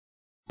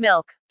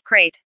Milk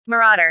Crate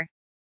Marauder.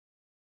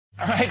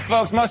 All right,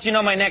 folks, most of you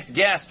know my next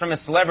guest from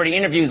his celebrity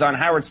interviews on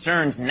Howard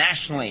Stern's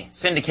nationally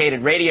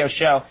syndicated radio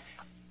show.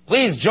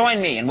 Please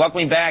join me in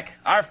welcoming back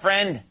our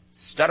friend,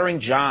 Stuttering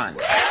John.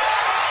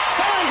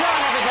 Stuttering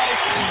John,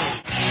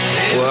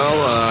 everybody!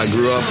 Well, I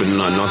grew up in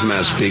North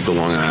Massapequa,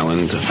 Long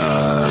Island.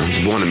 I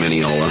was born in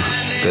Mineola.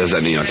 There's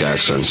that New York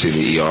accent. See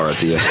the ER at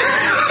the end.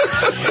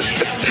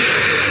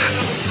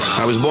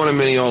 I was born in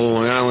Mineola,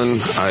 Long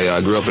Island.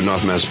 I grew up in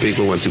North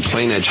Massapequa, went to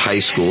Plain Edge High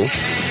School,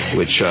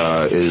 which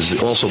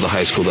is also the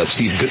high school that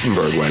Steve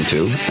Guttenberg went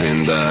to.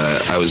 And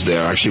I was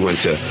there. I actually went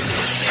to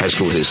high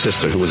school with his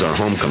sister, who was our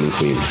homecoming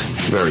queen.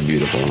 Very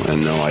beautiful.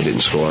 And no, I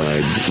didn't score.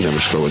 I never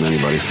scored with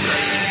anybody.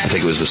 I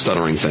think it was the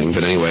stuttering thing.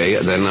 But anyway,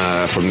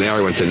 then from there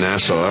I went to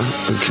Nassau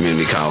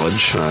Community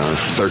College,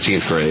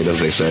 13th grade, as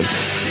they said.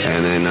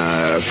 And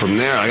then from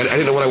there, I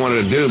didn't know what I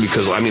wanted to do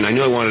because, I mean, I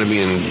knew I wanted to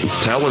be in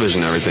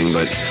television and everything,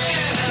 but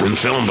in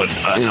film, but,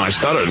 I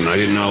stuttered, and I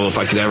didn't know if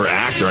I could ever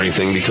act or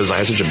anything because I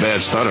had such a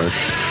bad stutter.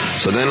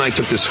 So then I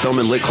took this film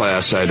and lit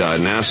class at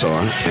Nassau,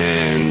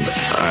 and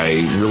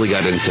I really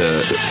got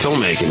into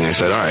filmmaking. I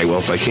said, all right, well,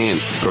 if I can't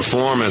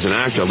perform as an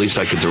actor, at least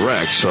I could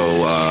direct.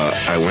 So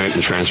I went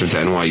and transferred to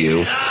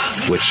NYU,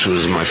 which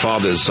was my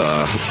father's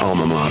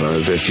alma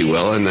mater, if you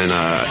will, and then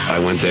I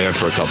went there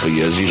for a couple of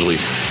years. Usually,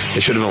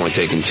 it should have only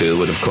taken 2,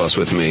 but of course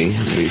with me,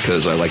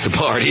 because I like to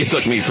party, it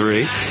took me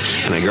 3,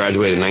 and I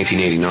graduated in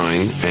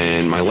 1989,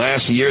 and my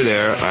last year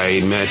there, I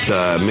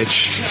met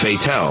Mitch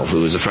Fatel,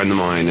 who was a friend of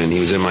mine, and he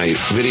was in my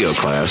video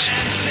class,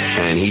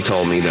 and he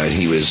told me that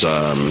he was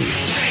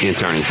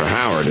interning for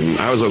Howard, and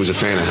I was always a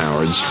fan of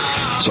Howard's,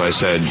 so I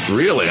said,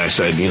 really? I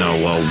said,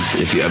 well,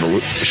 if you ever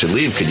should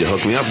leave, could you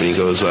hook me up? And he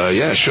goes,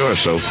 yeah, sure.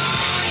 So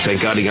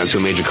thank God he got into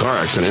a major car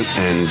accident,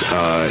 and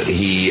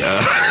he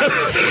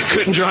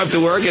couldn't drive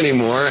to work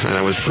anymore, and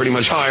I was pretty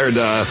much hired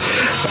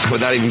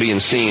without even being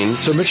seen.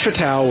 So Mitch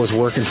Fatel was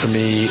working for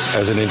me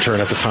as an intern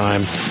at the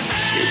time.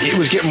 It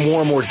was getting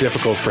more and more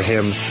difficult for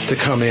him to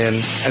come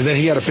in, and then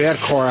he had a bad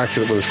car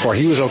accident with his car.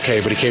 He was okay,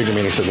 but he came to me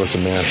and he said,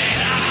 listen, man,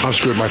 I'm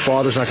screwed. My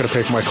father's not going to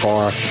pay for my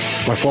car.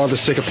 My father's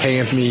sick of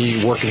paying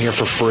me, working here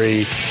for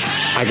free.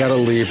 I got to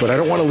leave, but I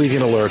don't want to leave you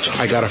in a lurch.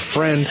 I got a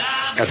friend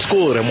at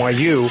school at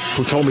NYU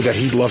who told me that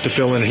he'd love to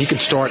fill in and he could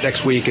start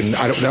next week, and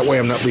that way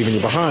I'm not leaving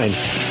you behind.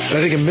 And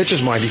I think in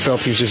Mitch's mind, he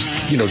felt he was just,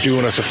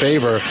 doing us a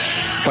favor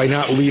by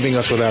not leaving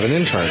us without an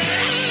intern.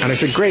 And I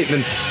said, great.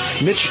 And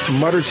then Mitch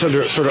muttered sort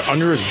of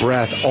under his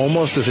breath,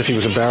 almost as if he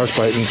was embarrassed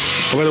by it. And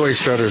by the way, he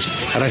stutters.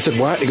 And I said,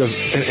 what? He goes,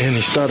 and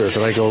he stutters.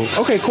 And I go,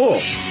 okay,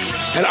 cool.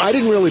 And I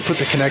didn't really put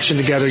the connection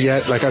together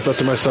yet. Like, I thought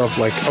to myself,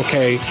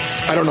 okay,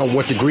 I don't know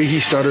what degree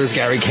he stutters.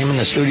 Gary came in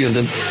the studio and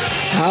said,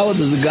 Howard,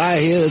 there's a guy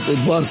here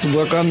that wants to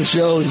work on the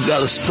show. He's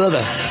got a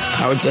stutter.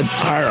 Howard said,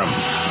 hire him.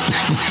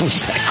 It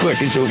was that quick.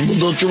 He said, well,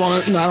 don't you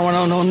want to? I don't want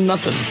to know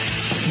nothing.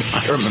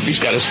 Hire him if he's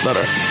got a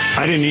stutter.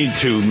 I didn't need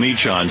to meet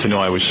John to know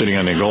I was sitting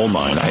on a gold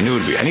mine. I knew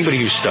anybody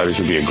who stutters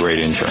would be a great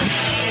intern.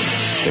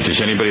 If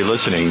there's anybody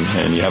listening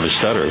and you have a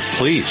stutter,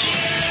 please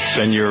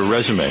send your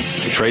resume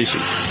to Tracy.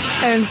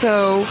 And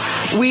so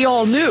we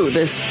all knew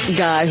this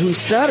guy who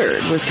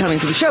stuttered was coming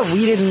to the show.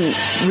 We didn't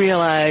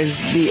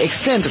realize the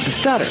extent of the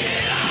stutter,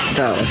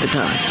 though, at the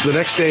time. The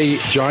next day,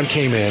 John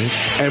came in,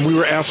 and we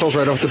were assholes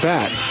right off the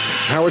bat.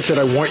 Howard said,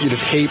 I want you to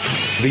tape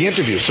the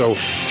interview. So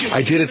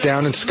I did it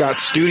down in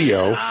Scott's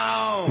studio,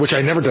 which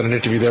I never done an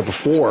interview there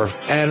before.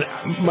 And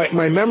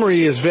my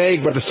memory is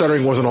vague, but the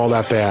stuttering wasn't all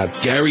that bad.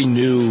 Gary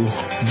knew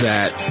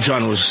that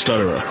John was a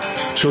stutterer.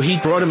 So he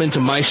brought him into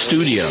my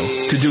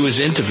studio to do his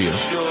interview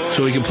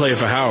so he could play it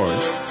for Howard.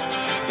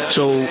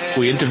 So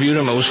we interviewed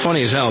him. It was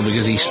funny as hell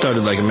because he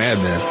stuttered like a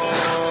madman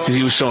because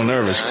he was so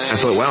nervous. I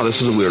thought, wow,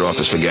 this is a weird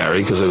office for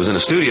Gary because I was in a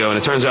studio, and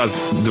it turns out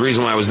the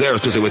reason why I was there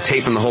was because they were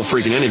taping the whole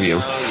freaking interview.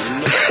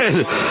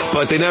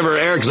 But they never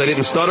aired because I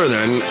didn't stutter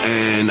then,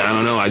 and I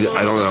don't know. I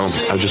don't know.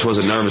 I just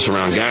wasn't nervous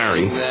around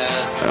Gary,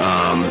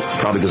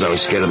 probably because I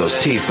was scared of those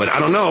teeth, but I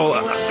don't know.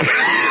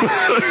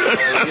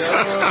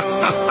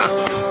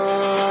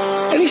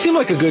 And he seemed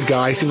like a good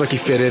guy. He seemed like he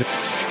fit in.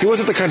 He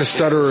wasn't the kind of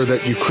stutterer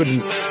that you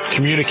couldn't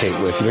communicate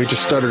with. He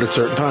just stuttered at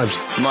certain times.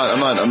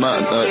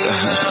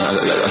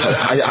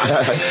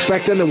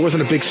 Back then, there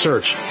wasn't a big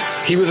search.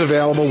 He was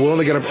available, willing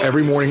to get up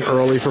every morning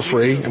early for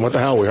free. And what the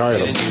hell, we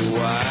hired him.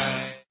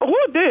 Who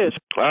this?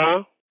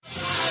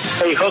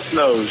 Hey, Hook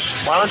Nose,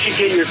 why don't you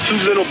get your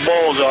 2 little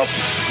balls up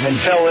and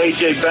tell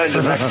A.J. Benza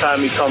next time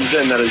he comes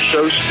in that his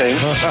show stinks.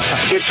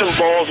 Get some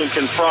balls and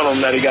confront him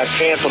that he got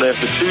canceled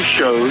after 2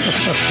 shows.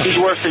 He's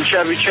worse than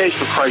Chevy Chase,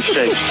 for Christ's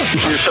sake.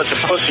 You're such a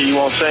pussy, you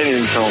won't say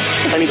anything to him.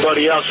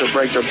 Anybody else will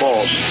break their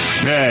balls.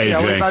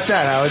 Yeah, what about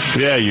that, Howard?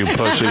 Yeah, you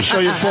pussy.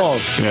 Show your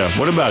balls. Yeah,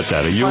 what about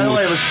that? Are you... By the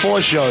way, it was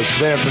 4 shows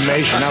for their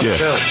information, not 2.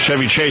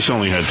 Chevy Chase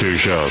only had 2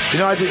 shows. You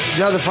know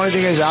the funny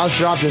thing is, Al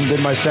dropped and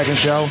did my second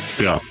show.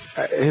 Yeah.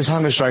 his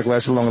hunger strike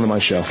lasted longer than my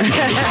show.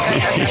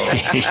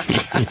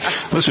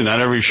 Listen, not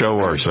every show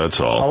works, that's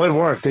all. Oh, it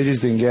worked. They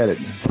just didn't get it.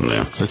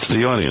 Yeah, that's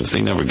the audience.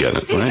 They never get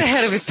it, He's right?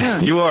 ahead of his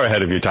time. You are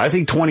ahead of your time. I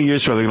think 20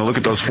 years from now, they're going to look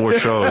at those 4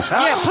 shows.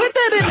 Yeah, put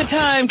that in the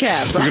time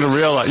capsule. They're going to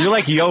realize. You're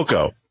like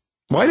Yoko.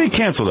 Why did they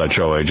cancel that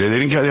show,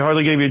 AJ? They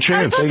hardly gave you a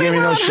chance. They gave me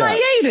no shot.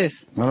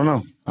 hiatus. I don't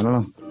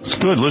know. It's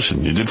good.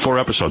 Listen, you did 4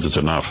 episodes. It's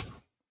enough.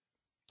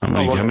 How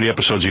many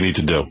episodes you need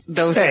to do?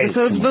 Those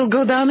episodes will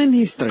go down in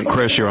history.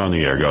 Chris, you're on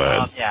the air. Go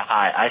ahead. Yeah,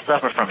 hi. I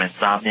suffer from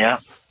insomnia,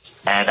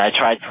 and I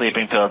tried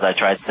sleeping pills, I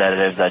tried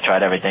sedatives, I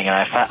tried everything, and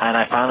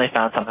I finally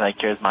found something that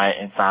cures my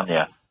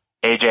insomnia.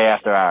 AJ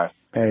After Hours.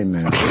 Hey,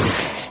 man.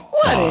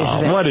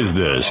 What is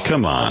this?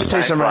 Come on. I'll tell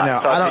you something right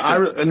now.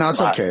 No,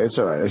 it's okay. It's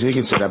all right. You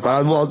can say that.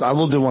 But I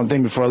will do one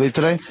thing before I leave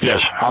today.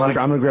 Yes. I'm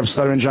gonna grab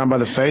Stuttering John by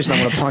the face, and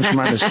I'm gonna punch him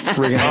right in his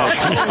friggin' head.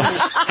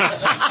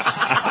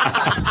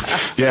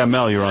 Yeah,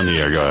 Mel, you're on the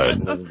air. Go ahead.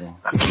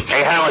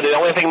 Hey, Howard, the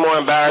only thing more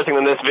embarrassing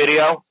than this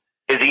video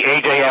is the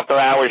AJ After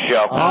Hours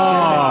show.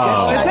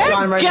 Oh. That's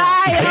John right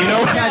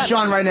now. That's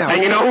John right now.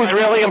 And you know who's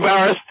really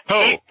embarrassed?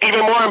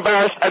 Even more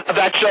embarrassed at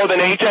that show than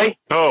AJ?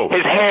 Oh.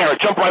 His hair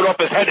jumped right off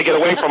his head to get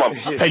away from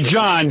him. Hey,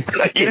 John.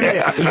 I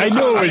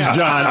knew it was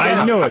John.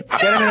 I knew it.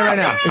 Get him in right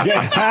now.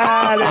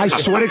 I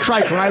swear to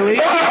Christ, when I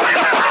leave.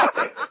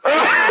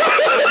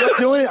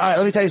 Doing it? All right,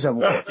 let me tell you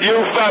something. You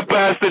fat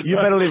bastard. You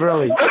better leave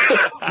early.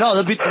 No,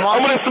 there'll be tomorrow.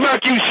 I'm going to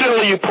smack you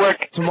silly, you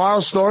prick.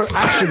 Tomorrow's story.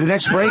 Actually, the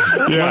next break.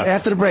 Yeah.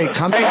 After the break.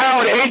 Come. Hey,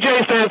 Howard,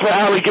 AJ stands for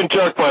arrogant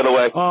jerk, by the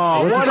way.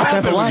 Oh, what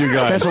happened with you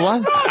guys? Stands for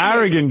what?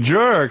 Arrogant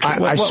jerk.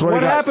 I swear what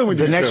to God, happened with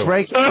the you next two?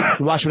 break?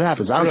 Watch what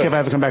happens. I don't care if I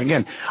have to come back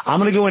again. I'm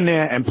going to go in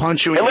there and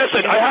punch you. Hey,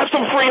 listen, I have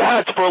some free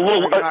hats for a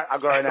little... I'll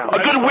go right now. A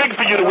good wig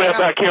for you to wear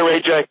back here,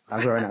 AJ.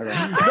 I'll go right now.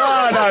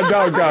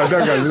 Don't go. What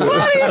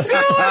are you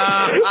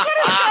doing?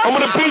 I'm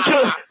going to beat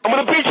you. I'm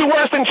going to beat you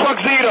worse than Chuck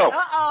Zito.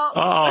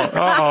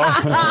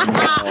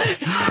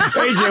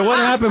 AJ, what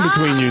happened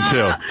between you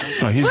two?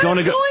 Oh, he's going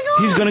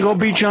to go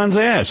beat John's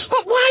ass.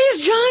 But why is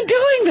John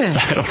doing this?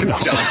 I don't know.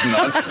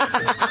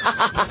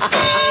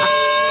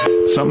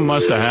 Something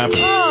must have happened.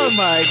 Oh,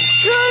 my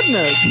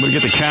goodness. I'm going to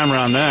get the camera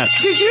on that.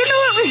 Did you know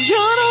it was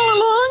John all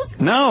along?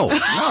 No.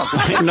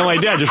 I had no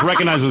idea. I just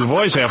recognized his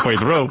voice halfway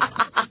through.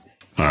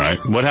 All right.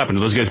 What happened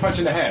to those guys? Punched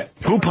in the head.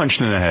 Who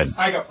punched in the head?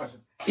 I got punched.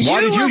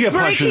 Why did you get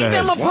punched in the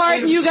head? Breaking them apart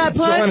and you got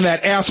punched? John,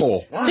 that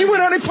asshole. He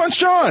went out and he punched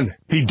John.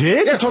 He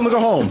did? Yeah, told him to go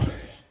home.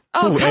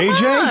 Oh, come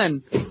AJ?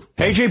 on.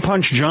 AJ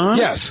punched John?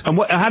 Yes. And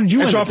how did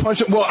you And John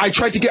punched him. Well, I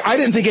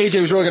didn't think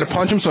AJ was really going to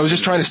punch him, so I was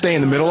just trying to stay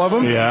in the middle of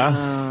him.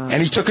 Yeah.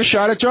 And he took a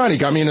shot at John. He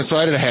got me in the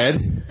side of the head.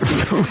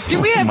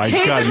 Do we have My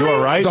tape God, of you this?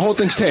 all right? The whole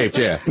thing's taped,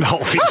 yeah. The whole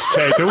thing's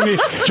taped.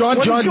 John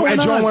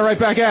went right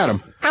back at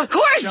him. Of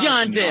course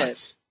John did.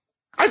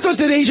 I thought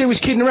that AJ was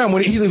kidding around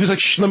when he was like,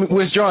 "Shh,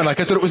 where's John?" Like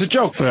I thought it was a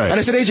joke. Right. And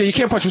I said, "AJ, you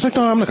can't punch him." He was like,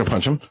 "No, I'm not gonna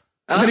punch him."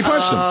 And then he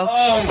punched him.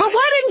 But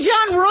why didn't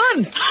John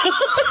run?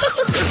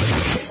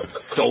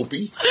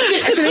 Dopey.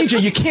 I said,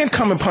 AJ, you can't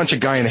come and punch a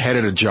guy in the head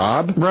at a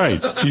job.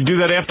 Right. You do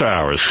that after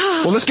hours.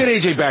 Well, let's get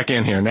AJ back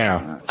in here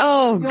now.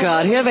 Oh,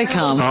 God, here they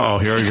come. Uh-oh,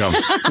 here we go.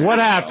 What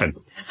happened?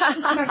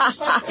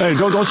 Hey,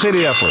 don't say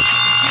the F word.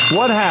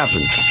 What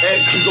happened?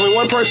 Hey, there's only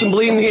one person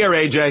bleeding here,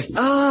 AJ.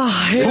 Oh,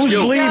 Who's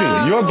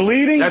bleeding? You're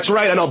bleeding? That's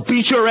right, and I'll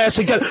beat your ass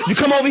again. You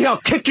come over here, I'll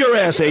kick your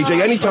ass,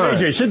 AJ, anytime.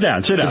 AJ, sit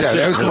down.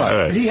 Come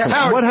on.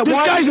 Howard, this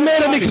guy's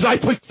mad at me because I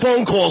put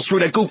phone calls through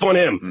that goof on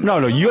him. No,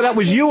 that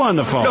was you on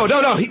the phone. No.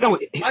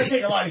 I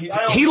take a lot of heat.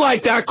 He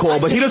liked that call,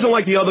 but he doesn't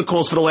like the other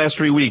calls for the last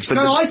 3 weeks.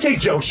 No, I take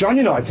jokes, John.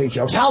 You know I take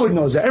jokes. Howard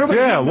knows that. Everybody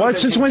knows What? that.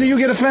 Since when do you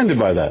get offended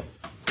by that?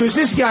 Because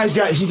this guy's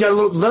got the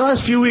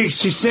last few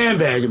weeks, he's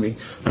sandbagging me.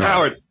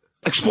 Howard,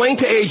 explain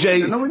to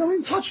AJ No, don't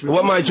even touch me.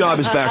 what my job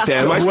is back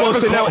there. Am I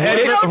supposed to now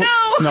edit?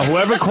 No,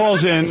 whoever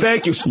calls in.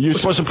 Thank you. You're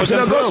supposed to put Now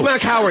them go through.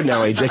 smack Howard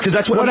now, AJ, because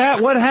that's what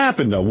What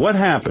happened, though? What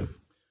happened?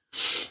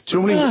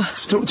 Too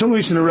many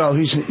weeks in a row.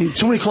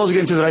 Too many calls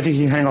again that I think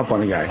he can hang up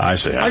on a guy. I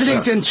see. I think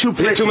it's in too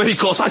many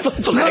calls. I thought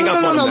it was hang up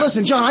on him. No.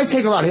 Listen, John, I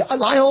take a lot of heat.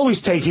 I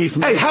always take heat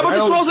from Hey, how about the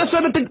calls that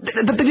said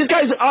that these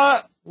guys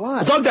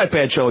dug that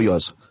bad show of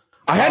yours?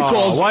 I had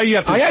calls. Why you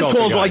have to I had insult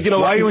calls the guy? like, you know,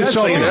 Why are you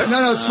insulting saying that?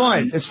 No, it's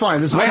fine. It's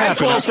fine. I had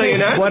calls saying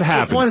that. What The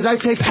happened? point is, I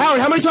take Howard,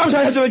 how many times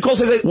has there been calls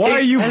saying that? Why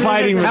are you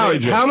fighting with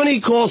Howard, AJ? how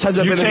many calls has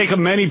there You been? take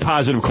many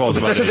positive calls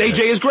about that says AJ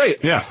is great.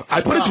 Yeah.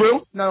 I put it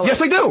through. No.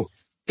 Yes, I do.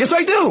 Yes,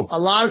 I do. a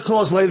lot of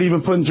calls lately you've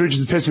been putting through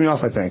just to piss me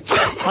off, I think.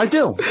 I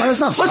do. That's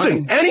not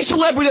funny. Listen, any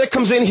celebrity that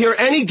comes in here,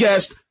 any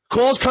guest,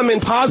 calls come in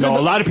positive. No,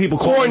 a lot of people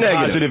call or in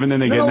negative. positive and then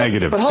they get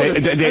negative. but hold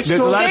it. A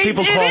lot of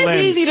people call It in.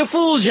 is easy to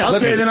fool John.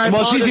 Okay, then I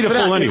Well, it's easy to apologize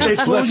fool for that. anyone. If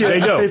they fooled you. They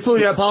do. If they fool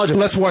you, I apologize.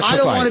 Let's watch the I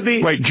don't fight. want to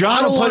be. Wait, John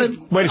I don't will want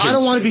put- to. wait a second. I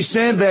don't want to be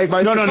sandbagged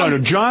by. No.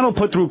 John will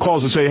put through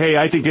calls and say, "Hey,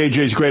 I think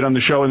AJ's great on the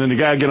show," and then the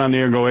guy will get on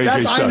there and go,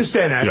 "AJ's I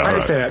understand that. Yeah, I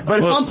understand that. But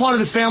if I'm part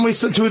of the family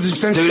to the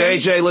extent, Dude,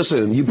 AJ,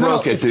 listen, you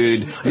broke it,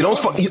 dude. You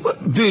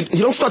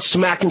don't start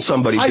smacking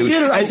somebody,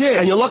 dude. I did.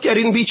 And you're lucky I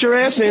didn't beat your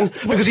ass in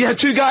because you had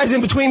two guys in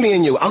between me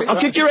and you. I'll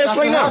kick your ass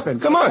right now.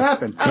 happened? Come on. What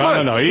happened?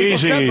 No,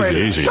 easy.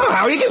 No,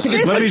 Howard, you get to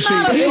get. Let me see.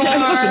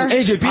 Listen,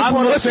 AJ, be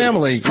part of the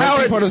family.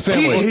 Howard, Be part of the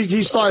family.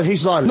 He started.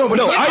 No,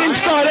 I didn't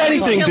start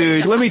anything,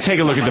 dude. Let me take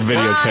a look at the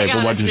videokeep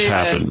of what just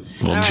happened.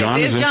 Well, John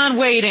There's is John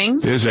waiting.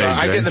 There's AJ.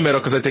 I get in the middle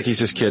because I think he's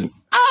just kidding.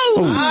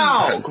 Oh!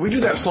 Ow! Can we do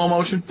that slow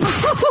motion?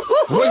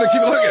 Look,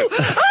 keep looking.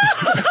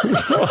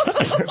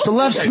 It's a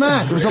left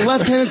smack. It was a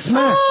left-handed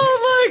smack.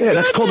 Oh, my God. Yeah,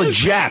 that's called a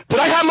jab. Did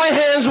I have my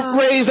hands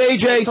raised,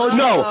 AJ?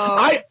 No.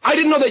 I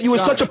didn't know that you were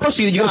such a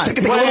pussy that you just take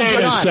a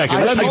little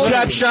second. Let me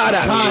jab shot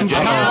at me.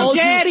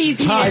 Daddy's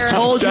here. I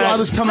told you I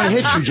was coming to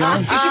hit you,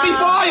 John. You should be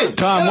fired.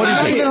 Tom, what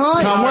do you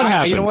think? Tom, what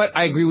happened? You know what?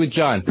 I agree with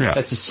John. Yeah.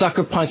 That's a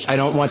sucker punch. I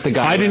don't want the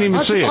guy. I didn't even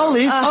see it. I'll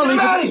leave.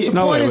 The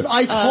point is,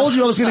 I told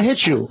you I was going to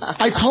hit you.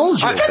 I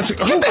told you.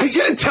 You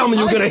didn't tell me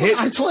you were going to hit.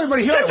 I told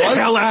everybody here. Get the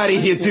hell out of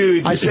here,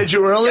 dude. I said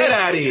you earlier. Get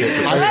out of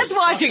here. Let's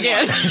watch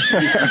again.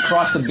 You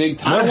crossed the big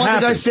time. I don't want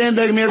the guy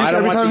sandbagging me every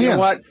time You here. know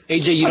what?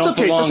 AJ, you don't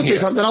belong here.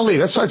 Then I'll leave.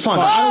 That's fine.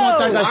 I don't want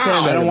that guy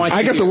sandbagging.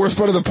 I got the worst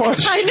part of the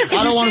punch. I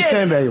don't want him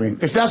sandbagging me.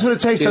 If that's what it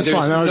takes, that's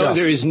fine.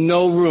 There is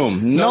no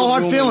room. No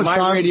hard feelings, in my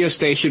Tom. radio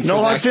station.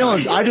 No hard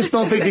feelings. I just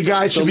don't think the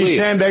guy should be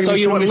sandbagging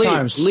me too many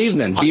times. Leave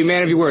then. Be a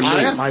man of your word.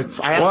 Leave.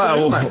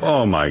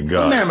 Oh my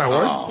God. Man, my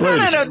word.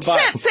 No.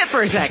 Sit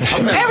for a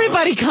second.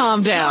 Everybody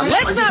calm down.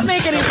 Let's not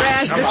make any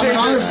rash decisions.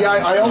 Honestly,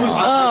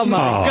 Oh my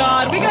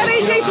God. We got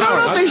AJ thrown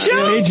off the show.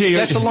 AJ,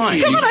 that's a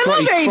line. Come on, I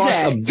love AJ. You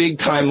crossed a big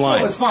time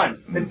line. It's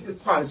fine.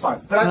 It's fine. He's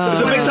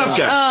a big tough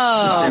guy.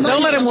 Oh,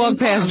 don't let him walk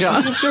past John.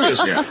 I'm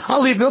serious here.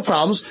 I'll leave, no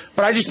problems.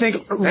 But I just think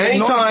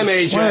anytime,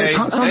 AJ.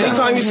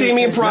 Anytime you see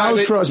me in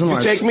private,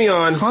 you take me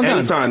on.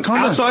 Anytime.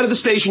 Outside of the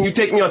station, you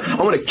take me on. I'm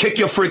going to kick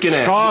your freaking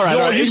ass. All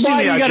right. You see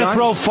me out, you got to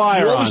throw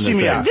fire on see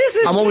me out.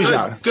 I'm always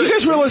out. You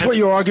guys realize what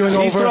you're arguing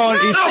over? No,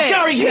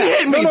 Gary, he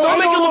hit me. Don't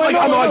make it look like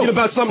I'm arguing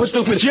about something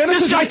stupid.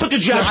 This guy took a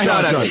jab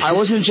shot at me. I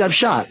wasn't a jab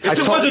shot.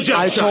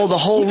 I told the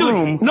whole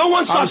room. No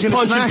one stops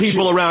punching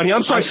people around here.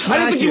 I'm sorry. I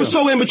didn't think you were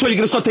so immature you're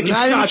going to start taking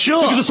shots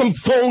because of some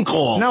phone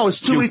call. No, it's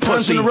too many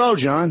times in a row,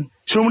 John.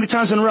 Too many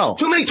times in a row.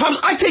 Too many times.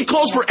 I take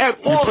calls for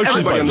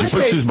everybody on the show.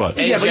 Push his butt.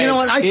 Yeah, but you know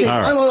what?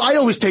 I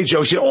always take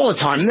Joe shit all the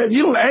time.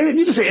 You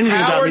can say anything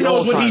about me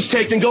all the time. Howard knows what he's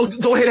taking.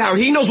 Go hit Howard.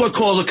 He knows what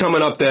calls are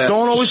coming up there.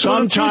 Don't always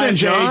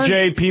Sometimes,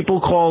 AJ, people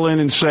call in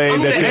and say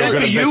that they're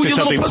going to say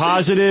something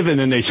positive, and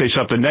then they say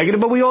something negative,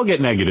 but we all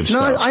get negative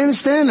stuff. No, I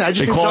understand that.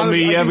 They call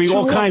me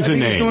all kinds of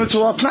names.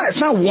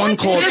 It's not one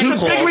call, two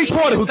calls. He's a big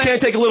reporter who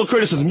can't take a little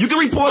criticism. You can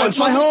report on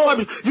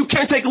something. You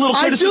can't take a little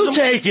criticism. I do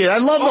take it. I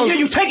love those. Oh, yeah,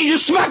 you take it. You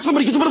smack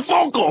somebody because you put a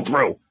phone call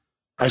through.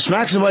 I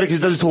smack somebody because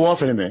it does it too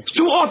often to me.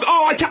 Too often?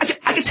 Oh, I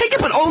can take it,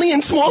 but only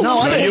in small No,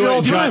 I take it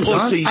all the time, John.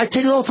 Pussy. I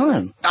take it all the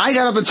time. I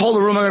got up and told the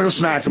room I'm going to go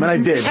smack him, and I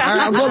did.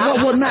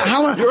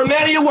 You're a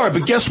man of your word,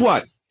 but guess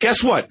what?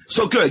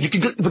 So good. You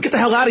can get the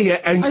hell out of here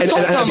and have your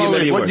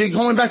man of your word. You're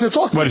going back to the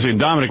talk. What is it?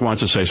 Dominic wants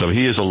to say something.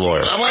 He is a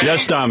lawyer.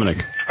 Yes,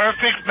 Dominic.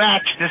 Perfect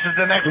match. This is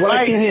the next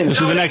fight. This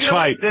is the next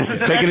fight.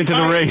 Take it into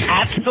the ring.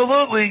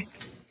 Absolutely.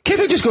 Can't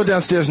they just go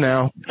downstairs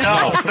now? No.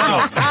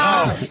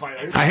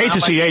 I hate to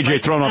see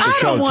AJ thrown off the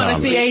show, I don't want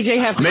to see AJ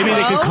have to Maybe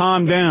they could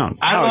calm down.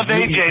 I love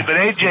AJ, but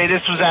AJ,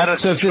 this was out of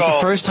control. So if it's the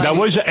first time...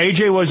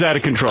 AJ was out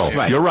of control.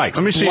 Right. You're right.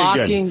 Let me see again.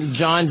 Blocking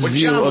John's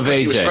view of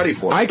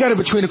AJ. I got it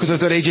between it because I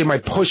thought AJ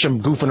might push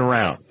him goofing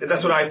around.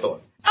 That's what I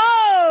thought.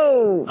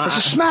 Oh! It's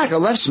a smack, a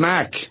left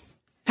smack.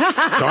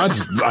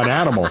 John's an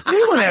animal.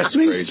 He went after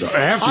me.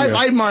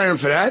 I admire him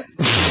for that.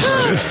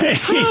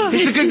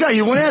 He's a good guy.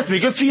 You went after me.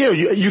 Good for you.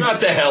 You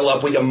got the hell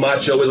up with your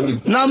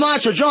machoism. Not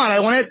macho, John. I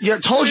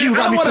told you.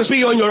 I want to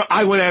be on your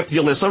I went after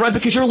you list, all right?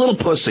 Because you're a little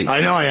pussy.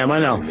 I know I am.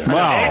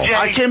 Wow.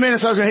 I came in and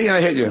said I was going to hit you, and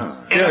I hit you.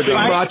 Yeah, big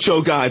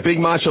macho guy. Big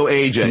macho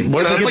AJ.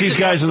 What do I get these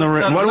guys in the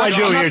ring? What do I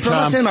do here, Tom? I'm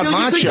not saying about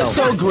macho. They're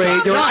so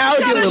great. They're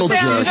arrogant little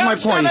jerks. This is my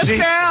point. You see?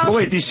 But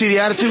wait, do you see the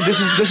attitude?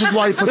 This is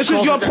why you put. This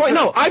is your point.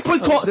 No, I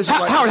put calls.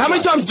 Howard, how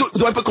many times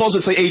do I put calls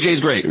that say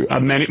AJ's great?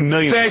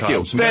 Millions of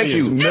times. Thank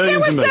you.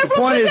 The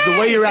point is the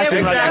way you're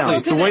acting right now.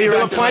 The way you're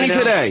acting right now.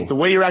 Today. The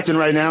way you're acting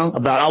right now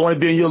about I want to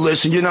be in your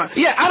list and you're not.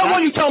 Yeah, I don't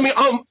want you telling me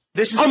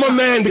I'm a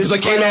man because I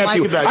came after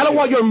you. I don't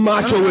want your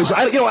machoism.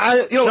 I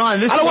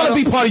don't want to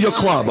be part of your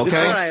club,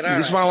 okay?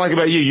 This is what I like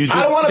about you.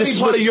 I don't want to be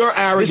part of your arrogant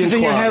club. This is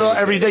in your head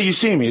every day you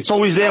see me. It's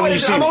always there when you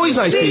see me. I'm always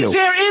nice to you.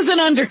 There is an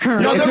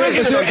undercurrent. No,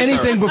 is there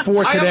anything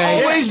before today?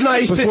 I'm always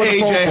nice to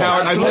AJ,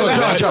 Howard. I've never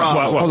had a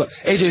problem. Hold on.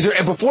 AJ, is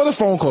there, before the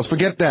phone calls,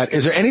 forget that.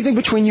 Is there anything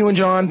between you and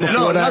John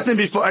before that? No, nothing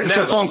before.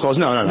 Except phone calls.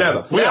 No.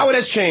 Never. Now it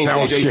has changed,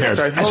 AJ.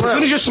 As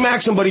soon as you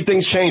smack somebody,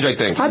 things change, I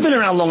think. I've been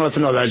around long enough to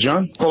know that,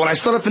 John. But when I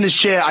stood up in this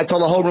chair, I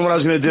told the whole room what I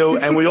was going to do,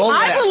 and we all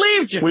laughed. I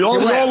believed you. We all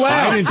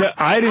laughed.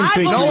 I didn't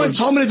think. No one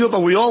told me to do it,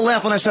 but we all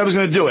laughed when I said I was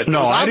going to do it.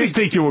 No, I didn't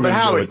think you were going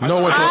to do it. No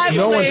one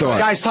thought.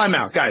 Guys, time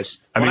out, guys.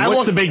 I mean,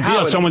 what's the big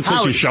deal? Someone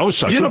says you show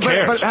such. Who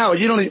cares? But Howard,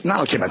 you don't care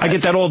about that. I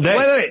get that all day.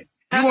 Wait.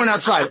 You weren't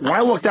outside. When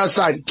I walked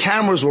outside,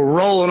 cameras were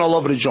rolling all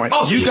over the joint.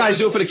 Oh, so you guys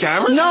do it for the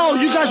camera? No,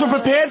 you guys were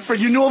prepared for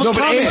it. You knew it was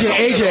coming.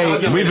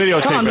 AJ, we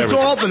videotape Tom, the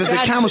door opened. The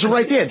cameras were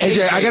right there.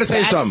 AJ, I got to tell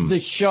you something.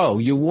 That's the show.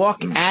 You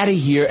walk out of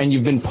here and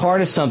you've been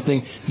part of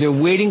something. They're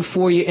waiting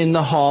for you in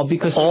the hall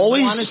because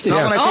always.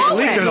 Not when I can't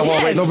leave in the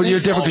hall. Yes. No, but you're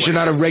different because you're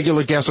not a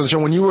regular guest on the show.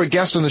 When you were a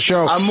guest on the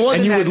show, I'm more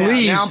than and you that would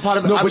leave. Now I'm part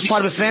of. I was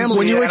part of a family.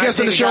 When you were a guest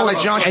on the show,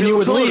 and you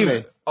would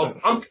leave.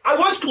 Oh, I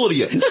was cool to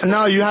you.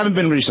 No, you haven't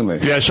been recently.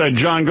 Yes,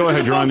 John, go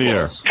ahead. You're on the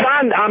air.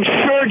 John, I'm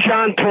sure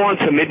John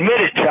taunts him.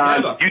 Admit it,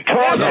 John. Never. You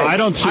taunt him. No, I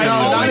don't see it.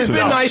 I've been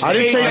nice to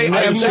AJ.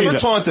 I have never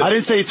taunted. I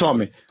didn't say you taunt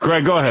me.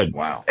 Greg, go ahead.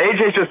 Wow.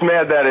 AJ's just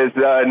mad that his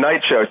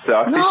night show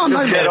sucks. No, I'm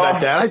not mad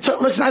about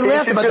that. Listen, I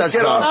laughed about that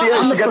stuff.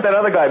 You get that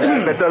other guy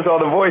back that does all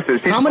the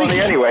voices. He's funny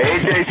anyway.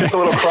 AJ's just a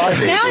little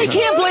crossy. Now you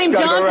can't blame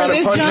John for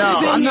this.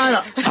 I'm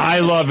not. I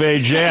love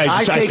AJ.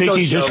 I think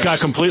he just got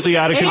completely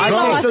out of control.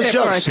 I take those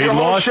jokes. He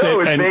lost it. The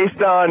whole show is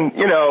based on,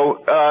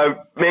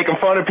 making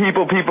fun of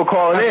people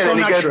calling in,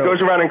 and he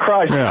goes around and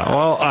cries. Yeah,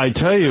 well, I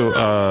tell you,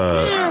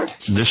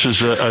 this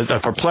is a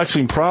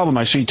perplexing problem.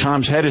 I see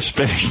Tom's head is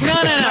spinning.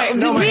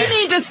 No. We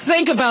need to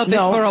think about this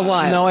for a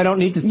while. No, I don't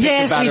need to think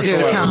about it. Yes, we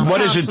do, Tom. What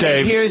is it,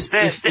 Dave? Here's,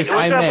 if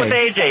I What's up may.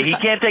 with AJ? He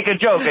can't take a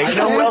joke. You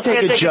know who else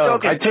can't take a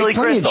joke? I take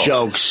plenty of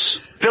jokes.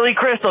 Billy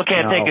Crystal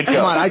can't take a joke.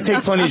 Come on, I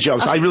take plenty of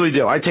jokes. I really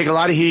do. I take a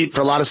lot of heat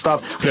for a lot of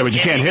stuff. Yeah, but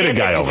you can't hit a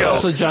guy over.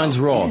 Also, John's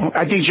wrong.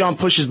 I think John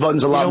pushes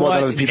buttons a lot more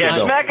than other people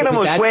do. Smacking him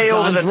was way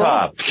over the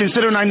top.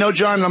 Considering I know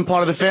John and I'm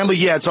part of the family,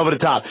 yeah, it's over the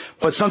top.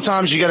 But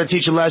sometimes you got to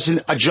teach a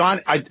lesson. John,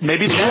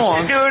 maybe it's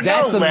wrong.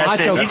 That's the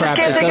macho crap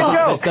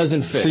that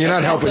doesn't fit. So you're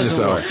not helping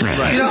yourself.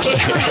 Right. What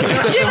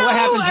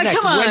happens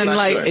next? Come on,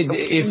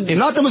 if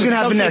nothing was going to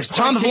happen next.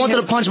 Tom, if I wanted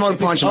to punch him, I would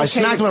punch him. I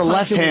smacked him with a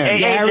left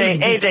hand.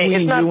 AJ,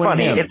 it's not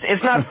funny.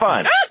 It's not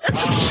fun.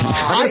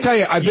 I gotta tell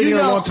you, I've been here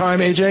a long time,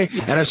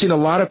 AJ, and I've seen a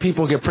lot of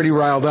people get pretty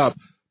riled up.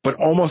 But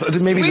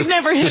almost, maybe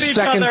the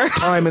second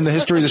time in the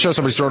history of the show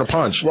somebody's thrown a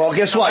punch. Well,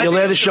 guess what? You'll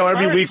air the show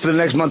every week for the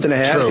next month and a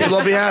half. True.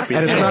 You'll be happy.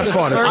 And it's not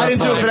fun. I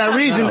didn't do it for that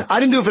reason. I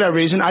didn't do it for that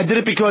reason. I did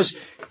it because,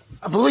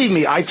 believe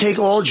me, I take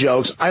all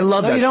jokes. I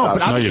love that stuff.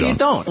 But obviously you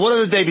don't. What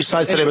other day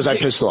besides today was I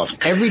pissed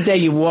off? Every day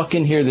you walk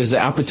in here, there's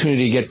the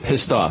opportunity to get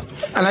pissed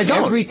off. And I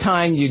don't. Every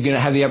time you're going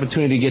to have the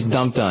opportunity to get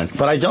dumped on.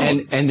 But I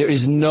don't. And there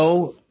is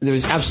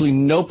absolutely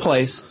no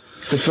place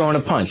to throwing a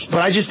punch.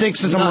 But I just think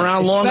since I'm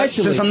around long,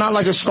 since I'm not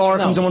like a star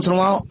comes in once in a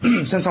while,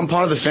 since I'm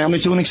part of the family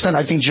to an extent,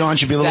 I think John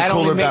should be a little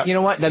cooler about. You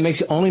know what?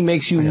 That only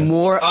makes you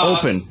more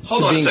open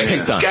to being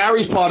picked on.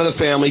 Gary's part of the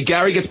family.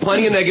 Gary gets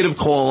plenty of negative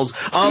calls.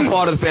 I'm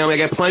part of the family. I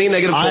get plenty of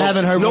negative calls. I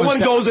haven't heard no one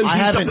goes and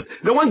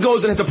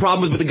has a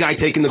problem with the guy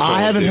taking the calls.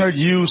 I haven't heard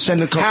you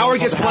send a call. Howard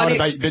gets plenty.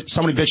 About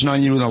somebody bitching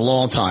on you in a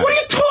long time. What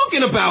are you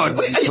talking about?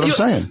 That's what I'm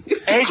saying.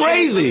 You're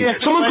crazy.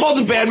 Someone calls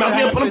him bad mouth,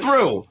 I'll put him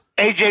through.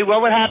 AJ,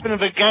 what would happen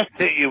if a guest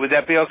hit you? Would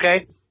that be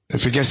okay?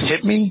 If a guest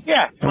hit me?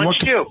 Yeah,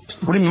 punched you.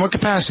 What do you mean, what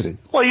capacity?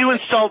 Well, you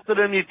insulted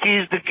him, you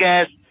teased the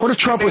guest. What if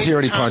Trump was here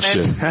and he punched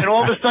you? And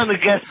all of a sudden the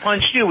guest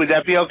punched you. Would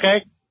that be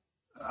okay?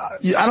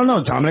 I don't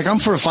know, Dominic. I'm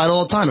for a fight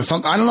all the time.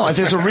 I don't know. If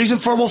there's a reason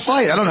for it, we'll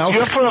fight. I don't know.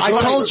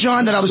 I told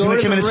John that I was going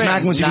to come in and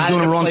smack him when he was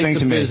doing the wrong thing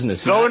to me.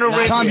 Go in the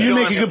ring. Tom, you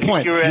make a good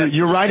point.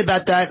 You're right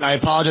about that, and I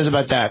apologize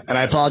about that. And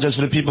I apologize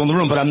for the people in the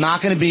room, but I'm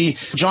not going to be...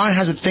 John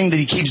has a thing that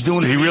he keeps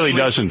doing. He really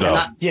doesn't, though.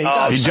 Yeah, he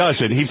does. He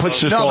doesn't. He puts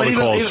just all the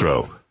calls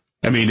through.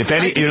 I mean, if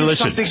any,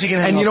 listen.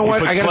 And you know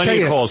what? I got to tell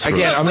you,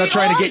 again, I'm not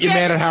trying to get you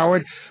mad at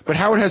Howard, but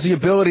Howard has the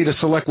ability to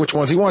select which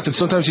ones he wants, and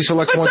sometimes he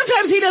selects ones. But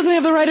sometimes he doesn't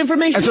have the right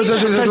information. And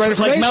sometimes he doesn't have the right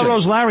information. Like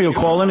Melrose Larry will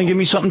call in and give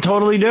me something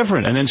totally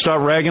different, and then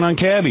start ragging on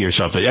Cabby or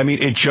something. I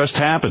mean, it just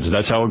happens.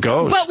 That's how it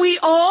goes. But we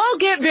all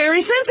get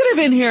very sensitive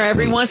in here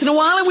every once in a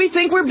while, and we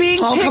think we're being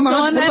picked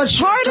on. That's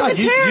part of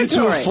the territory. You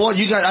two are fought.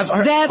 You guys, I've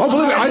heard.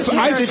 Believe me,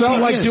 I felt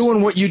like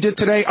doing what you did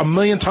today a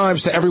million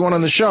times to everyone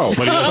on the show,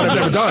 but I've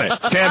never done it.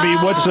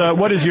 Cabby,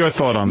 what is your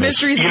thought on this?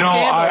 You know,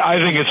 I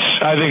think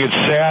it's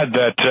sad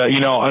that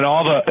and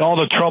all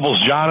the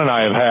troubles John and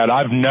I have had,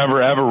 I've never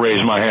ever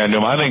raised my hand to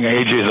him. I think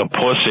AJ's a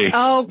pussy.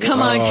 Oh,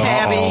 come on,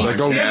 Cabby.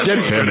 Go get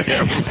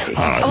him.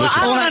 I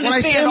don't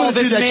understand all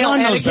this male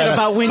etiquette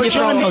about when you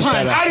throw a punch.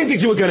 I didn't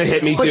think you were going to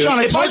hit me, dude. But John,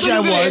 I told you I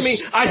was.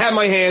 Hit me, I'd have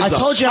my hands up. I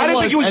told you I was.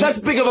 I didn't think you was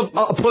that big of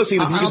a pussy.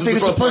 I don't think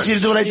it's a pussy to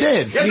do what I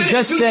did. You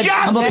just said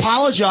I'm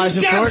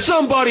apologizing for it.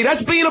 Somebody.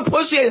 That's being a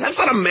pussy. That's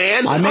not a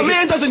man. A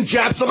man doesn't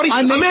jab somebody.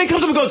 A man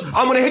comes up and goes,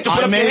 I'm going to hit you,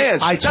 put up your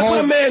hands. That's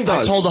what a man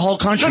does. I told the whole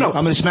country, I'm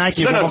going to smack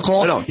you. You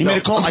made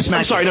a call, I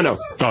smacked you. No.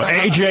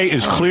 AJ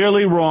is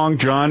clearly wrong.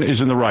 John is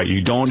in the right.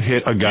 You don't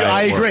hit a guy.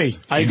 I agree.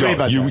 I agree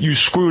about that. You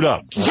screwed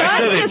up. You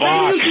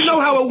should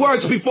know how it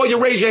works before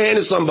you raise your hand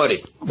to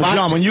somebody. But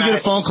John, when you get a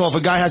phone call, if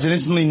a guy has an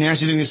instantly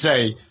nasty thing to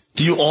say,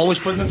 do you always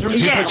put them through?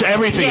 He puts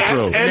everything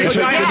through. And if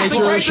the guy has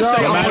the right to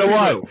say, no matter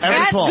what.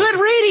 That's good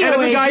radio.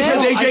 And if the guy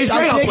says AJ's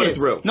great, I'll put it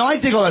through. No, I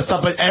think all that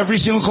stuff, but every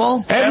single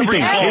call?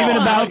 Everything.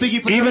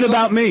 Even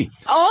about me.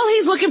 All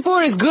he's looking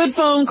for is good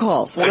phone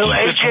calls.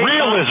 It's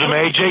realism,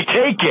 AJ.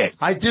 Take it.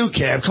 I do,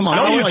 Cab. Come on.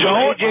 No, you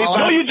don't.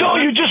 No, you don't.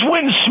 You just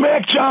went and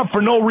smacked John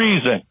for no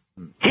reason.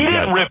 He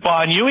didn't rip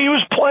on you. He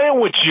was playing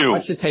with you.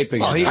 Watch the tape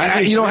again.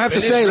 You don't have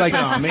to say like.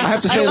 I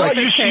have to say like.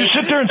 You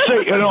sit there and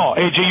say,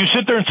 AJ, you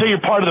sit there and say you're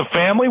part of the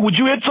family. Would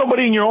you hit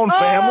somebody in your own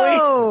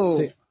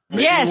family?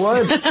 Yes.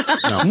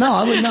 No,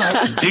 I would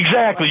not.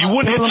 Exactly. You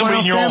wouldn't hit somebody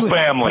in your own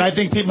family. But I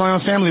think people in my own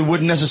family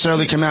wouldn't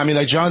necessarily come at me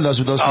like John does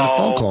with those kind of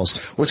phone calls.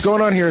 What's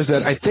going on here is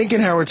that I think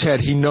in Howard's head,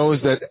 he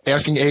knows that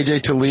asking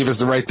AJ to leave is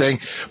the right thing,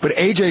 but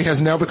AJ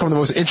has now become the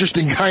most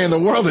interesting guy in the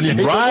world, and you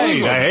hate to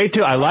lose him. I hate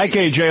to. I like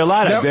AJ a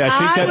lot.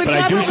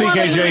 I do think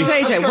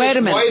AJ. Wait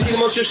a minute. Why is he the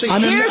most interesting?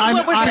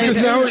 Because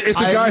now it's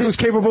a guy who's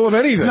capable of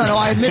anything. No,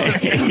 I admit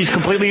that. He's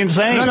completely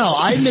insane. No,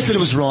 I admit that it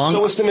was wrong.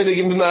 So what's the minute to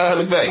give him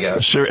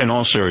McVeigh? In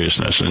all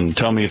seriousness, and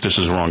tell me if this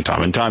is wrong,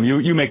 Tom. And Tom,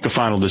 you make the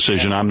final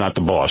decision. I'm not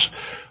the boss.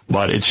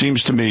 But it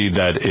seems to me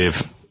that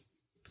if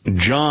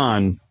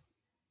John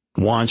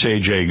wants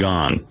AJ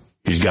gone,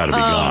 he's got to be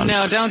gone.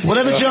 No, don't.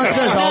 Whatever John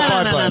says, I'll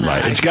abide by it.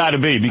 Right, it's got to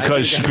be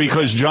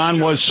because John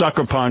was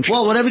sucker punched.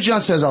 Well, whatever John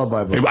says, I'll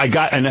abide by it. I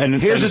got and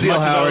here's the deal,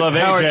 Howard.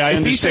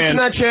 If he sits in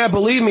that chair,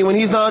 believe me, when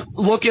he's not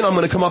looking, I'm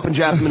going to come up and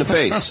jab him in the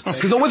face.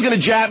 Because no one's going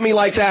to jab me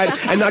like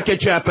that and not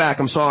get jabbed back.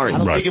 I'm sorry. I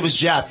don't think it was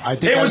jabbed. I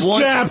think it was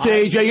jabbed,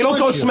 AJ. You don't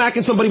go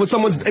smacking somebody with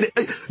someone's.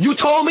 You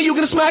told me you were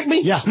going to smack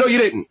me? Yeah. No, you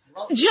didn't.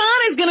 John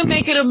is going to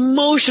make an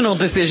emotional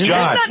decision.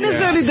 That's not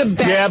necessarily the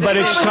best. Yeah, but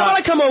it's tough. How about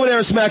I come over there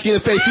and smack you in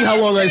the face, see how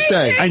long I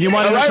stay? And you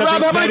want to All right,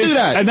 Robin, how about I do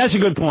that? And that's a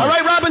good point. All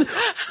right, Robin,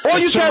 all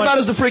you care about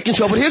is the freaking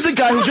show. But here's a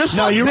guy who just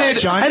did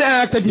an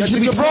act that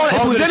should be thrown.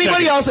 If it was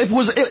anybody else, if it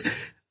was...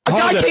 A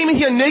guy came in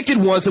here naked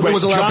once and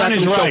was allowed back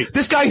in the show.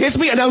 This guy hits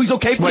me, and now he's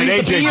okay for me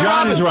to be here.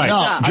 John is right.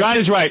 No, John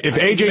is right. If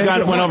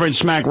AJ went over and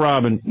smacked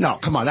Robin, no,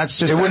 come on, that's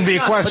just it wouldn't be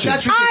a question.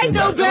 I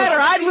know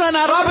better. I'd run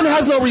out. Robin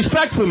has no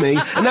respect for me,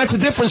 and that's the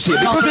difference here.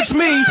 Because it's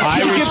me,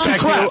 I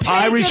respect you.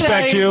 I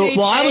respect you.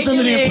 Well, I was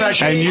under the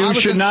impression, and you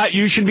should not.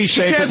 You should be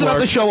safe. He cares about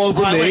the show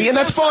over me, and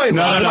that's fine.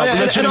 No. And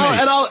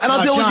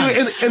I'll deal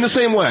with you in the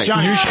same way. Put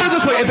it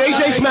this way: if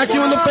AJ smacked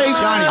you in the face,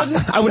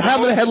 I would have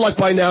him in a headlock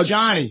by now,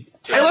 Johnny.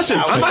 Hey, listen,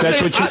 I'm not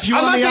saying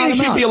he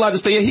should be allowed to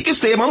stay here. He can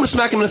stay here. I'm going to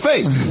smack him in the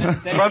face.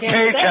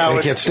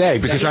 He can't stay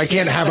because I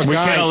can't have a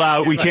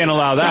guy. We can't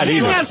allow that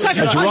either. As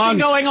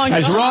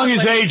long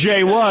as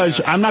AJ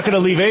was, I'm not going to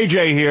leave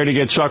AJ here to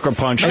get sucker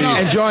punched.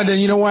 And John, then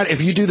you know what?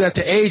 If you do that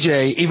to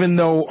AJ, even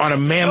though on a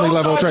manly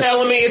level,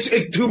 telling me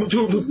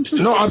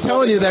no, I'm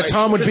telling you that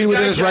Tom would be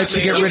within his rights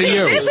to get rid of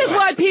you. This is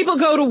why people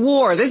go to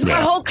war. This is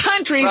why whole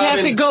countries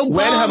have to go.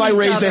 When have I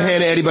raised a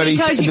hand to anybody in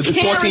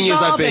the 14 years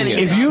I've been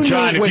here?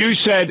 John,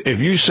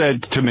 if you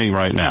said to me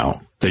right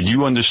now that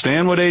you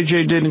understand what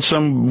AJ did in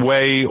some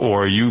way,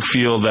 or you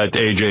feel that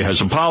AJ has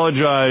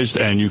apologized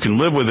and you can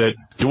live with it,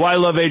 do I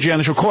love AJ on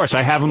the show? Of course,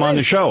 I have him on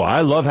the show.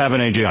 I love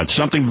having AJ on.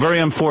 Something very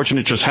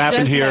unfortunate just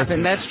happened here.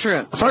 That's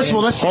true. First of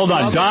all, let's hold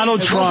on.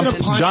 Donald Trump is on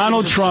the phone.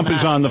 Donald Trump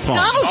is on the phone?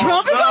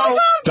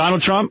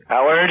 Donald Trump?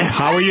 Howard?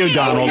 How are you,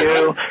 Donald? How are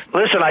you?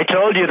 Listen, I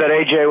told you that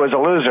AJ was a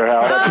loser,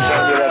 Howard. I've been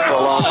telling you that for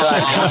a long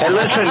time. And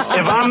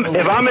listen,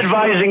 if I'm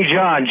advising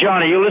John,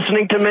 are you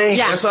listening to me?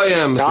 Yes, I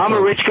am. Now, I'm a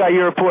rich guy,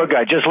 you're a poor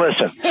guy. Just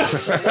listen.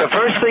 The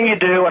first thing you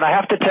do, and I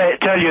have to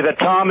tell you that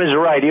Tom is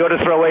right, you ought to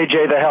throw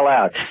AJ the hell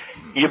out.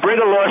 You bring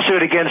a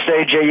lawsuit against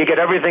AJ, you get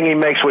everything he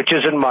makes, which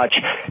isn't much.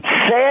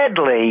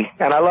 Sadly,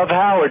 and I love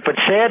Howard, but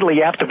sadly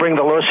you have to bring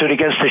the lawsuit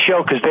against the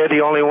show because they're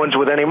the only ones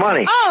with any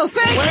money. Oh,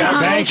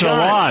 thanks a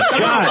lot.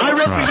 John, I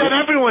represent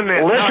everyone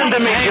there. Listen to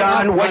me,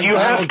 John. What you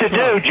have to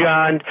do,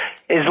 John,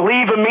 is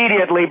leave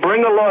immediately,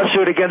 bring a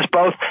lawsuit against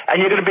both, and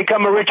you're going to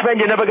become a rich man.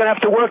 You're never going to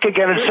have to work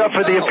again and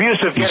suffer the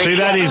abuse of You see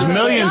that? He's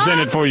millions in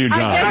it for you,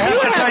 John. I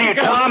have to tell you,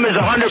 Tom is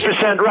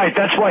 100% right.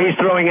 That's why he's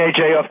throwing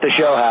AJ off the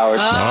show, Howard.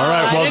 All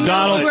right, well,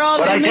 Donald.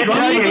 But I did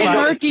tell you,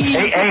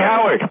 hey,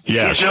 Howard.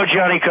 Yes. He's no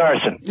Johnny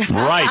Carson.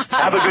 Right.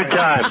 Have a good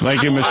time.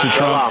 Thank you, Mr.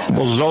 Trump.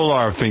 Well,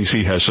 Zolar thinks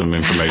he has some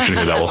information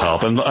here that will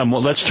help. And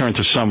well, let's turn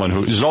to someone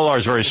who... Zolar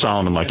is very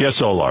Solomon-like.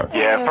 Yes, Zolar.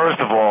 Yeah, first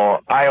of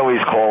all, I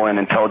always call in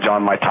and tell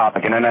John my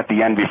topic, and then at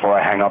the end, before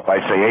I hang up, I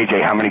say,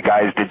 AJ, how many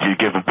guys did you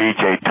give a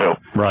BJ to?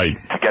 Right.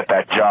 To get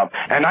that job.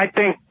 And I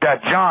think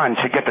that John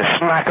should get to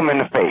smack him in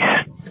the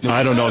face.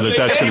 I don't know that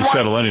that's going to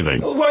settle anything.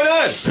 Well, why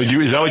not?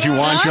 Is that what you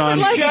want, John?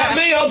 Jab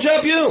me, I'll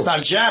jab you. It's not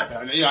a jab.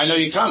 I know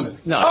you're coming.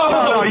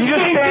 No, you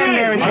just stand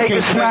there and take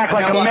a smack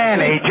like a man,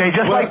 AJ,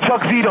 just like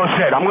Chuck Zito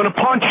said. I'm going to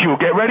punch you.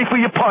 Get ready for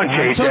your punch,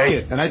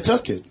 AJ. And I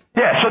took it.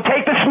 Yeah, so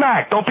take the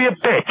smack. Don't be a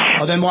bitch.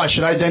 Oh, then why?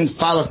 Should I then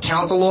file a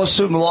counter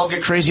lawsuit and we'll all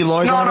get crazy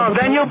lawyers on it? No,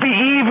 then you'll be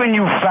even,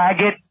 you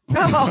faggot.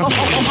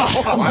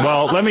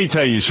 Well, let me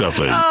tell you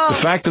something. The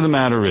fact of the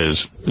matter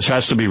is, this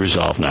has to be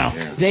resolved now.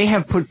 They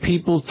have put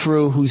people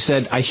through who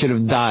said I should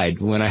have died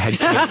when I had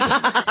cancer.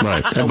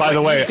 Right. So and by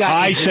the way,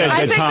 I said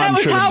that Tom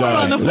should have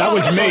died. That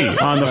was me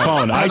on the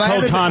phone. I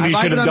told Tom he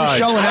should have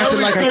died.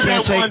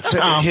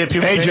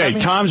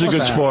 AJ, Tom's a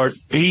good sport.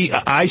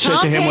 I said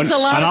to him, and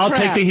I'll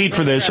take the heat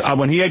for this.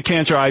 When he had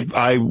cancer, I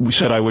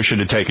said I wish it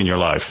had taken your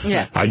life.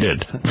 Yeah. I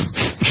did.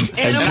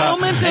 In a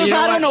moment of,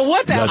 I don't know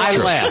what that was. I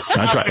laughed.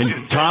 That's right.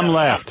 And Tom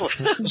laughed.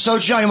 So,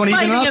 John, you want to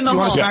even it up? You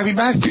want to smack me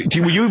back?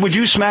 Would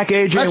you smack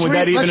AJ? And would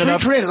that even it up?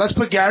 Let's recreate it. Let's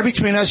put Gary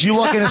between us. You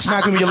walk in and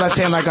smack him with your left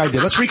hand like I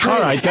did. Let's recreate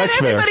it. All right, that's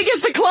fair. Everybody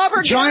gets the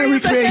clubber. Giant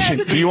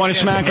recreation. Do you want to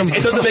smack him?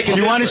 It doesn't make a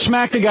Do you want to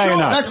smack the guy or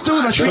not? Let's do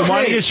it. Let's recreate it.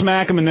 Why don't you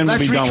smack him and then we'll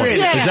be done with it?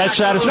 Does that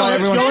satisfy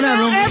everyone? Let's go in that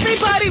room.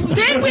 Everybody,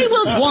 then we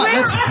will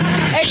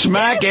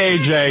smack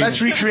AJ.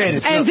 Let's recreate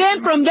it. And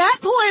then from that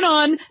point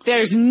on,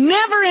 there's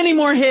never any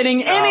more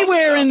hitting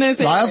anywhere in this.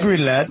 I agree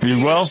to that.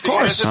 You will? Of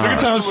course. Look at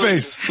Tom's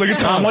face. Look at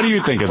Tom. What do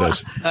you think of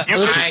this?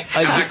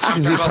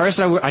 Listen, the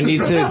person I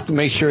need to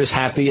make sure is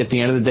happy at the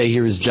end of the day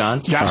here is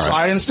John. Yes,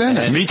 I understand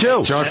that. Me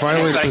too. John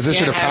finally in a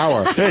position of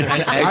power. Tom,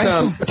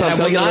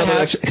 can I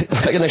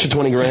get an extra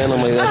 20 grand on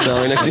my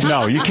salary next year?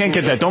 No, you can't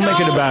get that. Don't make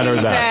it about her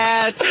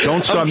that.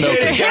 Don't start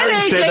milking.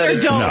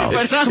 No.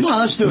 Come on,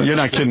 let's do it. You're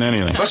not kidding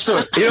anything. Let's do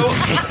it. You know,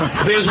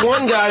 there's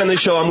one guy on this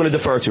show I'm going to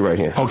defer to right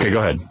here. Okay, go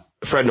ahead.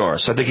 Fred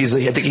Norris. I think he's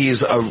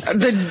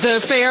the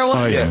fair one.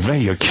 Oh yeah,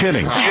 you're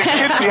kidding. All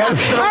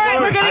right,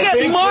 we're gonna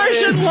get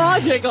Martian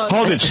logic on.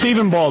 Hold it.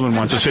 Stephen Baldwin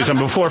wants to say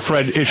something before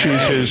Fred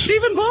issues his.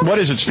 Stephen Baldwin. What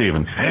is it,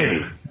 Stephen?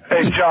 Hey,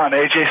 John,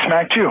 AJ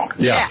smacked you.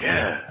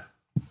 Yeah.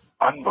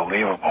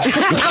 Unbelievable.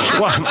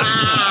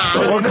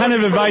 What kind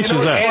of advice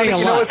is that? You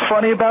know what's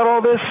funny about all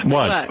this?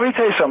 What? Let me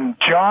tell you something.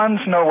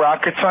 John's no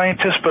rocket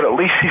scientist, but at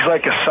least he's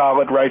like a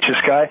solid,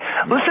 righteous guy.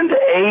 Listen to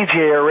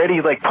AJ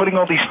already, like putting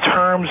all these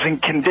terms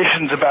and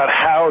conditions about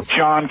how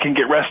John can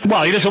get rested.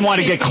 Well, he doesn't want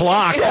to get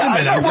clocked.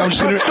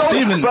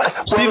 Stephen,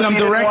 I'm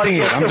directing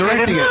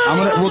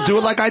it. We'll do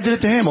it like I did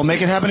it to him. We'll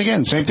make it happen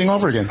again. Same thing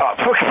over again.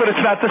 But it's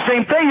not the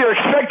same thing. You're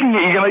expecting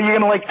it. You're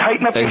gonna like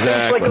tighten up.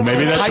 Exactly. The face like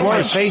Maybe that's tighten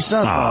my face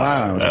up.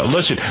 I don't know.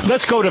 Listen,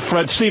 let's go to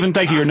Fred. Stephen,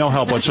 thank you. You're no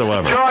help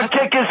whatsoever. John,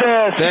 kick his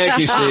ass. Thank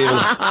you, Stephen.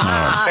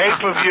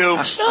 Pay-per-view.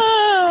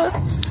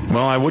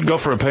 Well, I would go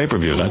for a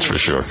pay-per-view, that's for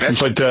sure.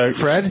 But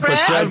Fred?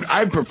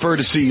 I'd prefer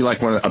to see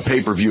like a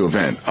pay-per-view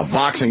event, a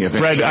boxing event.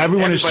 Fred, so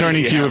everyone is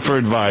turning to you for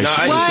advice.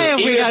 Why have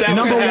we got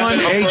Number one,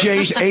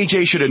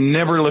 AJ should have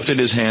never lifted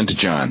his hand to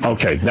John.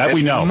 Okay, that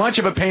we know. Much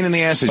of a pain in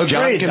the ass as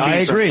John can be. I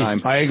agree.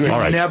 All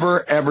right.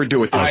 Never ever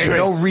do it. There's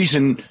no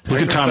reason.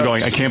 Look at Tom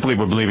going, I can't believe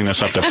we're leaving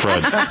this up to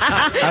Fred.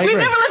 We never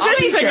left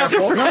anything up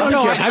to Fred.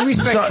 No, I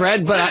respect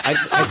Fred, but I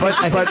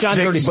think John's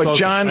already spoken. But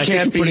John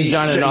can't be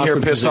sitting here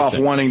pissed off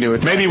wanting to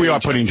attack. Maybe we are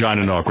putting John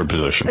in an awkward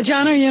position.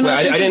 John, are you not?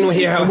 I didn't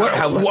hear how.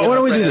 Why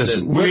don't we do this?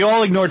 We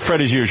all ignored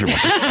Fred as usual.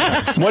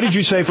 What did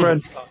you say,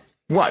 Fred?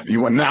 What?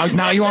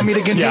 Now you want me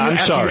to continue? Yeah, I'm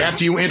sorry.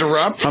 After you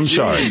interrupt? I'm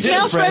sorry.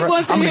 Now Fred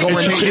wants to I'm going to go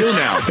into you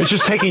now. It's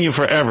just taking you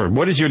forever.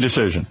 What is your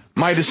decision?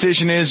 My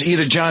decision is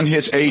either John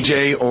hits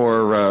AJ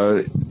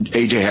or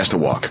AJ has to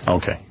walk.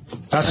 Okay.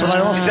 That's what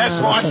I offer.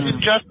 That's Martian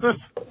justice.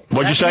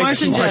 What'd you say?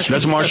 Martian justice.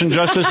 That's Martian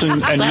justice,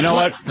 and you know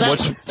what?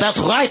 That's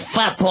right,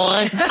 fat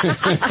boy.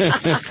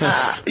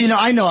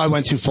 I know I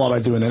went too far by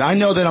doing that. I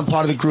know that I'm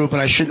part of the group,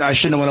 and I shouldn't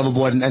have went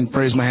overboard and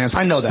raised my hands.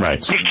 I know that.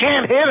 Right. You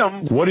can't hit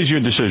him. What is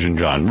your decision,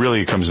 John? Really,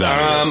 it comes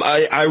down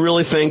to I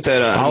really think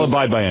that I'll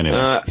abide by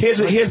anything.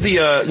 Here's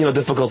the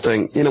difficult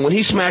thing. When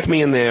he smacked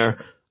me in there,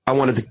 I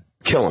wanted to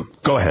kill him.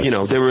 Go ahead.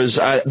 There was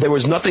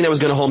nothing that was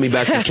going to hold me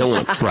back from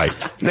killing him. Right.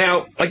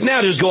 Now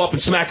just go up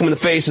and smack him in the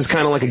face is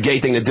kind of like a gay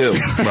thing to do.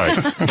 Right.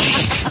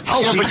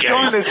 But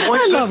John, there's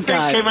one good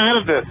thing came out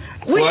of this.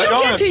 Will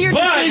you get to your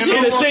decision? But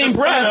in the same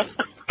breath,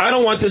 I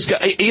don't want this guy.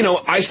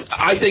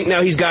 I think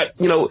now he's got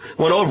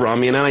one over on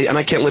me, and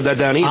I can't live that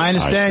down either. I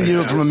understand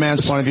you from a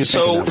man's point of view.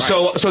 So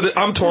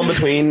I'm torn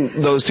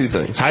between those two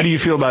things. How do you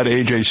feel about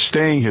AJ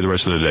staying here the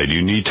rest of the day? Do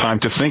you need time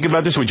to think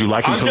about this? Would you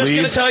like him to leave? I'm just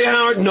going to tell you,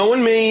 Howard,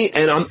 knowing me,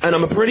 and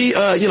I'm a pretty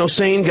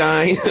sane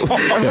guy.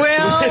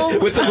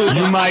 Well, with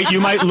the you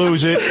might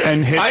lose it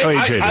and hit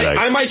AJ today.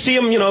 I might see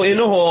him in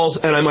the halls,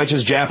 and I might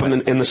just jap him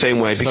in the same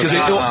way because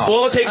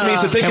all it takes me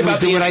is to think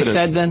about the incident. I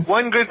said then.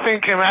 One good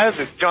thing came out of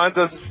it. John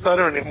doesn't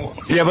stutter anymore.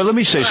 Yeah, but let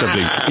me say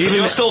something. Even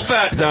you're still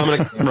fat,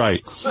 Dominic.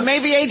 Right.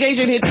 maybe AJ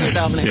should hit you,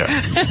 Dominic.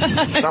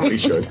 Yeah. Somebody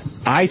should.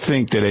 I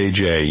think that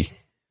AJ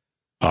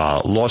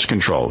lost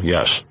control,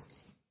 yes.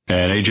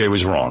 And AJ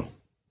was wrong.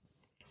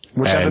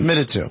 Which I've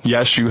admitted to.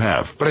 Yes, you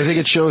have. But I think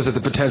it shows that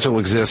the potential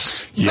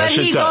exists. Yes,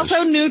 but he's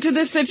also new to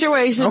this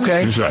situation.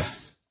 Okay. He's right.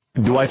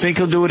 Do I think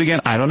he'll do it again?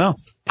 I don't know.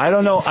 I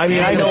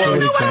mean, I know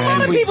what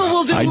other people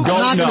will do. I don't know.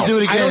 I'm not going to do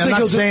it again. I'm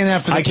not saying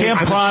that for the I can't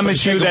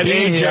promise you that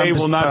AJ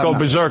will not go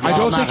berserk. I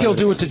don't think he'll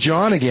do it to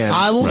John again.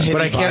 I won't hit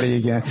anybody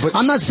again. But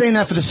I'm not saying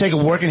that for the sake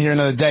of working here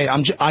another day.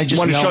 I just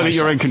want to show that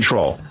you're in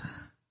control.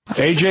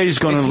 AJ is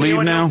going to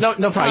leave now.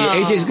 No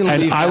problem. AJ's going to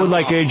leave. And I would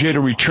like AJ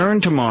to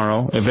return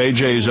tomorrow if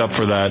AJ is up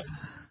for that.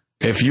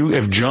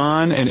 If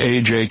John and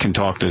AJ can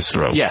talk this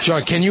through. Yes.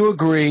 John, can you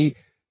agree?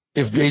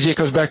 If AJ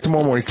comes back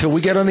tomorrow morning, till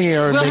we get on the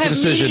air and make a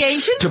decision,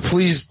 mediation? to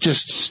please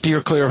just steer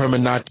clear of him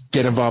and not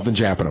get involved in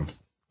japping him.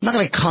 I'm not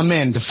going to come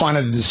in to find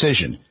out the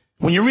decision.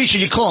 When you reach it,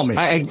 you call me.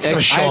 I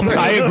agree.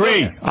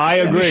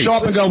 Show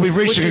up and go, we've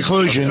reached a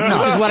conclusion. No,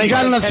 you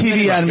got enough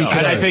TV out of me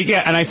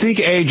today. And I think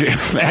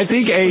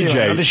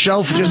AJ. The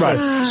show for just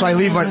right. So I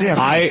leave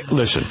my.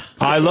 Listen.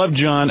 I love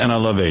John and I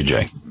love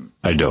AJ.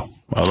 I do.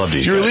 I love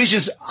these Your guys.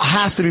 allegiance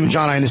has to be with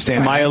John, I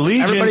understand. My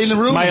allegiance, Everybody in the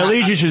room, my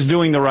allegiance is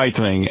doing the right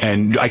thing,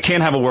 and I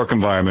can't have a work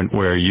environment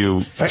where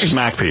you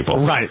smack people.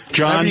 Right.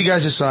 John, whatever you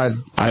guys decide.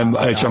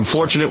 It's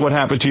unfortunate what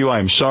happened to you. I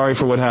am sorry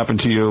for what happened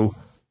to you.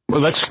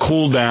 Well, let's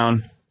cool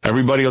down.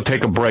 Everybody will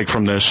take a break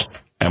from this,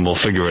 and we'll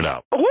figure it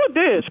out. Who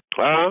this?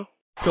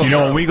 You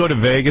know, when we go to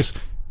Vegas,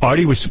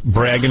 Artie was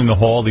bragging in the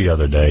hall the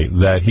other day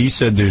that he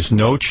said there's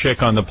no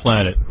chick on the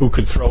planet who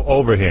could throw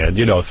overhand,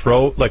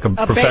 throw like a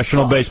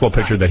professional baseball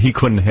pitcher that he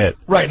couldn't hit.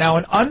 Right. Now,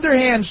 an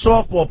underhand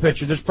softball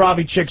pitcher, there's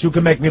probably chicks who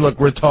can make me look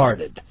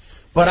retarded.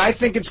 But I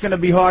think it's going to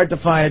be hard to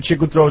find a chick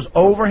who throws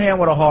overhand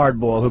with a hard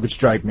ball who could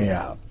strike me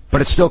out.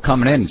 But it's still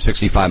coming in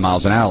 65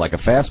 miles an hour like a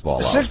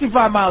fastball. Though.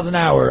 65 miles an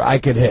hour I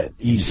could hit.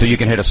 Easy. So you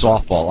can hit a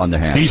softball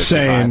underhand. He's 65.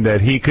 saying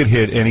that he could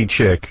hit any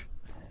chick.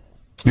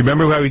 You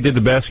remember how we did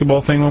the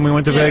basketball thing when we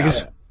went to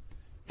Vegas? Yeah.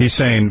 He's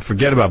saying,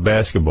 forget about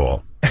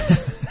basketball.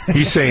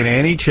 He's saying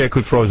any chick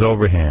who throws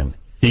overhand,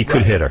 he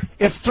could hit her.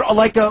 If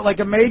like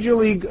a major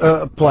league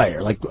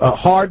player, like a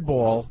hard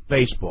ball,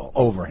 baseball,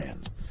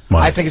 overhand,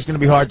 I think it's going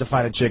to be hard to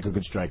find a chick who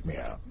could strike me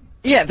out.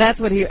 Yeah, that's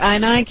what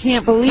and I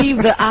can't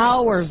believe the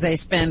hours they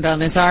spend on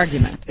this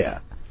argument. Yeah.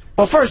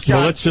 Well, first, John.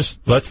 Well,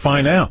 let's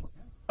find out.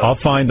 I'll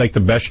find like the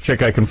best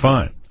chick I can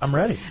find. I'm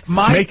ready.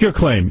 Make your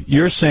claim.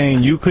 You're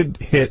saying you could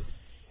hit.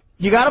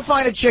 You got to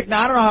find a chick.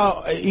 Now, I don't know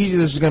how easy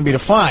this is going to be to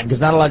find because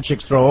not a lot of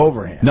chicks throw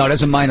overhand. No,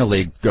 there's a minor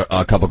league,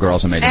 a couple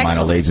girls that made the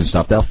minor leagues and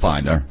stuff. They'll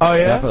find her. Oh,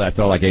 yeah? Definitely, I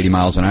throw like 80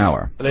 miles an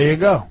hour. There you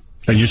go.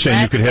 And you're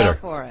saying you could hit her?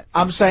 For it.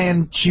 I'm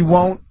saying she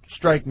won't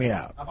strike me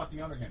out. How about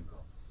the underhand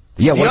girl?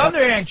 Yeah, the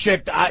underhand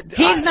chick.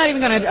 He's not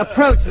even going to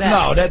approach that.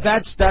 No,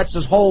 that's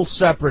a whole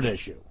separate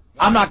issue.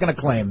 I'm not going to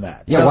claim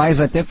that. Yeah, why is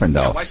that different,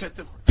 though? Yeah, why is that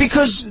different?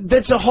 Because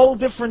that's a whole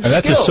different skill.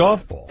 That's a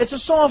softball. It's a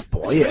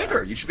softball, It's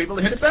bigger. You should be able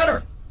to hit it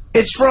better.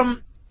 It's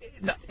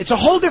a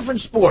whole different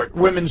sport,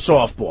 women's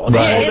softball.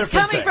 It's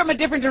coming from a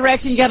different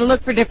direction. You got to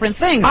look for different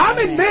things. I'm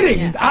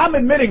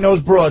admitting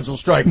those broads will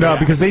strike me. No, out.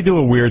 because they do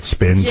a weird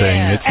spin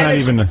thing. It's not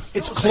even.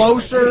 It's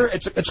closer.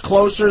 It's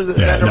closer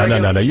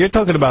than No. You're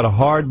talking about a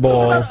hard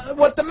ball.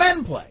 What the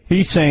men play.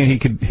 He's saying he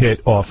could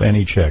hit off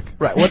any chick.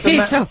 Right. What the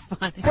He's so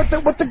funny.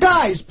 What the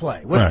guys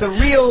play. What the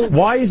real.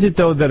 Why is it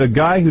though that a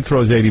guy who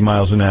throws 80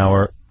 miles an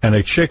hour and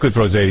a chick who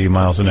throws 80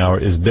 miles an hour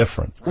is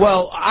different?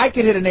 Well, I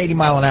could hit an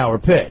 80-mile-an-hour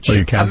pitch. Well,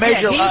 you can.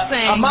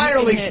 A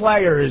minor league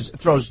player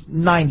throws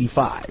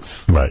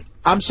 95. Right.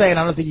 I'm saying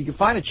I don't think you can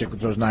find a chick who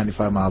throws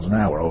 95 miles an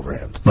hour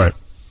overhand. Right.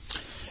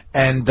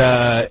 And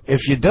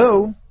if you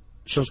do,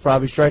 she'll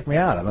probably strike me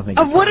out. I don't think.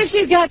 What if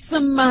she's got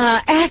some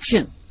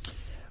action?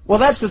 Well,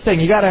 that's the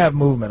thing. You got to have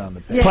movement on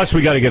the pitch. Yeah. Plus,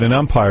 we got to get an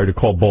umpire to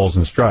call balls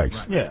and strikes.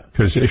 Right. Yeah.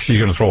 Because if she's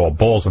going to throw all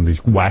balls on these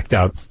whacked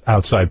out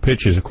outside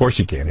pitches, of course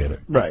you can't hit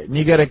it. Right. And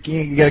you get a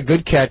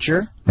good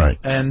catcher. Right.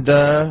 And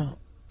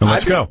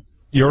let's go.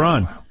 You're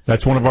on.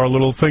 That's one of our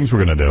little things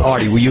we're going to do.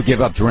 Artie, will you give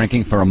up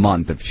drinking for a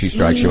month if she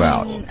strikes you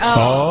out?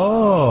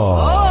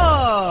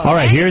 All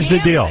right, here's the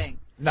deal.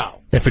 No.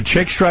 If a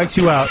chick strikes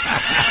you out,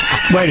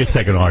 wait a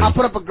second, Artie. I'll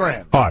put up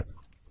 $1,000. All right.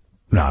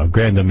 No, $1,000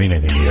 doesn't mean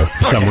anything to you.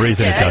 For some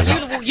reason it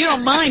doesn't. You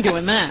don't mind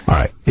doing that. All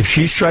right. If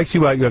she strikes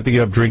you out, you have to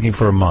give up drinking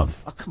for a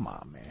month. Oh, come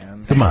on,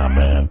 man. Come on,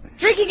 man.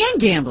 Drinking and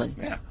gambling.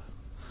 Yeah.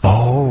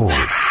 Oh.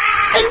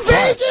 In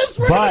Vegas,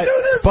 we're going to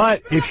do this.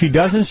 But if she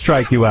doesn't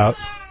strike you out,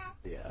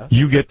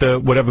 you get the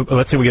whatever.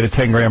 Let's say we get a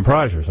 $10,000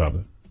 prize or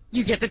something.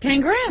 You get the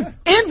 $10,000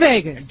 in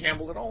Vegas. And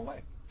gamble it all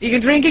away. You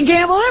can drink and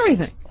gamble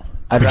everything.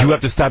 But you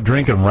have to stop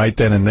drinking right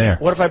then and there.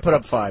 What if I put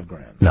up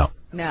 $5,000? No.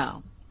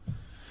 No.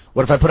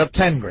 What if I put up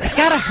 $10,000? It's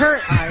got to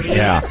hurt, Artie.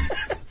 Yeah.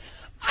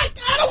 I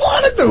don't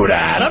want to do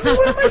that. I mean,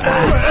 what am I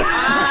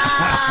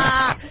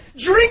doing?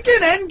 Drinking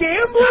and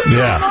gambling?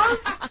 Yeah.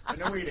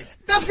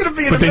 That's going to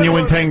be. But then you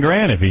win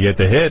 $10,000 if you get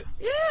the hit.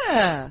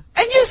 Yeah.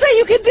 And you say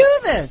you can do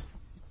this.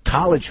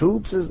 College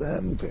hoops is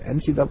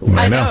NCAA.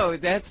 I know.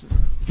 That's.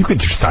 You could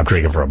just stop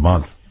drinking for a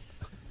month.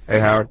 Hey,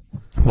 Howard.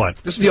 What?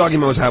 This is the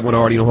argument I was having with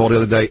Artie in the hall the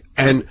other day,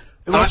 and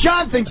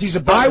John thinks he's a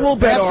better I will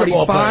bet Artie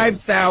player.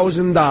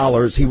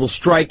 $5,000 he will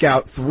strike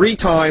out 3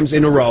 times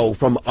in a row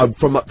from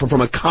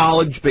a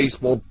college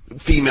baseball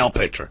female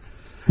pitcher.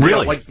 Really? You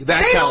know, like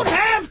that They caliber. don't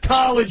have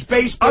college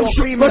baseball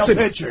female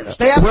pitchers.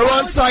 They have We're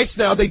on sites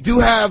now. They do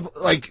have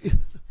like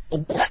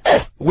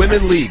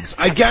women leagues.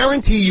 I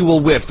guarantee you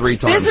will whiff 3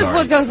 times. This is Artie.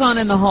 what goes on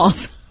in the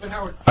halls.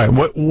 All right,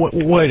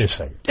 wait a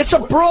second. It's a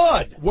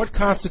broad. What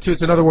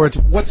constitutes, in other words,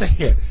 what's a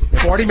hit?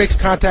 If Artie makes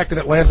contact and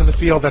it lands on the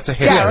field, that's a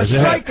hit. Yeah, a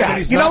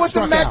strikeout. You know what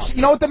the Mets?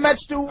 You know what the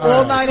Mets do?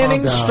 All 9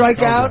 innings,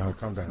 strike out.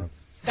 Calm down.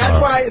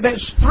 That's why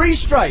there's 3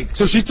 strikes.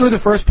 So she threw the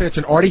first pitch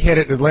and Artie hit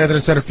it and it landed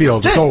in center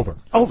field. It's over.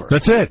 Over.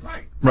 That's it.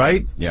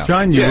 Right? Yeah.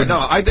 John,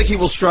 no, I think he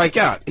will strike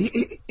out.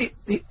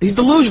 He's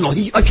delusional.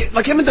 He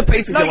like him and the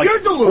Pacers. No, you're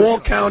delusional. All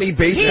county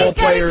baseball He's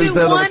players.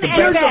 They're Like one the at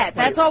best. bat.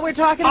 That's all we're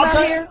talking about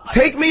here.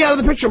 Take me out of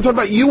the picture. I'm talking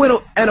about you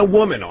and a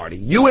woman, Artie.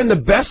 You and the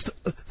best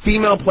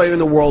female player in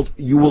the world.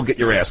 You will get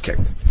your ass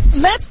kicked.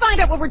 Let's find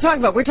out what we're talking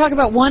about. We're talking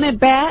about one at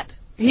bat.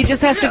 He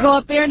just has to go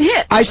up there and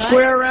hit. I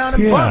square around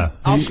and bunt.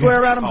 I'll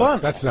square around and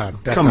bunt. That's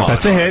not. Come on.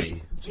 That's a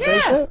hit.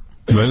 Yeah.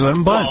 Let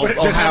him bunt.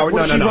 Howard,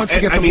 no.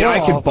 I mean,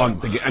 I could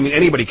bunt. I mean,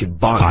 anybody could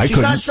bunt. She's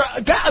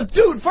not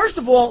dude, first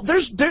of all,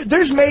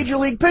 there's major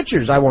league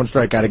pitchers I won't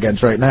strike out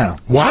against right now.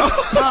 What?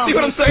 See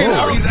what I'm saying,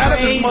 Howard? He's out of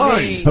his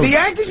mind. The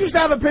Yankees used to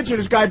have a pitcher,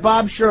 this guy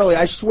Bob Shirley.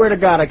 I swear to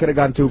God, I could have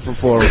gone 2 for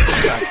 4.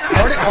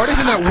 Artie's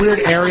in that weird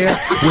area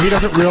where he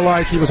doesn't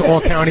realize he was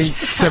all-county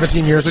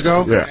 17 years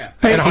ago. Yeah.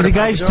 Hey, the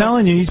guy's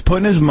telling you he's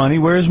putting his money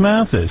where his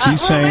mouth is.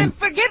 He's saying...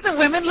 Forget the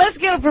women. Let's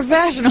get a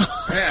professional.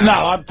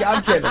 No,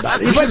 I'm kidding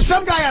about it. But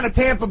some guy on a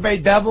Tampa Bay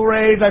Devil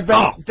Rays, I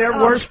bet their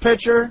worst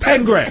pitcher.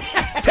 10 grand.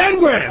 10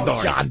 grand,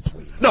 John,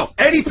 please. No,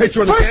 any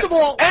pitcher on the First of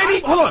all,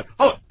 hold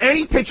on.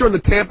 Any pitcher on the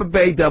Tampa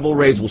Bay Devil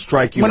Rays will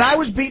strike you. When I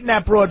was beating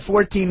that broad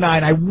 14-9,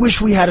 I wish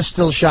we had a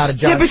still shot of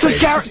John. Yeah,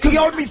 because he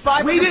owed me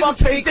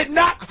 $500. He did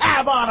not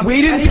have on him.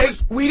 We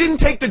didn't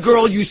take the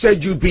girl you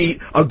said you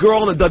beat, a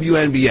girl in the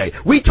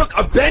WNBA. We took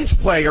a bench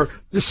player,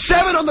 the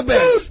 7 on the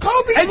bench. Dude,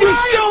 Kobe and you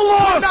Bryant still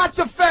lost. Did not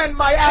defend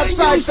my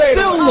outside and you fadeaway.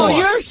 still lost.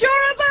 You're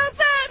sure about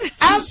that?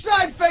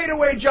 Outside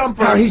fadeaway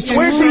jumper. Where's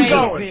he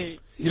going?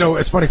 You know,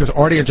 it's funny because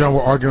Artie and John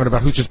were arguing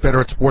about who's just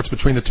better at sports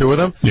between the two of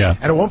them. Yeah.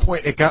 And at one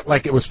point, it got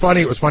like it was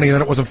funny, and then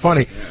it wasn't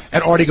funny.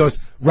 And Artie goes,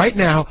 "Right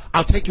now,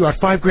 I'll take you out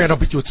 $5 grand. I'll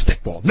beat you at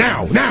stickball.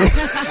 Now."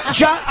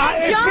 John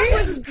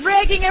was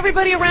dragging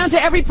everybody around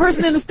to every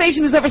person in the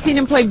station who's ever seen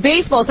him play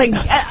baseball, saying,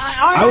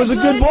 I was a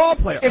good ball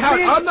player.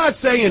 Howard, I'm not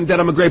saying that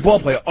I'm a great ball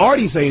player.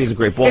 Artie's saying he's a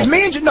great ball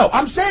player. No,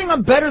 I'm saying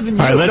I'm better than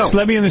you. All right,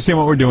 let me understand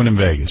what we're doing in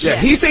Vegas. Yeah,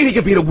 he's saying he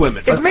could beat a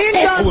woman. If me and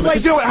John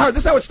played... You know what, Howard,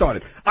 this is how it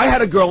started. I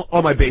had a girl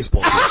on my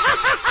baseball team.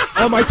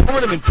 On my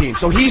tournament team.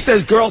 So he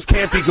says girls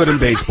can't be good in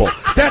baseball.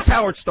 That's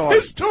how it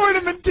started. His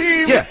tournament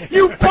team? Yeah.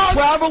 You a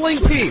traveling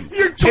team.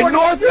 In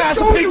North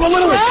Massapequa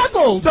Little League.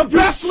 Traveled. The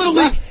best Little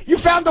League. You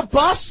found a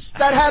bus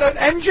that had an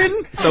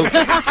engine? So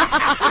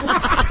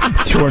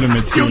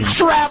tournament team. You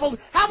traveled.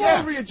 How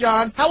old were you,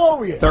 John? How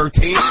old were you?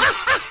 13.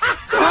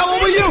 So how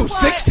old were you?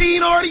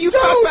 16, Artie? You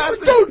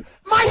dude,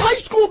 my high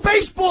school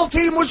baseball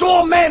team was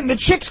all men. The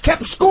chicks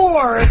kept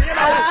score. And,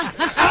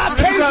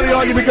 this is how the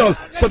argument goes.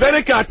 So then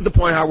it got to the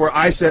point where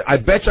I said, I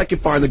bet you I can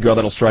find the girl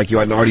that'll strike you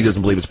out, and Artie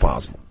doesn't believe it's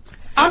possible.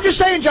 I'm just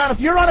saying, John, if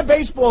you're on a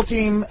baseball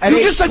team and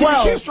you just said you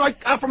can't strike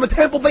out from a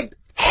Tampa Bay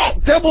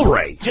Devil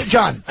Ray.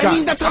 John, I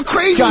mean, that's how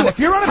crazy John, if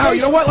you're on a baseball...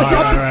 You know what?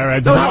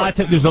 Let's all right.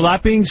 There's a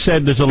lot being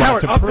said. There's a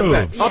lot to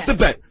prove. Up the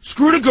bet.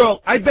 Screw the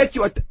girl. I bet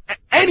you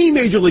any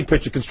major league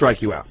pitcher can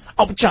strike you out.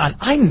 Oh, but John,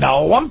 I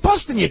know. I'm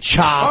busting your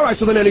chops. All right,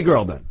 so then any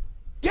girl then.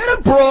 Get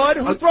a broad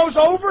who throws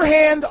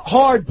overhand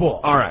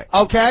hardball. All right.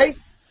 Okay?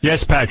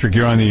 Yes, Patrick,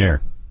 you're on the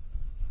air.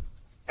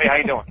 Hey, how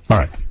you doing? All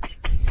right.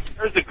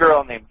 There's a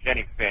girl named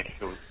Jenny Finch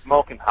who's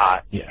smoking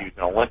hot. Yeah. She's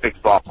an Olympic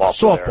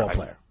softball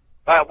player.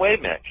 Wait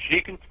a minute.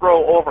 She can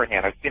throw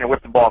overhand. I've seen her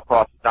whip the ball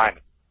across the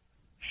diamond.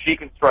 She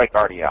can strike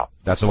Artie out.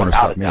 That's the one who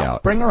struck me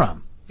out. Bring her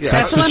on. Yeah.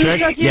 That's the one who struck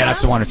you out? Yeah,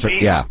 that's the one who struck.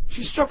 Yeah.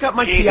 She struck out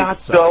Mike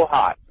Piazza. So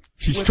hot.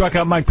 She struck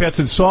out Mike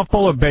Piazza in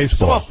softball or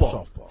baseball?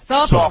 Softball.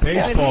 So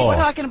baseball. He's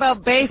talking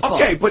about baseball.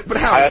 Okay, but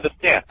how? I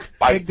understand.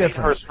 Big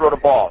difference. Her throw the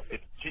ball.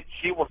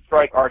 She will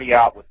strike Artie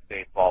out with the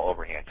baseball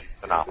overhand. She's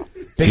phenomenal.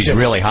 She's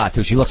really hot,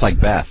 too. She looks like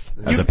Beth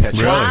as a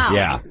pitcher. Really? Wow.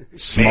 Yeah.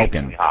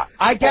 Smoking.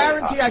 I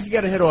guarantee I could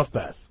get a hit off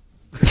Beth.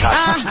 Listen.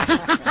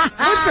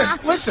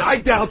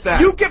 I doubt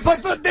that.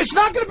 But it's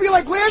not going to be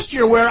like last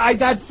year where I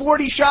had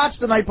 40 shots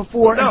the night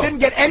before and didn't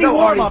get any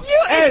warm-ups.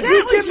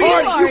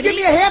 You give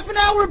me a half an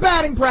hour of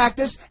batting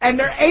practice, and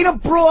there ain't a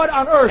broad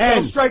on earth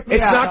that'll strike me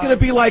out. It's not going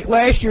to be like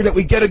last year that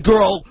we get a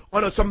girl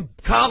on some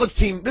college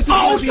team. This is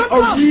going to be a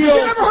real... You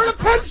never heard of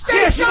Penn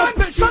State, John?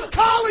 Some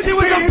college She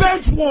was a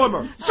bench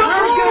warmer.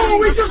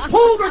 We just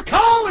pulled her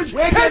college.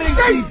 Penn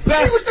State.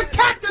 Best. She was the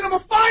captain of a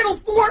Final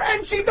Four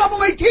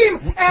NCAA team,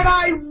 and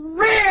I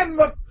ran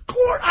the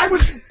court. I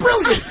was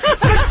brilliant.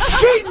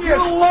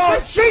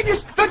 The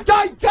genius, the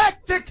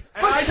didactic,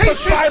 I took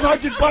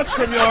 $500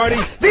 from you,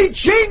 Artie. The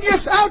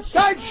genius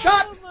outside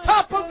shot,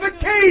 top of the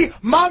key,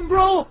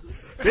 mongrel.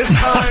 This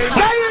time.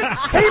 Say it,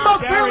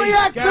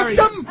 hemophiliac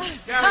victim.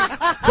 Gary,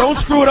 don't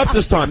screw it up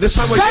this time. This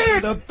time Say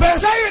it, the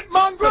best. Say it,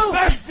 mongrel. The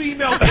best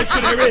female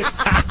pitcher there is.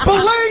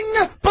 Bling.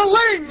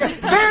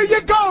 There you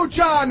go,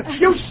 John.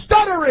 You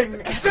stuttering,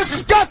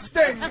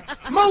 disgusting,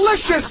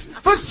 malicious,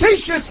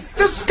 facetious,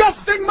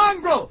 disgusting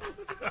mongrel.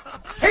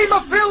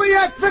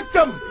 Hemophiliac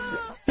victim.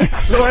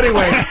 So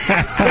anyway,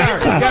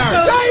 Gary.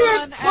 Say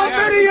it,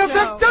 chlamydia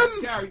victim.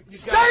 Gary,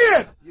 say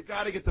it. You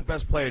got to get the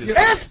best player.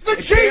 Ask the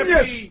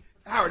genius.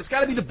 Howard, it's got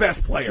to be the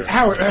best player.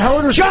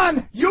 Howard,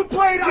 John, you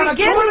played on a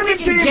tournament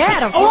team.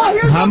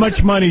 How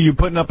much money are you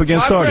putting up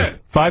against Artie?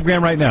 $5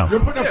 grand right now. You're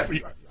putting up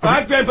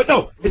 $5 grand, but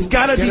no, it's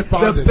got to be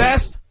the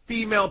best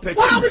female pitcher.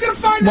 Well, how are we going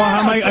to find Well,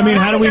 out?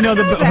 how do we know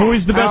who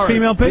is the best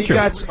female pitcher? We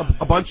got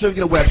a bunch of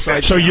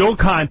websites. So you'll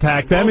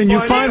contact them and you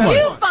find one.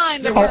 You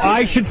find the Oh,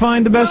 I should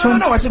find the best one?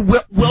 No, I said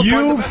we'll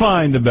you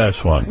find the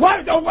best one.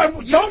 What? Don't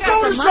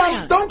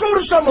go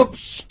to some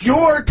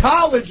obscure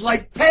college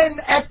like Penn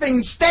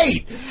effing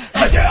State.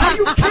 Are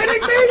you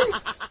kidding me?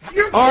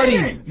 You're Artie,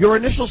 kidding. your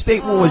initial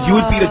statement was you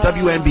would beat a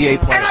WNBA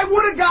player. And I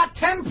would have got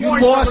 10 You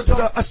points. lost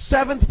a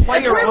seventh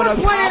player on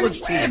a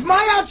college team. If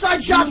my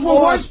outside shots were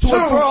lost worth to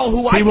two, a girl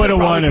who He would have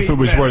won if it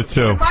was worth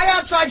two. if my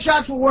outside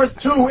shots were worth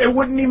two, it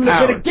wouldn't even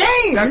have been a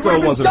game. That It girl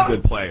would've been wasn't a done.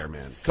 good player,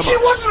 man. Come She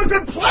on. wasn't a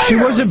good player. She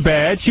wasn't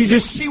bad.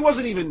 She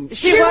wasn't even.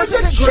 She was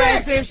wasn't a chick.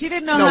 aggressive. She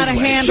didn't know No how to way.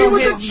 handle She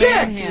was a his chick.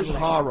 manhandling. She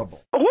was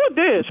horrible. Who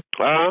this?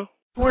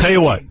 Tell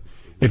you what,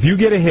 if you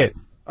get a hit,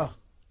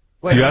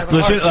 you have to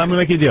listen. I'm gonna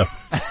make you a deal.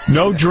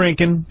 No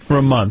drinking for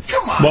a month.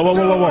 Come on,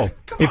 whoa.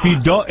 If you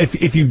don't,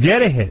 if you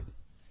get a hit,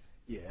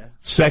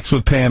 sex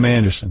with Pam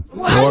Anderson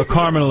or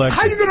Carmen Electra.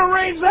 How you going to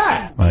arrange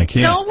that? I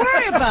can't. Don't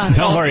worry about it.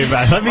 Don't worry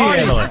about it. Let me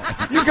handle it.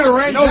 You can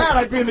arrange that.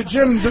 I'd be in the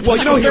gym. Well,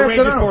 you know he this arranged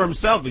it afternoon. for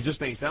himself. He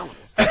just ain't telling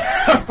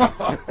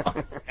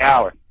us.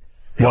 Howard.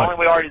 The What? only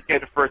way Artie's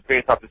getting to first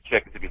base off this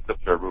chick is if he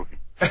slips her a roofie.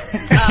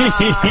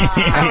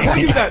 What are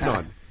you betting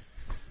on?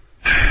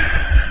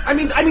 I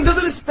mean,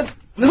 doesn't this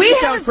We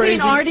sound haven't crazy?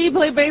 seen Artie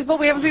play baseball.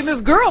 We haven't seen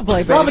this girl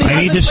play baseball. Robin, he I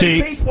need hasn't to played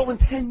see- baseball in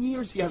 10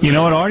 years. You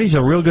know what? Artie's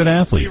a real good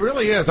athlete. He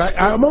really is.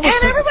 I'm almost.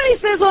 And everybody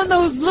says on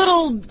those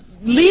little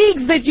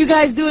leagues that you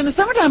guys do in the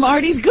summertime,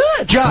 Artie's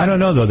good. I don't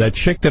know though. That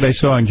chick that I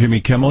saw on Jimmy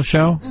Kimmel's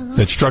show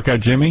that struck out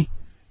Jimmy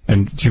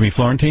and Jimmy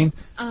Florentine.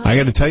 I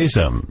got to tell you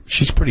something.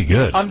 She's pretty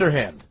good.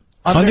 Underhand.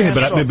 But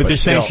they're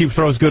saying she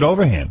throws good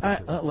overhand.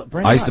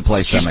 I used to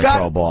play She's semi-pro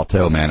got- ball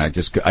too, man. I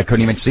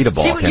couldn't even see the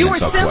ball. You were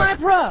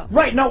semi-pro.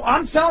 Right, no,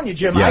 I'm telling you,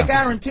 Jim, Yeah. I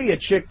guarantee a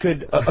chick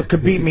could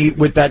beat me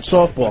with that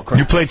softball crap.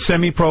 You played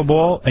semi-pro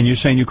ball, and you're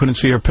saying you couldn't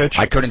see her pitch?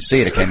 I couldn't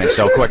see it. It came in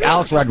so quick.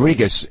 Alex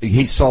Rodriguez,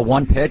 he saw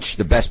one pitch,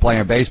 the best player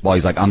in baseball.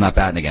 He's like, I'm not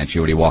batting against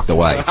you, and he walked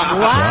away.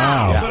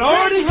 Wow. But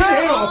Artie Bring can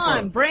her hit off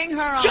on. Bring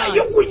her on.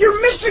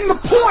 You're missing the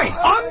point.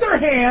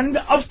 Underhand,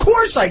 of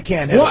course I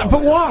can't hit What? off.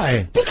 But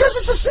why? Because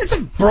it's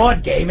a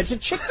broad game. It's a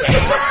chick game.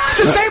 It's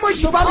the same way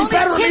she's probably Only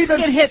better at me chicks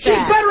than can hit she's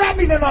that. better at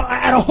me than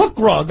at a hook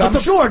rug. I'm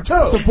sure too.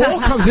 The ball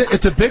comes in.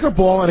 It's a bigger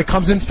ball and it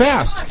comes in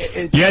fast.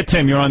 Yeah,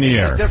 Tim, you're on the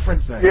air. It's a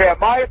different thing. Yeah,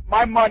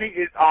 my money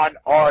is on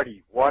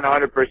Artie,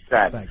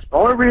 100%. The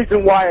only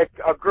reason why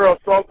a girl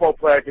softball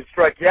player can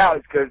strike you out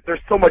is because they're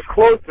so much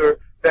closer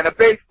than a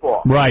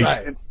baseball. Right.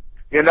 And,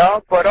 you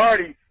know, but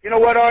Artie, you know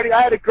what, Artie?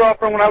 I had a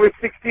girlfriend when I was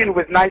 16 who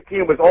was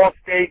 19, was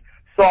all-state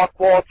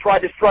softball, tried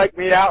to strike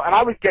me out, and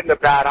I was getting a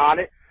bat on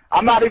it.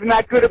 I'm not even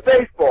that good at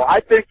baseball. I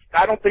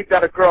don't think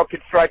that a girl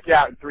can strike you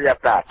out in 3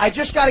 at-bats. I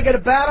just got to get a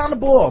bat on the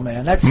ball,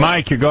 man. That's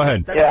Mike, you go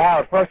ahead. Yeah,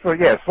 Howard, first of all,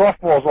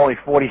 softball's only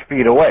 40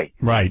 feet away.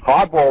 Right.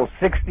 Hardball's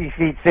 60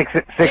 feet, 6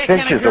 Can a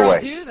inches girl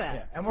away. do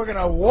that? And we're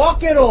gonna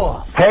walk it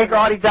off. Take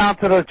Artie down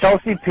to the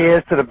Chelsea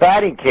Piers to the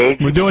batting cage.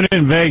 We're doing it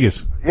in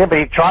Vegas. Yeah, but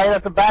he try it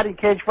at the batting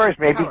cage first,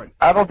 maybe. Howard.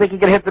 I don't think he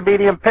can hit the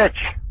medium pitch.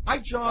 I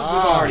jogged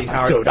with Artie,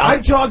 Howard. I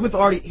jogged with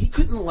Artie. He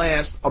couldn't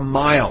last a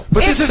mile.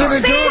 But It's this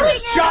isn't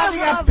endurance. Johnny,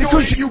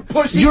 Because you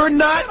pussy. You're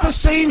not the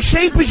same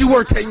shape as you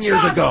were 10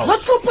 years ago.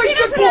 Let's go play He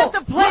doesn't stickball. have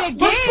to play a game.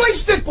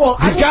 Let's play stickball.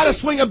 He's got to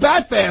swing a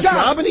bat fast, John,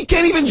 Robin. He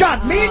can't even.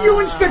 John, me and you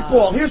in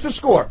stickball. Here's the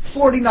score: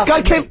 40-0.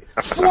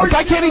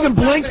 Guy can't even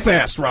blink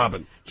fast,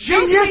 Robin.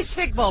 Don't play Genius.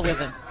 stickball with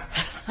him.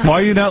 Why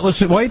are you not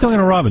listening? Why are you talking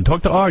to Robin?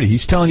 Talk to Artie.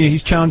 He's telling you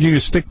he's challenging you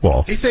to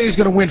stickball. He said he's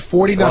going to win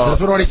 40-0.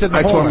 That's what Artie said.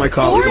 I tore my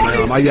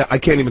collarbone. I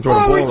can't even throw the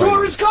Oh, ball he right tore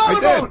now. his I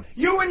collarbone.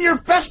 did. You and your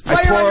best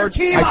player on your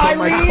team, I tore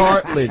my Eileen.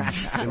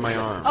 cartilage in my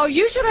arm. Oh,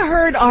 you should have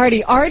heard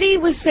Artie. Artie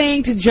was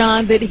saying to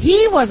John that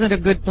he wasn't a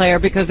good player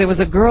because there was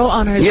a girl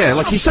on her Yeah,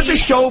 like he's such a team.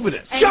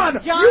 chauvinist. And John,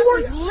 John you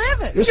were was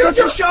livid. You're such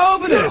a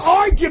chauvinist. Your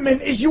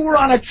argument is you were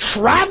on a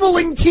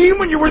traveling team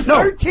when you were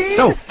 13?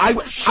 No, I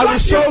was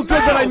so good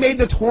that I made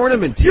the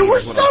tournament team. You were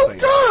is what so I'm saying.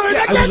 good. Yeah,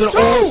 I I was guess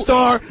an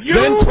all-star, You-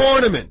 then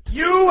tournament.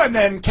 You and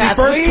then See,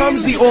 Kathleen. first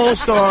comes the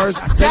all-stars,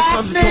 then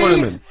comes the Daphne.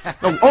 tournament.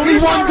 No, only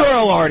Here's one our-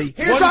 girl, Artie.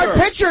 Here's One our girl.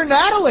 pitcher,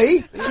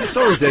 Natalie. It's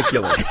so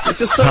ridiculous. It's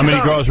just so How many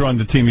dumb. girls were on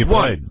the team you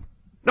One. played?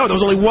 No, there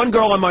was only one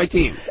girl on my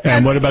team.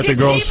 And what about the Did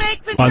she girls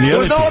make the on the There other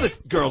was no team? other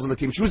girls on the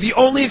team. She was the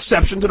only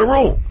exception to the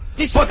rule.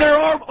 But there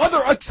are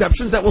other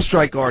exceptions that will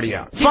strike Artie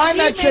out. Find she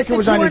that make chick who the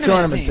was on your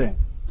tournament tournament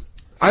team? team.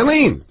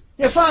 Eileen.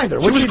 Yeah, find her.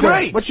 She What's was she doing?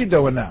 great. What's she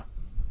doing now?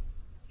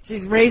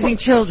 She's raising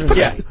children.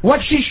 Yeah. What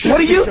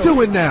are you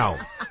doing now?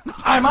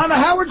 I'm on the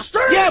Howard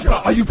Stern Yeah, show.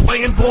 but are you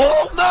playing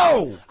ball?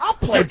 No. I'll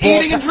play You're ball.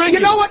 eating and drinking. You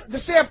know what?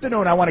 This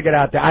afternoon I want to get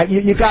out there.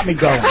 You got me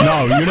going.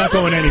 No, you're not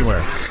going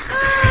anywhere.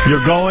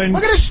 You're going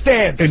Look at his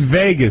stand. in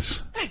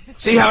Vegas.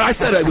 See how I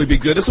said it would be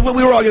good. This is when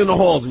we were all getting in the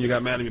halls and you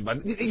got mad at me.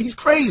 But he's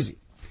crazy.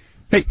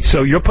 Hey,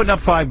 so you're putting up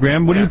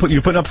 $5,000. What do you put?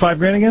 You're putting up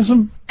 $5,000 against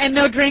him? And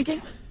no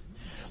drinking?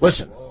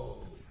 Listen.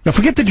 Now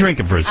forget the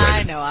drinking for a second.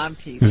 I know, I'm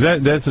teasing. 'Cause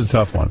that's a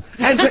tough one.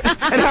 And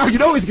Howard, you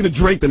know he's going to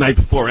drink the night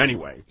before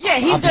anyway. Yeah,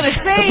 he's going to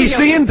say If we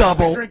see him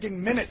double.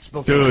 Drinking minutes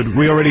before. Dude,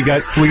 we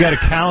got a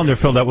calendar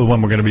filled out with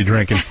when we're going to be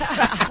drinking.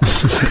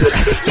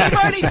 You've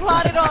already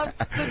plotted off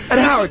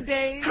the Howard,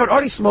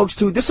 Artie smokes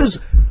too. This is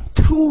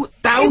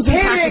 2,000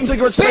 packs of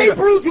cigarettes. Babe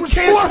Ruth, you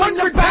can't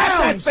 400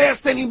 that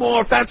fast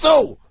anymore,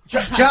 fatso.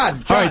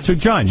 John. All right, so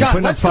John, you're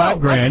putting up $5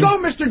 grand.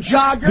 Let's go, Mr.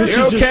 Jogger.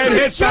 You can't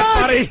hit that,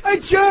 buddy. I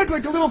jog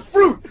like a little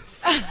fruit.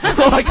 Let's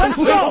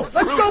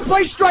go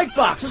play Strike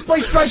Box. Let's play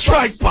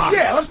Strike Box.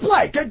 Yeah, let's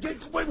play.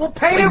 We'll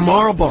pay him.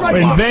 Marble.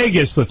 In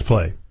Vegas, let's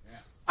play.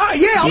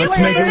 Yeah, I'll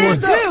play this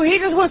too. He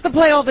just wants to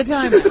play all the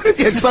time.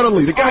 Yeah,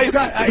 suddenly the guy.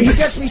 He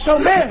gets me so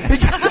mad.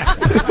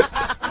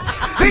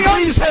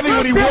 He's heavy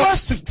when he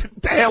walks to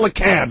hail a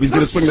cab. He's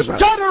going to swing the bat.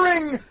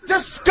 Stuttering,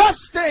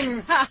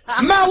 disgusting,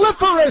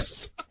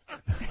 maleferous,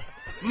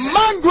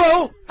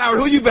 mongrel. Howard,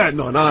 who are you betting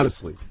on,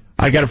 honestly?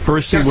 I got to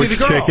first see which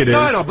chick it is.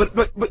 No,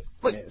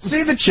 but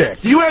see the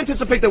chick. Do you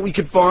anticipate that we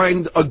could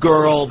find a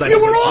girl that you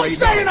were all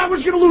saying I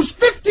was going to lose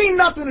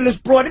 15-0 to this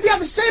broad. We had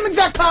the same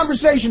exact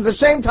conversation at the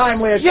same time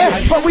last year.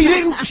 Yeah, but you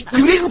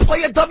didn't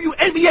play a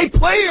WNBA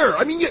player.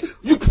 I mean,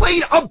 you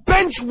played a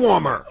bench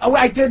warmer. Oh,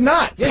 I did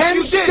not. Yes, Penn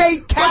you State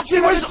did.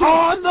 captain But she was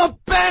on the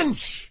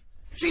bench.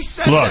 She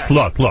said that.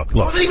 Look. She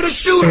wasn't even a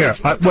shooter. Here,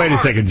 wait a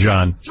second,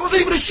 John. She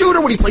wasn't even a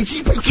shooter when he played.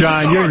 She played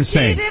John, you're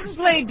insane. He didn't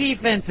play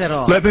defense at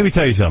all. Let me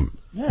tell you something.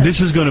 Yeah.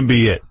 This is going to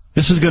be it.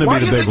 This is going to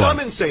be the big one. Why do you think I'm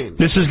insane?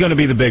 This is going to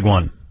be the big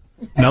one.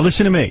 Now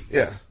listen to me.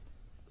 Yeah.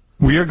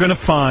 We are going to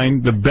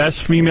find the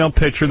best female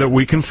pitcher that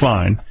we can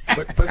find.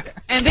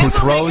 And then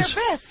we'll make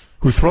our bets.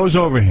 Who throws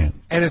overhand.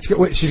 And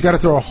she's got to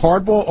throw a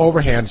hard ball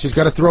overhand. She's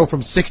got to throw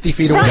from 60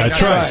 feet away.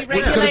 That's right.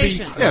 Which is going to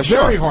be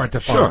very hard to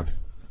find. Sure.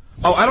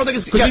 Oh, I don't think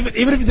it's...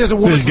 Even if there's a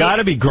woman... There's got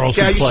to be girls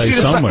who play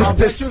somewhere.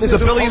 There's a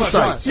billion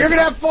sites. You're going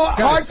to have a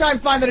hard time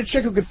finding a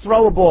chick who could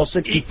throw a ball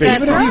 60 feet.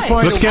 That's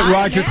right. Let's get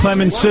Roger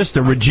Clemens'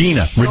 sister,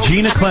 Regina.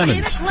 Regina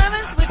Clemens.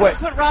 We can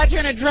put Roger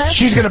in a dress.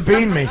 She's going to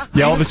bean me.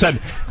 Yeah, all of a sudden,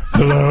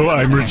 hello,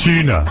 I'm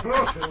Regina.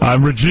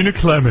 I'm Regina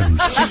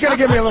Clemens. She's going to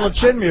give me a little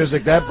chin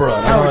music, that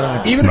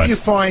broad. Even if you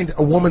find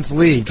a woman's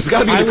league... It's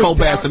got to be the Cole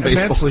Bass in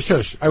baseball.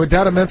 I would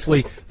doubt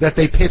immensely that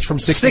they pitch from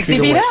 60 feet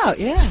away. 60 feet out,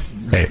 yeah.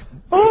 Hey.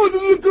 Oh, the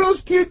little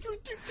girls can't...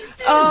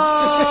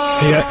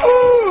 Yeah.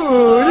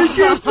 Oh, they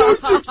can't throw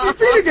 60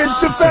 feet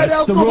against the fat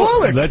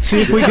alcoholic. Let's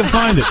see if we can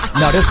find it.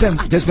 No,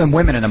 there's been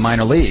women in the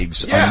minor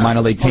leagues, on the minor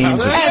league teams.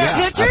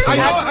 As pitchers?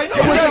 I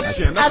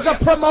know. As a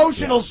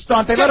promotional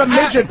stunt, they let a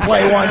midget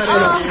play once.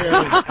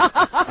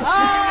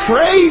 It's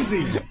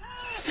crazy.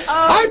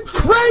 I'm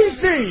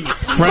crazy.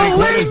 Frank,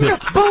 what is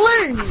it?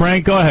 Bling.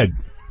 Frank, go ahead.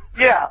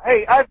 Yeah,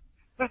 hey,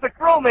 there's a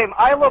girl named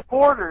Isla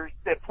Borders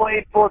that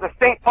played for the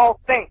St. Paul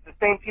Saints, the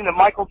same team that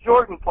Michael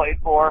Jordan played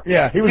for.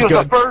 Yeah, he was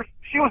good.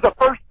 She was the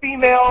first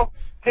female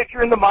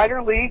pitcher in the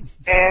minor leagues,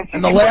 and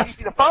she's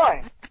easy to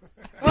find.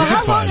 Well,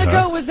 how long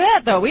ago was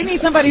that, though? We need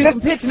somebody who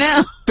can pitch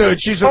now. Dude,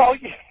 she's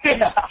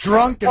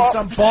drunk in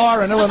some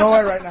bar in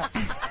Illinois right now.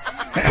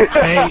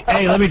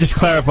 Hey, let me just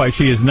clarify.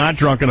 She is not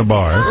drunk in a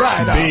bar.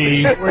 Right.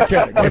 B, we're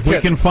kidding. If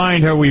we can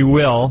find her, we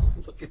will.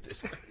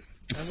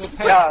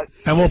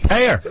 And we'll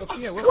pay her.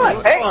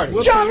 What?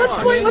 Hey, John,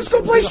 let's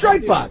go play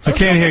Strike Box. I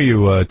can't hear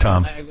you,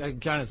 Tom.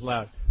 John is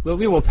loud. Well,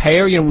 we will pay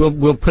her.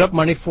 We'll put up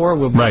money for her.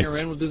 We'll bring her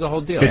in. We'll do the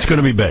whole deal. It's going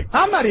to be big.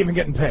 I'm not even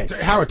getting paid.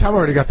 Howard, Tom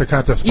already got the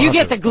contest sponsored. You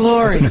get the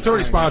glory. It's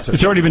already sponsored.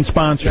 It's already been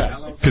sponsored.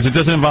 Because it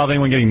doesn't involve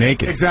anyone getting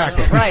naked.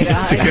 Exactly. Right.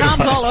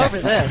 Tom's all over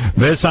this.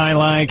 This I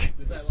like.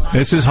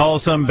 This is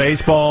wholesome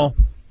baseball.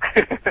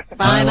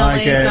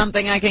 Finally,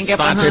 something I can get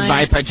Sponsored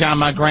behind. by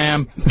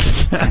Pajamagram.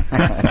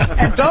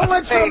 And don't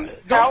let some...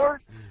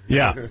 Howard?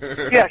 Yeah.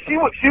 Yeah, she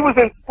was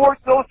in Sports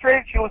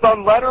Illustrated. She was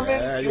on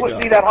Letterman. She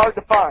wouldn't be that hard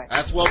to find.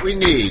 That's what we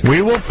need.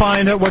 We will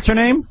find her. What's her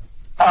name?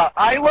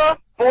 Isla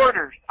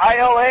Borders.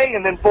 I-L-A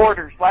and then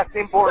Borders. Last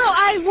name Borders. Well,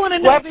 I want to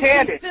know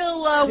that she's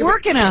still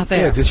working out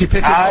there. Yeah, did she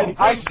pitch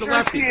I'm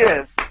sure she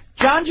is.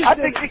 John just I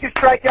think she could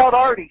strike out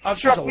Artie. She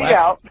struck me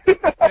out.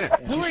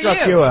 Who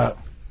struck you out?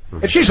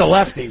 If she's a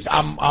lefty,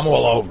 I'm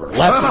all over.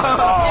 Lefty.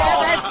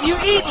 Yeah, you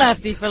eat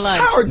lefties for lunch.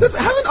 Howard,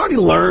 haven't Artie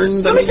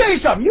learned? Let me tell you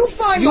something. You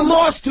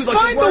lost to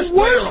like the worst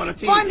player on a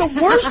team. Find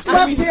the worst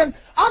left hand.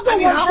 I'll go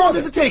one how long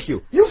does it take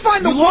you? You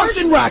find the worst.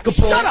 lost in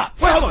racquetball. Shut up.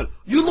 Wait, hold on.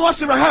 You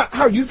lost in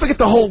Howard, you forget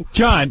the whole...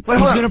 John, he's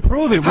going to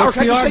prove it. What's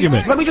the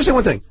argument? Let me just say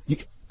one thing.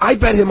 I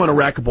bet him on a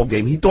racquetball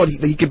game. He thought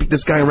he could beat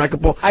this guy in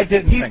racquetball. I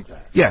didn't think that.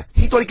 Yeah,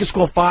 he thought he could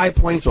score 5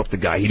 points off the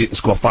guy. He didn't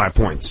score 5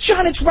 points.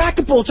 John, it's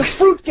racquetball. It's a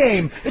fruit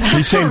game.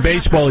 He's saying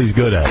baseball he's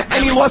good at.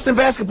 And he lost in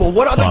basketball.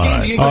 What other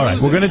game do you All right,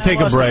 we're going to take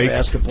a break.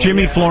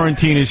 Jimmy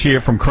Florentine is here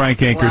from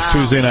Crank Anchors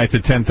Tuesday nights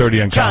at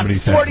 10:30 on Comedy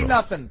Central.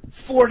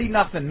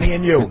 40-0, me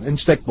and you in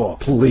stickball.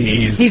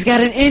 Please. He's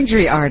got an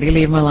injury, Artie.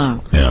 Leave him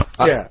alone. Yeah.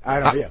 I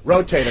know. Yeah,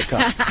 rotator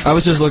cuff. I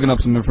was just looking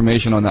up some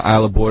information on the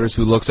Isla Borders,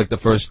 who looks like the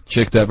first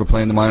chick to ever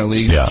play in the minor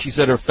leagues. Yeah. She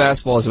said her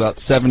fastball is about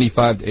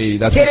 75 to 80.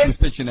 That's what she was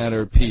pitching at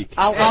her peak.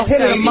 I'll hit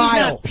it a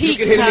mile. You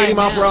can hit an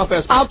 80-mile-per-hour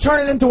fastball. I'll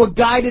turn it into a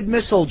guided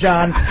missile,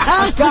 John.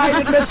 A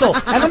guided missile.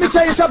 And let me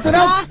tell you something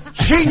else.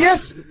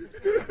 Genius.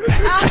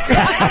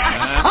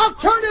 I'll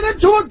turn it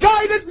into a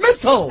guided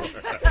missile.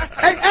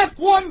 An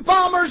F-1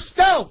 bomber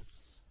stealth.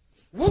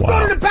 We'll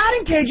go to the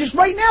batting cages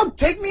right now.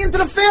 Take me into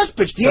the fast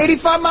pitch, the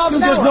 85 miles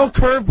an hour. There's no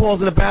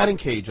curveballs in a batting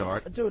cage,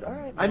 Art. Dude, all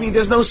right. I mean,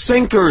 there's no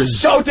sinkers.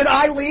 So did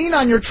Eileen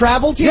on your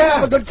travel team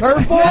have a good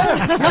curveball?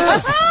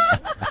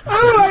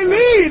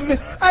 Oh,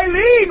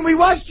 Eileen, we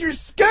watched your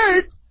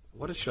skirt.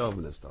 What a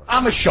chauvinist, Art.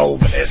 I'm a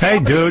chauvinist. Hey,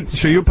 dude,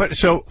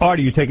 so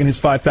Artie, you taking his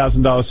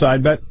 $5,000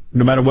 side bet,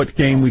 no matter what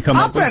game we come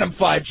up with? I'll bet him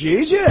 5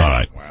 G's, yeah. All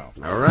right. Wow.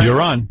 All right. You're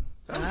on.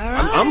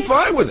 I'm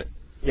fine with it.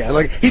 Yeah,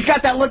 look, he's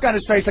got that look on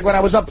his face like when I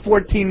was up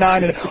 14-9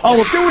 and,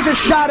 if there was a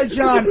shot at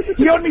John,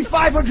 he owed me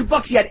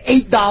 $500, he had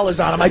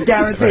 $8 on him, I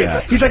guarantee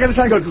it. He's like on the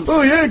side goes,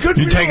 oh yeah, good for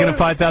you. You taking a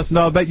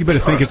 $5,000 bet? You better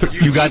think it.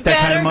 You got that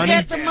kind of money?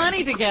 Get the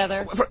money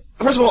together.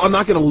 First of all, I'm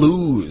not going to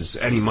lose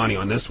any money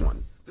on this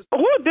one.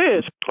 Who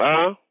this?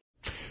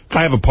 If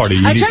I have a party,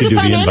 you I need tried to to do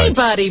the find invites.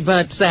 anybody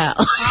but Sal.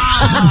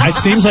 It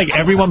seems like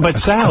everyone but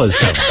Sal is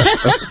coming.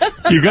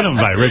 You're going to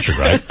invite Richard,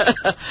 right?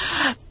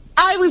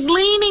 I was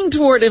leaning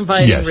toward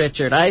inviting Yes.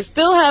 Richard. I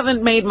still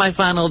haven't made my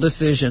final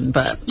decision,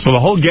 but... So the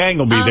whole gang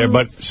will be there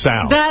but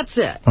Sal. That's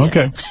it.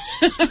 Okay.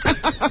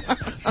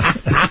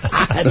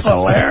 That's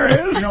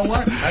hilarious. You know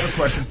what? I have a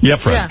question. Yeah,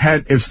 Fred.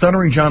 Yeah. If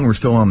Stuttering John were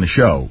still on the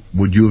show,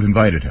 would you have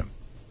invited him?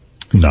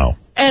 No.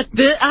 And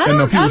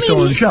if he was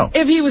still on the show.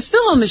 If he was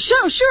still on the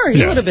show, sure,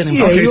 he would have been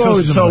invited.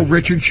 Okay, so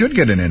Richard should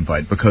get an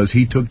invite because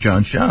he took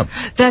John's job.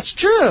 That's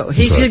true.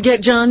 He should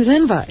get John's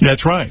invite.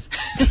 That's right.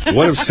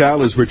 What if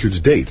Sal is Richard's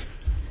date?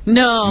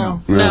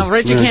 No,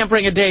 Richard can't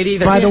bring a date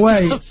either. By the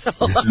way,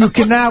 you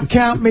can now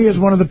count me as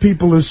one of the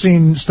people who've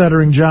seen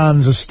Stuttering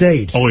John's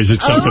estate. Oh, is it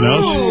something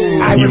else?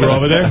 You were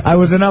over there? I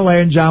was in L.A.,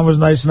 and John was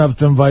nice enough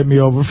to invite me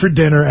over for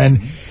dinner,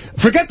 and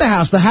forget the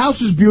house. The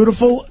house is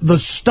beautiful. The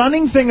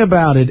stunning thing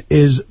about it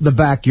is the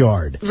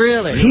backyard.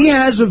 Really? He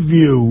has a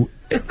view...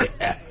 Let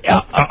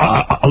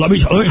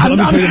me tell you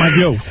my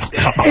view.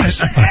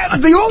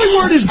 The only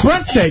word is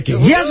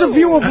breathtaking. He has a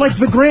view of, like,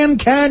 the Grand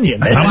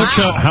Canyon.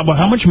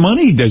 How much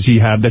money does he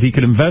have that he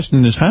could invest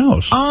in this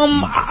house?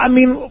 I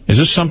mean... Is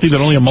this something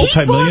that only a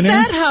multi-millionaire? He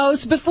bought that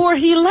house before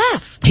he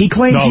left. He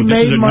claims he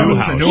made money.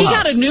 He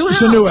got a new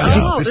house. It's a new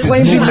house. He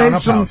claims he made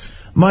some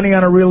money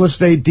on a real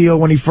estate deal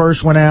when he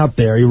first went out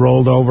there. He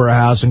rolled over a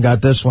house and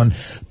got this one.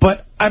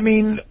 But, I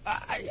mean,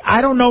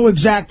 I don't know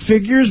exact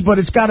figures, but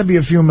it's got to be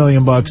a few $1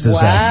 million to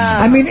say.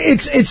 I mean,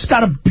 it's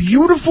got a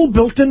beautiful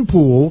built-in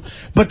pool,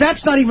 but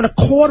that's not even a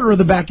quarter of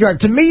the backyard.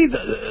 To me,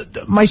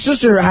 my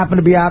sister happened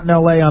to be out in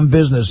L.A. on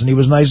business, and he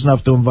was nice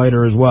enough to invite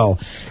her as well.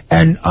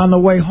 And on the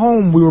way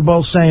home, we were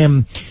both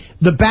saying...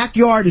 The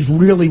backyard is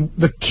really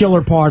the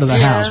killer part of the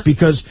house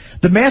because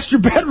the master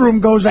bedroom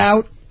goes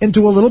out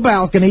into a little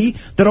balcony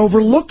that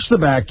overlooks the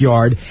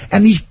backyard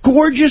and these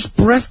gorgeous,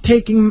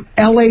 breathtaking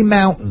L.A.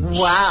 mountains.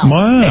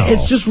 Wow.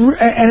 It's just,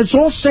 and it's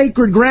all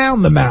sacred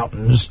ground, the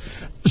mountains.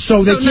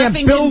 So they can't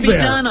build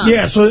there.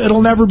 So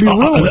it'll never be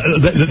ruined.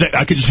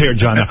 I could just hear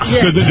it, John.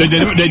 Yeah.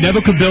 They never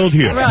could build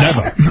here. Right.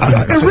 Never.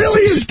 It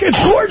really is.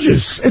 It's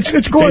gorgeous.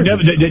 It's gorgeous.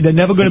 They're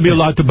never going to be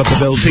allowed to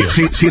build here.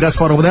 See that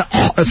spot over there?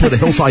 That's where the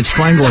hillside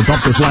strangler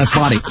dumped his last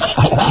body.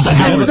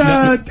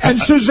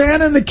 And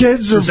Suzanne and the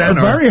kids are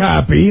very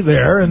happy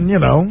there, and, you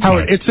know.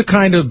 Howard, it's the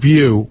kind of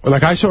view,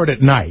 like I saw it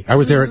at night. I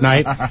was there at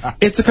night.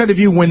 It's the kind of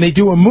view when they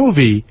do a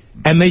movie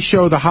and they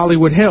show the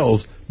Hollywood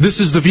Hills. This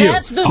is the view.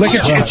 Like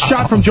it's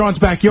shot from John's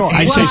backyard.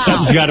 I say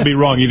something's got to be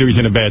wrong. Either he's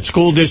in a bad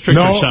school district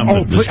or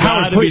something. There's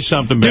got to be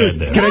something bad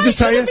there. Can I just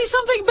tell you? Be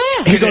something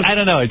bad. I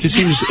don't know. It just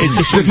seems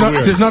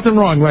weird. There's nothing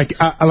wrong. Like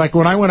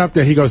when I went up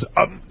there, he goes,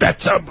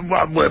 "That's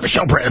where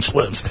Michelle Branch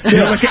lives."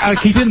 Yeah, like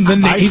he's in the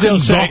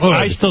hood.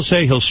 I still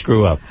say he'll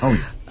screw up. Oh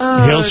yeah.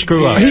 He'll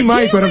screw up. He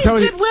might, but I'm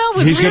telling you,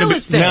 he's going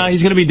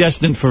to be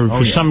destined for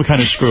some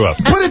kind of screw up.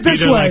 Put it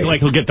this way,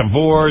 like he'll get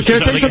divorced.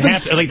 Can I tell you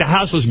something? Like the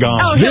house was gone.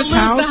 Oh, he'll lose the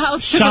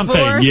house to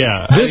divorce?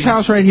 Yeah. This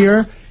house right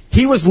here,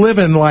 he was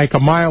living like a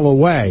mile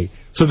away.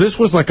 So this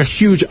was like a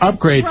huge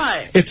upgrade.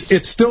 Right.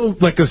 It's still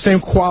like the same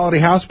quality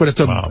house, but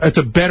it's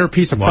a better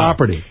piece of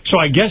property. So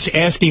I guess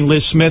asking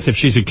Liz Smith if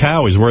she's a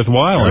cow is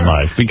worthwhile in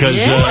life because.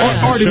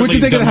 Artie, what'd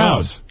you think of the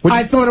house?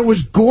 I thought it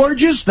was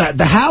gorgeous.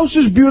 The house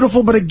is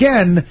beautiful, but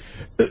again.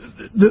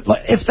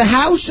 If the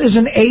house is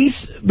an 8,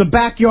 the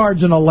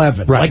backyard's an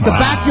 11. Right. Like, the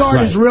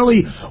backyard is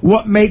really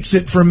what makes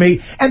it for me.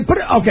 And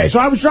so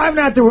I was driving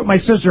out there with my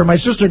sister, and my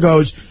sister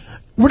goes,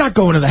 "We're not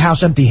going to the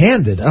house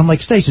empty-handed." And I'm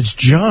like, "Stace, it's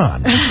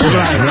John."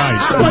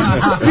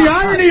 Right. The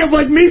irony of,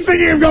 like, me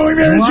thinking of going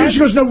there, and she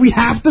goes, "No, we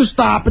have to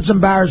stop. It's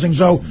embarrassing."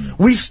 So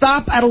we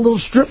stop at a little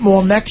strip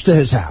mall next to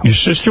his house. Your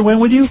sister went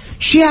with you?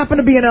 She happened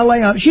to be in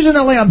L.A. She's in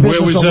L.A. on business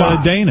a lot. Where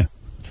was Dana?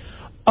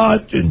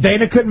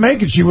 Dana couldn't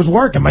make it. She was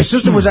working. My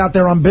sister was out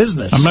there on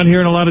business. I'm not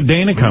hearing a lot of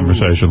Dana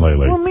conversation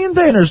lately. Well, me and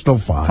Dana are still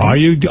fine. Are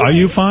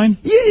you fine?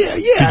 Yeah.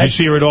 Did you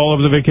see her at all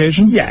over the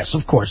vacation? Yes,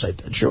 of course I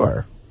did.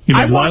 Sure.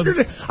 I wanted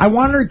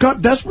her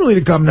desperately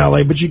to come to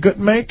L.A., but she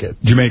couldn't make it.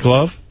 Did you make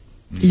love?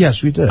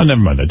 Yes, we did. Oh, never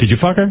mind that. Did you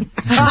fuck her?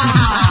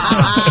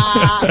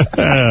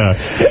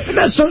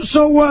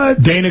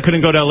 Dana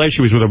couldn't go to L.A.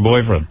 She was with her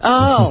boyfriend.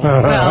 Oh,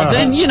 well,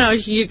 then, you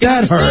can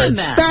understand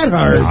that. That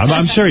hurts.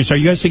 I'm serious. Are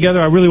you guys together?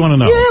 I really want to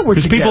know. Yeah, we're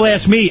Because people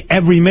ask me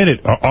every minute,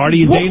 are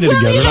Artie and Dana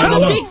together? I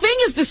don't The know. big thing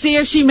is to see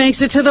if she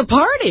makes it to the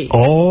party.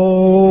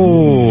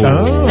 Oh.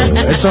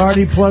 It's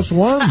Artie plus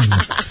one.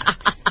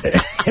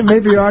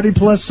 Maybe Artie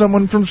plus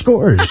someone from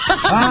Scores.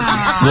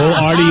 Will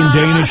Artie and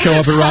Dana show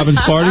up at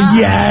Robin's party?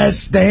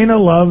 Yes, Dana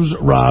loves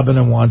Robin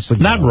and wants to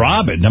go. Not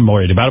Robin, I'm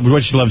worried about it, but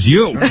she loves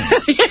you.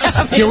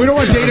 Yeah, we don't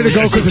want Dana to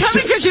go because it's...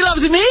 coming because she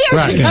loves me, or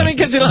right. she coming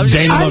because she loves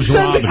Dana you? loves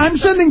Robin. I'm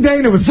sending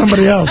Dana with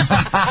somebody else.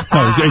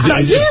 No,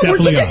 we're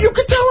together. You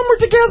can tell him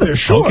we're together.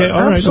 Sure, okay,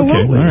 all right,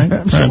 absolutely. Okay,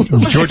 all right.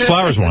 Absolutely. George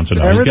Flowers wants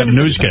to know. He's got a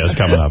newscast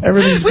coming up.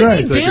 Everything's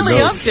great. Daily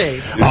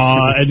update.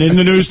 And in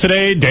the news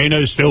today,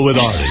 Dana is still with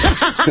Artie.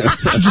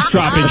 Just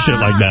dropping shit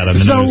like that on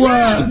the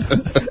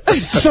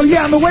news. So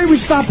yeah, on the way we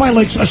stopped by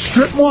like a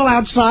strip mall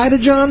outside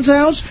of John's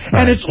house,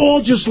 and it's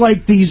all just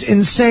like these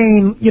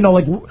insane,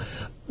 like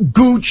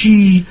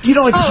Gucci,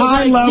 like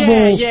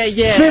high-level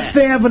Fifth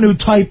Avenue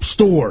type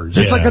stores.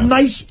 It's like a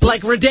nice...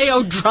 Like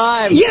Rodeo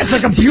Drive. Yeah, it's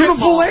like a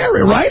beautiful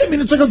area, right? I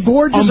mean, it's like a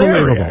gorgeous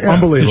area. Yeah.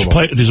 Unbelievable.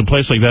 There's a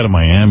place like that in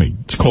Miami.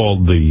 It's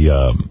called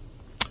the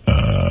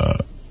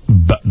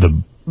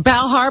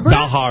Bal Harbor?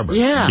 Bal Harbor.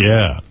 Yeah.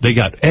 Yeah. They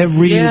got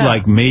every,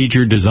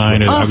 major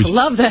designer. Oh, I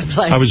love that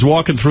place. I was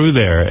walking through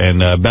there,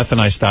 and Beth and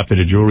I stopped at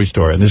a jewelry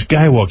store, and this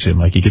guy walks in,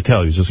 you could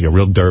tell he was just like a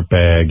real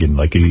dirtbag, and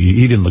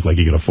he didn't look like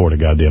he could afford a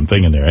goddamn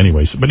thing in there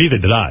anyways, but neither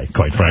did I,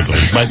 quite frankly.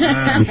 But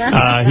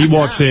he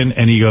walks in,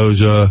 and he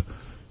goes,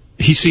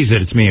 he sees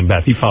that it's me and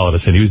Beth. He followed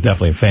us in. He was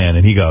definitely a fan,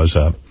 and he goes,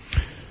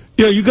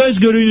 yeah, you guys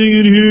got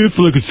anything in here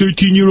for like a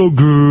 13-year-old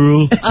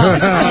girl?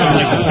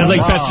 And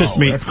Beth says to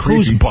me,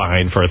 who's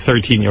buying for a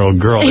 13-year-old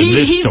girl in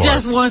this store? He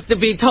just wants to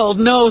be told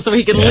no so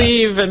he can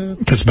leave and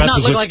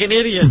not look like an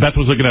idiot. Beth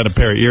was looking at a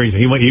pair of earrings,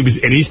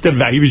 and he stood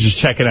back. He was just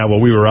checking out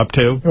what we were up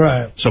to.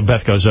 Right. So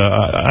Beth goes,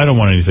 I don't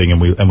want anything,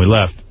 and we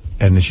left.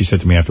 And then she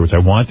said to me afterwards, I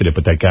wanted it,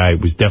 but that guy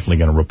was definitely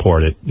going to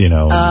report it, So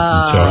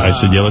I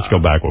said, yeah, let's go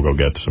back. We'll go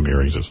get some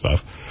earrings and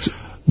stuff.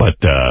 But,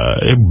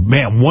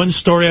 man, one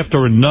story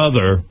after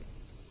another...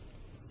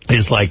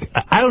 is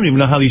I don't even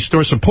know how these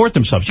stores support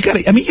themselves. You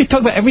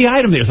talk about every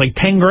item there. It's like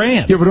 10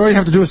 grand. Yeah, but all you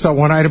have to do is sell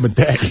one item a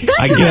day.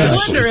 I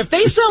wonder, if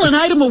they sell an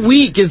item a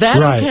week, is that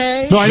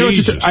okay? No, I know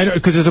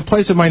because there's a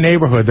place in my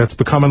neighborhood that's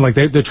becoming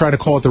they're trying to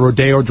call it the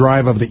Rodeo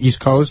Drive of the East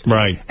Coast.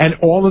 Right. And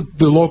all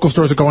the local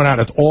stores are going out.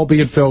 It's all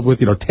being filled with,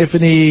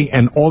 Tiffany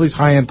and all these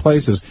high-end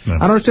places. Yeah. I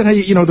don't understand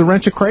how, the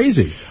rents are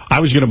crazy. I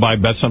was going to buy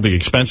Beth something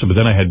expensive, but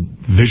then I had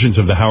visions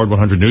of the Howard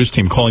 100 News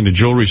team calling the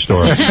jewelry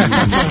store and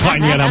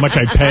finding out how much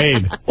I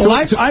paid. Well,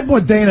 I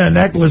bought Dana a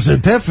necklace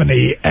at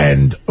Tiffany,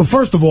 and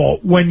first of all,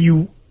 when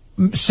you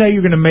say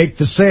you're going to make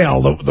the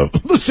sale,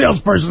 the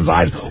salesperson's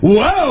eyes,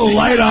 whoa,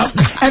 light up.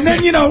 And then,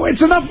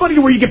 it's enough money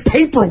where you get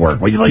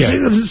paperwork. Where you're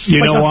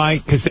why?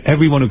 Because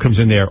everyone who comes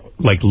in there,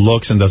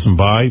 looks and doesn't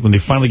buy. When they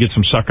finally get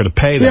some sucker to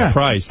pay that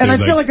price. And I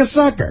feel like a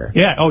sucker.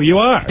 Yeah, oh, you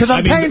are. Because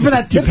I'm paying for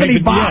that Tiffany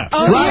box. Yeah.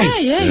 Oh,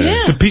 right.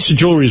 Yeah. The piece of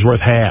jewelry is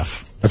worth half.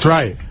 That's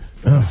right.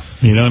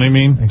 You know what I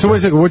mean? So wait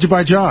a second, what'd you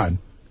buy John?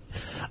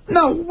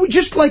 No,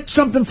 just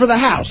something for the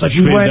house.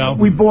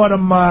 We bought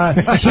him,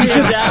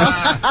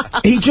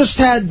 he just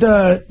had,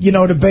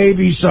 the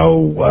baby,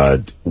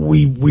 so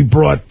we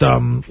brought,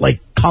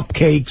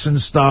 cupcakes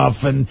and stuff,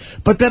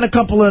 but then a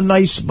couple of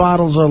nice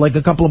bottles,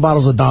 a couple of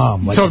bottles of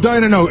Dom. So, I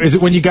don't know, is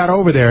it when you got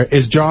over there,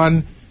 is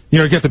John...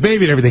 get the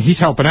baby and everything. He's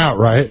helping out,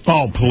 right?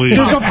 Oh, please.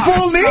 There's a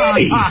full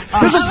nanny.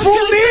 There's a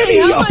full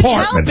nanny apartment.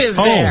 How much help is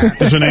there?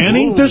 There's a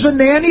nanny? There's a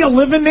nanny, a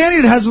living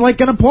nanny that has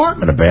an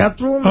apartment, a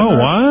bathroom. Oh,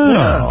 wow.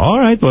 Yeah. All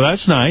right. Well,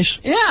 that's nice.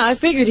 Yeah, I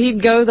figured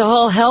he'd go the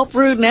whole help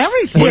route and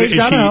everything.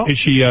 Is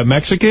she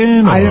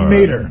Mexican? I didn't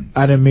meet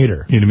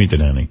her. You didn't meet the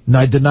nanny? No,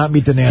 I did not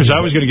meet the nanny. Because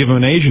I was going to give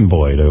him an Asian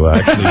boy to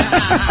actually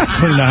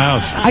clean the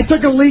house. I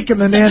took a leak in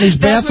the nanny's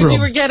bathroom. That's what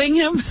you were getting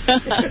him?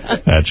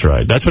 That's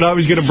right. That's what I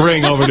was going to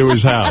bring over to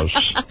his house.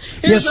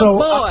 Here's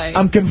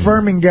I'm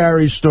confirming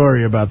Gary's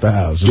story about the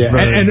house. Yeah,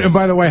 and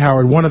by the way,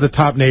 Howard, one of the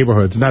top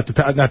neighborhoods, not to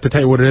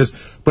tell you what it is,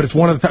 but it's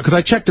one of the top, because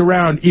I checked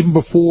around even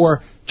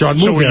before John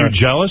moved there. So were you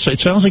jealous? It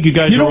sounds like you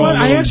guys were all a little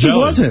jealous. I actually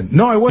wasn't.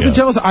 No, I wasn't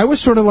jealous. I was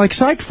sort of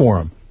psyched for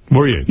him.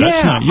 Were you?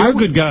 That's not. You're a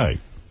good guy.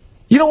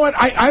 You know what?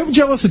 I'm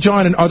jealous of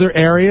John in other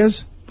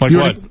areas. Like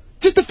what?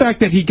 Just the fact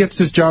that he gets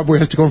this job where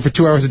he has to go in for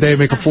 2 hours a day and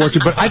make a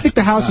fortune. But I think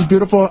the house is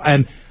beautiful,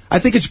 and I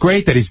think it's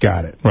great that he's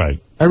got it. Right.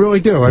 I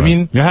really do. Right. I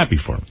mean... You're happy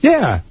for him.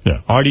 Yeah.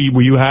 Artie,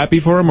 were you happy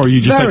for him, or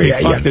you just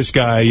fuck this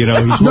guy, he's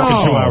working 2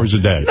 hours a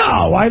day?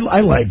 No, I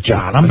like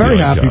John. I'm very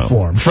happy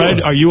for him.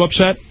 Fred, are you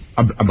upset?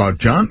 About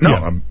John? No,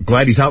 I'm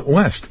glad he's out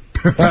west.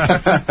 You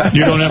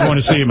don't ever want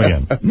to see him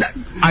again?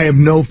 I have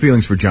no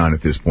feelings for John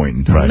at this point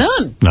in time.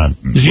 Right.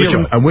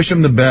 None. I wish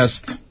him the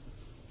best,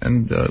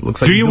 and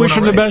looks like Do you wish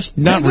him the best?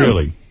 Not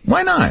really.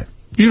 Why not?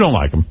 You don't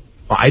like him.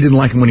 Well, I didn't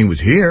like him when he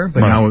was here, but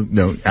now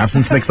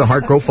absence makes the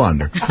heart grow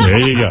fonder. There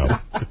you go.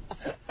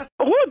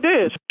 Who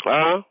this?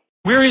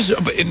 Where is,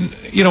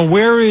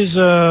 where is,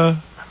 the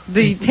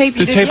tape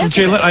you the tape of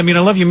Jay Leno? I mean, I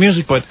love your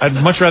music, but I'd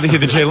much rather hear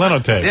the Jay Leno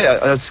tape.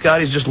 Yeah,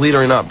 Scotty's just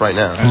leadering up right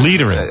now.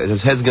 Leadering?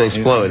 His head's going to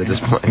explode at this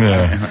point.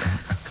 Yeah.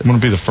 It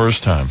wouldn't be the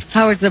first time.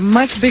 Howard's a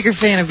much bigger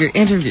fan of your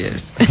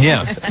interviews.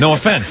 Yeah, no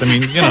offense. I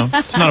mean, it's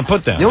not a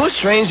put down. You know what's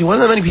strange? There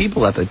wasn't that many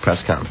people at the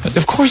press conference.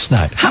 Of course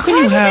not. How can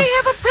you have... Why would they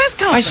have a press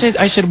conference?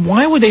 I said,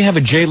 why would they have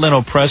a Jay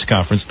Leno press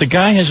conference? The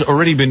guy has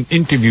already been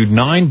interviewed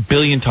 9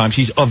 billion times.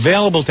 He's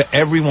available to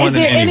everyone and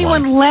anyone. Is there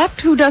anyone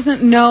left who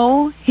doesn't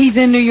know he's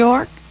in New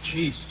York?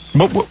 Jeez.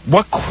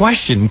 What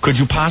question could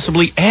you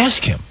possibly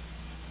ask him?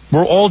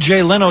 We're all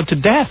Jay Leno to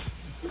death.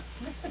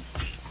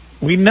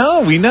 We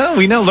know.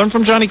 Learn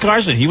from Johnny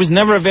Carson. He was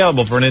never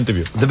available for an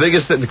interview. The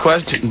biggest interview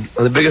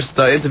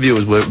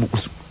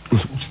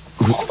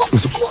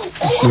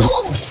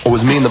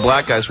was me and the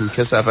black guys from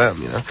Kiss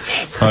FM,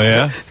 Oh,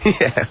 yeah?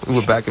 Yeah, we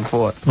were back and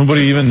forth.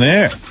 Nobody even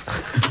there.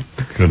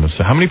 Goodness.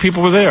 How many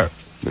people were there?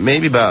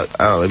 Maybe about,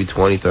 maybe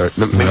 20, 30,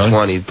 maybe really?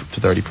 20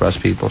 to 30 plus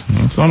people.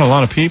 It's not a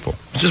lot of people.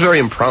 It's just very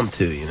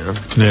impromptu,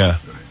 Yeah.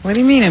 What do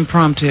you mean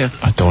impromptu?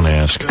 Don't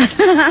ask. Well,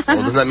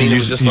 doesn't that mean it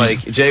was just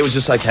like, Jay was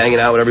just like hanging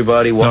out with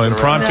everybody? No,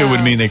 impromptu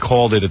would mean they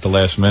called it at the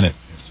last minute.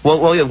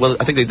 Well,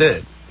 I think they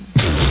did.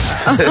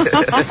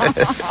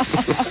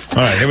 All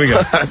right, here we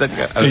go.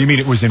 So you mean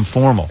it was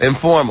informal?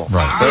 Informal.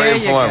 Right. Very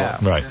informal.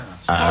 Right.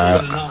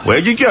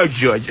 Where'd you go,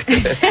 George?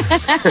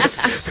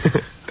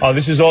 Oh,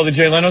 this is all the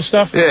Jay Leno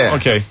stuff? Yeah.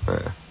 Okay.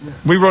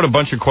 We wrote a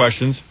bunch of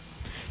questions.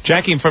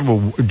 Jackie and Fred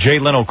were Jay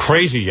Leno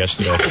crazy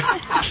yesterday.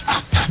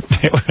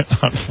 They were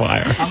on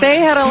fire. They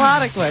had a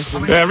lot of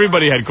questions. Yeah,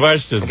 everybody had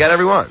questions. I got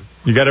everyone.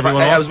 You got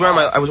everyone? I was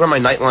wearing my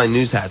Nightline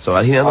news hat, so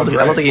I don't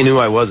think he knew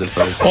I was at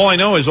first. All I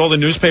know is all the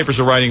newspapers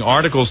are writing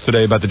articles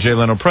today about the Jay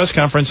Leno press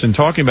conference and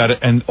talking about it,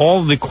 and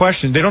all the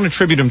questions, they don't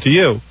attribute them to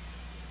you.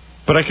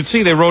 But I could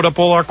see they wrote up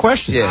all our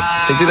questions.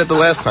 Yeah, they did that the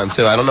last time,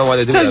 too. I don't know why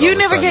they did that. So you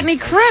never get any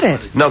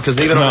credit? No, because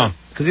even on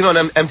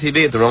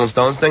MTV at the Rolling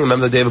Stones thing,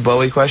 remember the David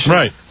Bowie question?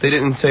 Right. They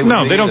didn't say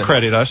No, they don't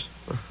credit us.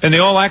 And they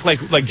all act like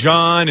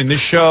John and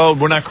this show,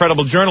 we're not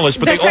credible journalists,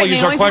 but they all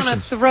use our questions. They always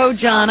want to throw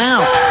John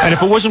out. And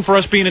if it wasn't for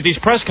us being at these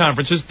press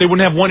conferences, they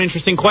wouldn't have one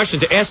interesting question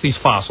to ask these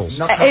fossils.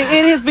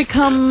 It has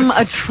become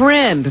a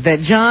trend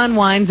that John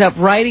winds up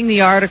writing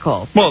the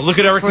articles. Well, look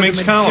at Eric Make's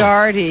column. For the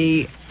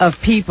majority of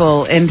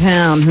people in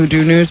town who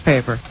do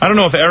newspaper. I don't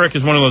know if Eric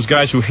is one of those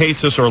guys who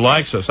hates us or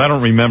likes us. I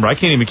don't remember. I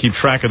can't even keep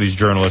track of these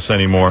journalists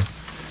anymore.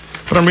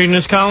 But I'm reading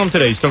his column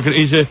today. It's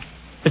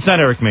not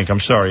Eric Mink,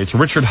 I'm sorry. It's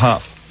Richard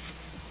Huff.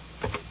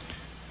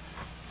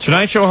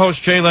 Tonight Show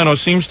host Jay Leno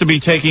seems to be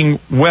taking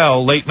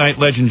well late-night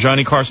legend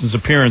Johnny Carson's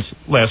appearance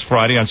last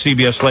Friday on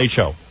CBS Late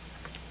Show.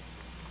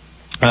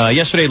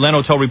 Yesterday,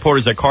 Leno told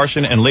reporters that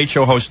Carson and Late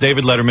Show host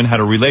David Letterman had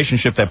a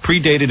relationship that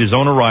predated his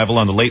own arrival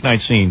on the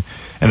late-night scene,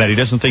 and that he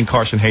doesn't think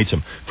Carson hates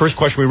him. First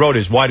question we wrote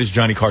is, why does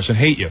Johnny Carson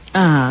hate you?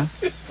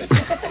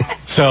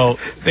 So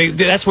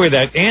that's where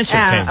that answer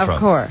came from. Of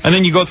course. And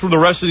then you go through the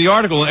rest of the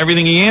article, and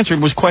everything he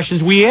answered was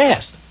questions we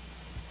asked.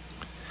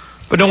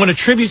 But no one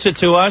attributes it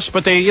to us,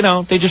 but they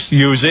just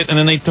use it, and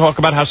then they talk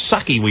about how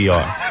sucky we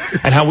are,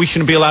 and how we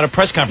shouldn't be allowed at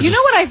press conferences. You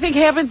know what I think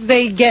happens?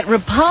 They get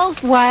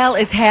repulsed while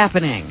it's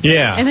happening.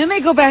 Yeah. And then they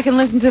go back and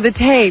listen to the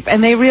tape,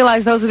 and they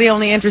realize those are the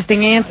only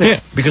interesting answers.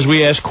 Yeah, because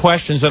we ask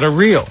questions that are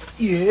real.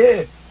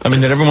 Yeah. I mean,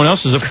 that everyone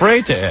else is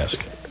afraid to ask.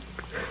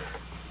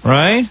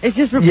 Right? It's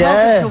just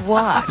repulsive to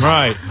watch.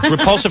 Right.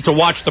 Repulsive to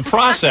watch the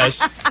process,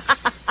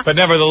 but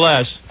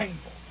nevertheless.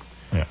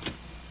 Yeah.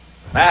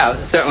 Wow,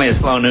 this is certainly a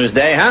slow news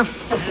day, huh?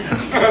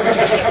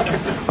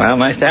 Well,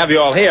 nice to have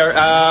you all here.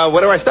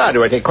 Where do I start?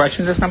 Do I take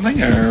questions or something?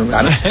 Or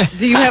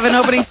do you have an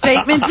opening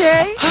statement,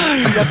 Jay?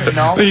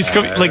 Why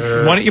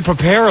don't you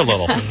prepare a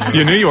little?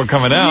 You knew you were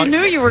coming out. You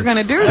knew you were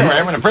going to do this.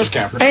 I'm in a press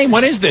conference. Hey,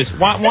 what is this?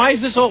 Why is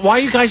this? Why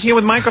are you guys here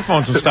with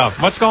microphones and stuff?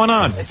 What's going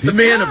on? The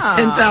man of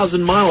 10,000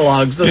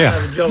 monologues doesn't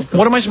have a joke.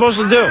 What am I supposed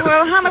to do?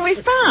 Well, how do we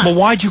start? Well,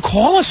 why'd you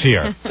call us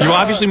here? You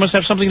obviously must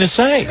have something to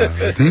say.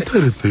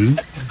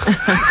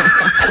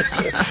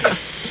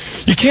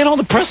 You can't hold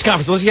a press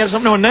conference unless you have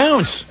something to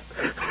announce.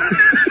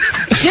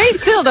 Jay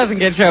still doesn't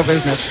get show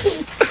business.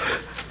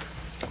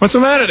 What's the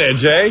matter there,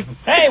 Jay?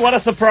 Hey, what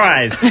a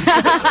surprise. 4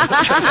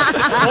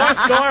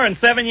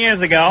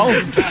 years ago.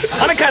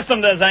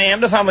 Unaccustomed as I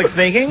am to public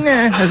speaking.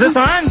 Is this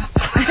on?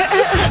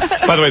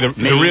 By the way, the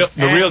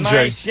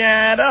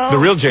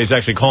real Jay's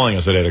actually calling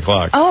us at 8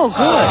 o'clock. Oh,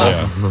 good.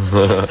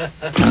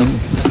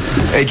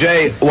 Yeah. Hey,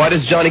 Jay, why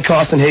does Johnny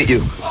Carson hate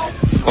you?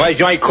 Why,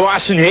 Johnny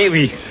Carson hate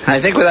me? I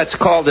think that's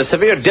called a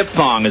severe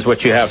diphthong is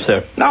what you have,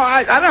 sir. No,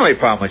 I don't have any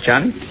problem with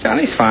Johnny.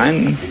 Johnny's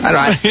fine.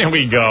 Here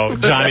we go.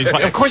 Johnny's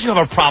fine. Of course you have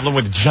a problem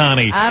with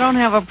Johnny. I don't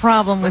have a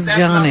problem with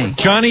Johnny.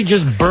 Johnny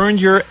just burned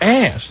your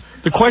ass.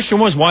 The question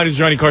was, why does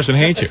Johnny Carson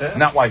hate you?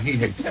 Not why he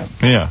hates him.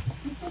 Yeah.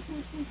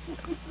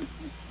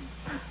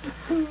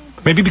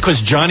 Maybe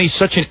because Johnny's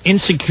such an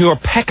insecure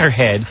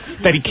peckerhead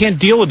that he can't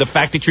deal with the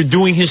fact that you're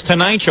doing his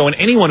Tonight Show, and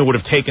anyone who would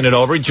have taken it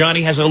over,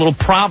 Johnny has a little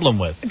problem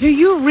with. Do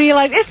you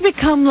realize it's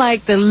become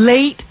like the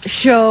late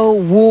show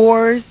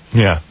wars?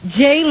 Yeah.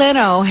 Jay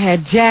Leno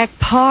had Jack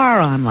Parr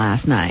on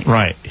last night.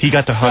 Right. He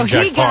got to hug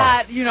Jack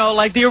Parr. So he got,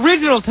 like the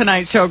original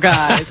Tonight Show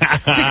guys to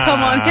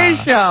come on his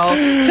show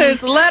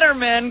since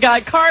Letterman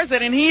got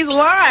Carson, and he's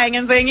lying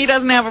and saying he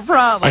doesn't have a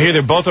problem. I hear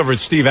they're both over at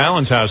Steve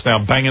Allen's house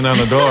now, banging on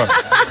the door.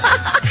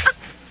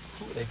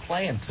 Who are they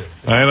playing to?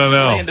 I don't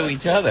know. Playing to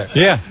each other.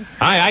 Yeah.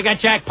 I got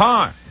Jack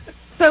Parr.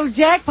 So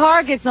Jack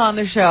Parr gets on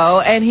the show,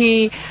 and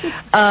he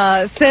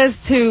says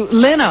to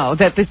Leno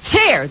that the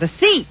chair, the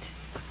seat,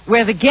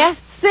 where the guest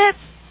sits,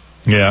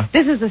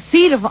 this is a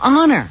seat of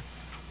honor.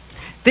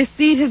 This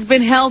seat has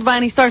been held by,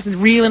 and he starts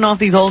reeling off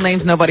these old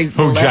names nobody's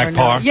Who, Jack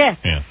Parr? Yes.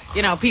 Yeah.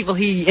 You know, people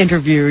he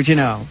interviewed,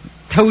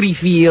 Toady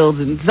Fields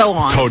and so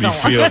on. Toady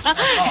Fields.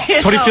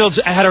 Toady Fields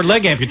had her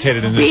leg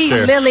amputated in this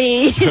chair.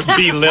 Lily.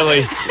 B.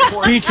 Lily.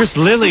 Beatrice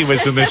Lilly was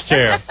in this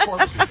chair.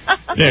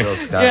 Yeah.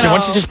 Why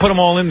don't you just put them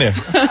all in there?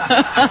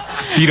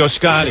 Vito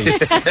Scotti.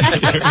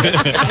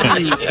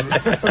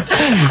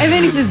 And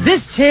then he says,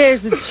 this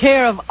chair's the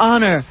chair of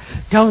honor.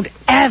 Don't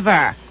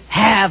ever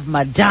have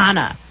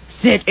Madonna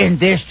sit in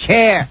this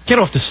chair. Get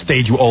off the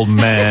stage, you old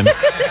man.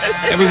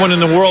 Everyone in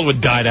the world would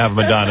die to have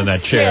Madonna in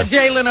that chair. Yeah,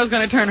 Jay Leno's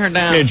going to turn her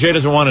down. Yeah, Jay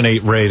doesn't want an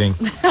 8 rating.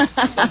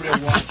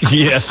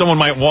 Yeah, someone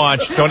might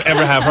watch. Don't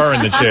ever have her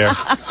in the chair.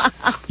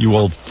 You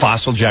old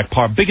fossil, Jack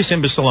Parr. Biggest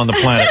imbecile on the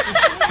planet.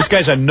 This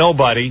guy's a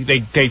nobody.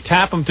 They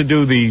tap him to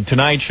do the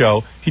Tonight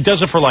Show. He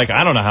does it for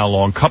I don't know how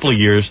long, couple of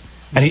years.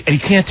 And he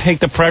can't take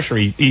the pressure.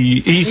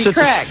 He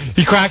cracks.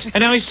 He cracks.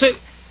 And now he's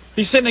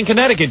sitting in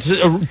Connecticut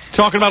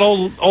talking about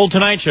old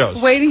Tonight Shows.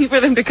 Waiting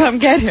for them to come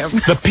get him.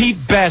 The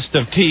Pete Best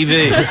of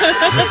TV.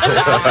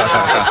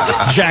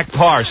 Jack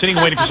Parr, sitting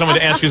waiting for someone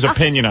to ask his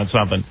opinion on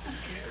something.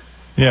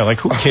 Yeah,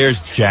 who cares,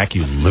 Jack,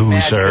 you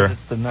loser.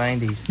 It's the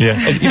 90s. Yeah,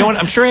 and you know what?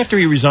 I'm sure after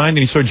he resigned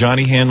and he saw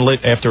Johnny handle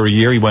it after a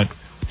year, he went,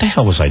 what the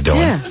hell was I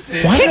doing?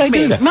 Yeah. Why did I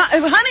do that?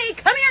 Honey,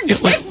 come here and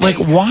kick me.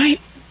 Why?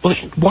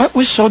 What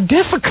was so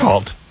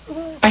difficult?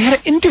 I had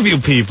to interview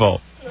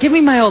people. Give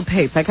me my old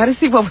tapes. I got to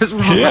see what was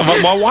wrong.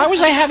 Yeah, why was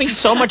I having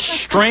so much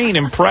strain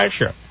and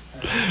pressure?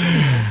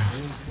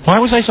 Why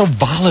was I so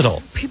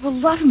volatile? People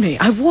love me.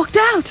 I walked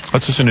out.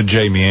 Let's listen to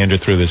Jay meander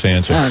through this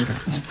answer. I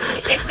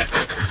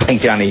don't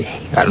think Johnny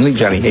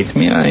hates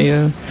me. Johnny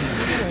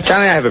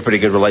and I have a pretty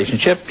good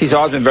relationship. He's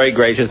always been very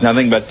gracious,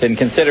 nothing but in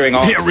considering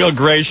all... Yeah, real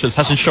gracious.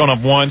 Hasn't shown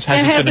up once,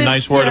 hasn't said a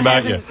nice word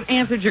about you.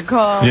 Answered your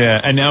call. Yeah,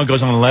 and now it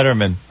goes on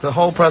Letterman. The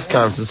whole press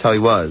conference is how he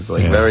was.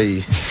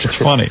 Very... It's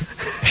funny.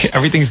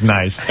 Everything's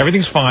nice.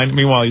 Everything's fine.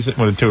 Meanwhile, he's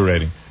sitting with a 2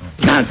 rating.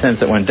 Nonsense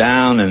that went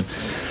down and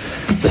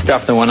the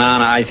stuff that went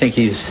on, I think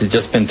he's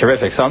just been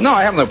terrific. So, no,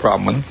 I have no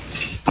problem with him.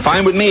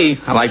 Fine with me.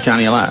 I like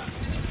Johnny a lot.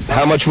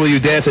 How much will you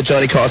dance at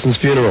Johnny Carson's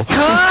funeral?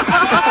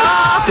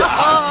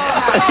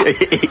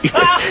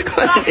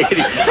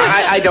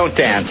 I don't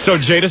dance. So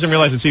Jay doesn't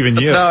realize it's even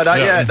you. No, not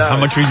yet. No. How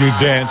much will you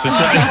dance? Who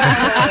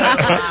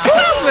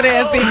else would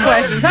ask these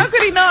questions? How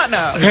could he not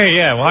know? Hey,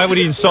 yeah, why would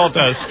he insult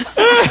us?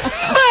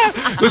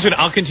 Listen,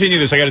 I'll continue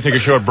this. I got to take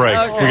a short break.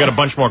 Okay. We got a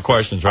bunch more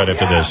questions right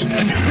after this.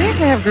 We have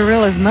to have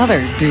Gorilla's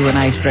mother do an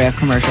ice draft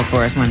commercial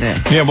for us one day.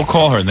 Yeah, we'll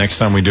call her next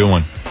time we do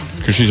one,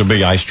 because she's a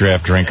big ice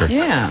draft drinker.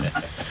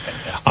 Yeah.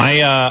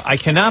 I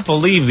cannot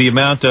believe the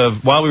amount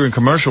of, while we were in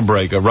commercial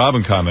break,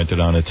 Robin commented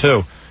on it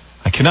too,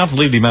 I cannot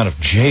believe the amount of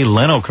Jay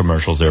Leno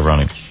commercials they're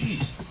running.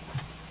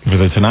 For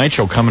the Tonight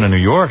Show coming to New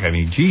York, I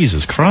mean,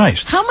 Jesus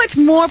Christ. How much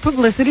more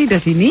publicity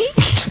does he need?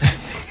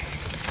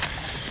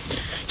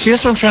 See,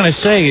 that's what I'm trying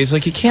to say. It's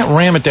you can't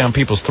ram it down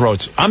people's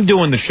throats. I'm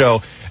doing the show,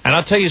 and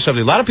I'll tell you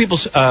something. A lot of people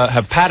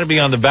have patted me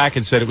on the back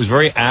and said it was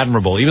very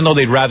admirable, even though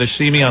they'd rather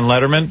see me on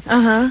Letterman.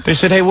 They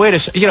said, hey, wait a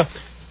second.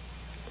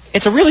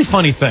 It's a really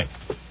funny thing.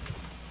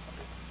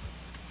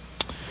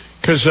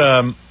 Because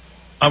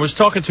I was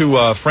talking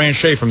to Fran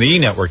Shea from the E!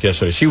 Network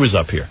yesterday. She was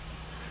up here.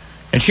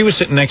 And she was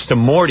sitting next to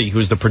Morty,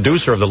 who's the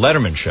producer of the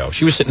Letterman show.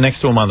 She was sitting next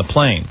to him on the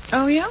plane.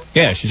 Oh, yeah?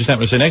 Yeah, she just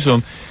happened to sit next to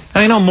him.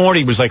 And I know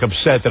Morty was,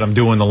 upset that I'm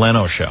doing the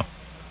Leno show.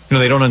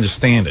 They don't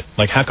understand it.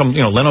 How come,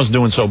 Leno's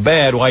doing so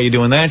bad? Why are you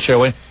doing that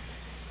show?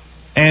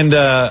 And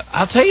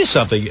I'll tell you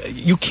something.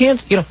 You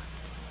can't,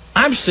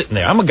 I'm sitting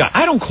there. I'm a guy.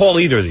 I don't call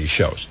either of these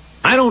shows.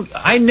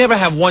 I never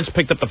have once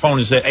picked up the phone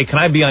and said, hey, can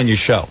I be on your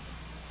show?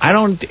 I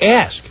don't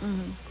ask.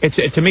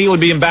 To me, it would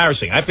be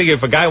embarrassing. I figure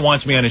if a guy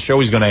wants me on his show,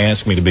 he's going to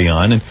ask me to be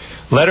on. And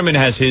Letterman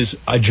has his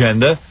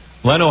agenda.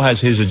 Leno has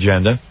his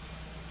agenda.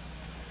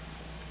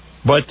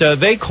 But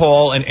they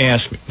call and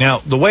ask me.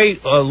 Now, the way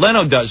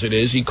Leno does it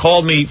is he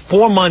called me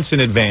 4 months in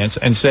advance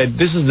and said,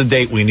 this is the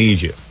date we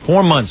need you.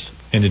 4 months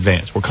in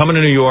advance. We're coming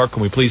to New York.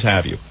 Can we please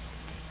have you?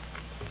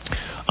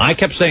 I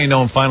kept saying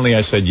no, and finally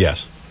I said yes.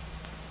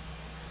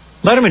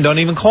 Letterman don't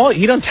even call.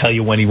 He don't tell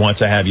you when he wants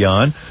to have you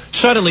on.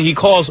 Suddenly he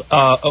calls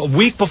a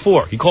week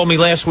before. He called me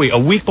last week. A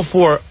week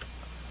before,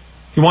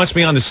 he wants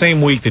me on the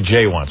same week that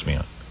Jay wants me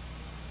on.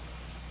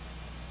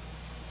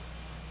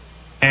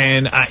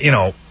 And,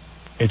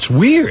 It's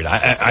weird.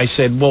 I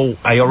said, well,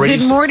 I already...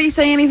 Did Morty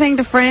say anything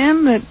to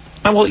Fran?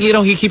 Well, you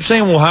know, he keeps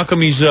saying, well, how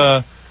come he's...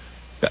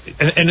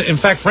 And in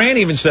fact, Fran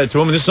even said to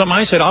him, and this is something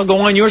I said, I'll go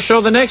on your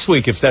show the next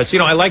week if that's... You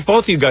know, I like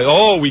both of you guys.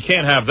 Oh, we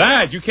can't have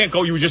that. You can't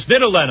go. You just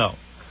did a Leno.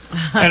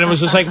 And it was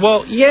just like,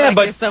 well, yeah, like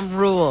but... there's some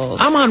rules.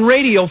 I'm on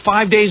radio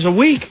 5 days a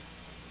week.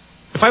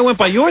 If I went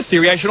by your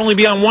theory, I should only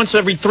be on once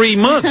every 3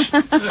 months.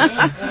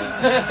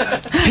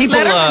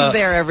 Letterman's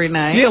there every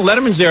night. Yeah,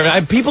 Letterman's there.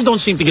 People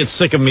don't seem to get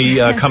sick of me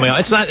coming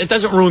out. It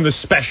doesn't ruin the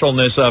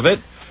specialness of it.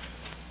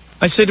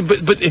 I said,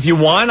 but if you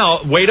want,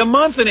 I'll wait a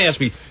month and ask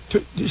me.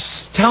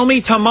 Tell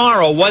me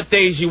tomorrow what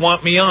days you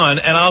want me on,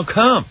 and I'll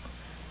come.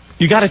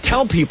 You got to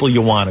tell people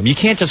you want them. You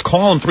can't just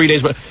call them 3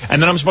 days,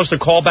 and then I'm supposed to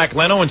call back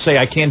Leno and say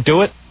I can't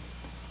do it?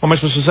 What am I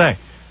supposed to say?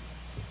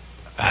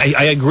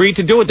 I agreed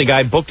to do it. The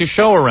guy booked a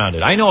show around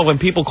it. I know when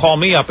people call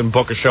me up and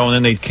book a show and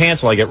then they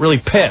cancel, I get really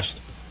pissed.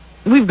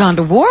 We've gone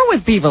to war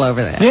with people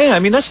over that. Yeah, I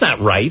mean, that's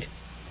not right.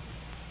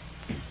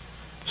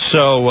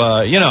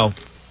 So, you know,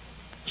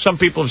 some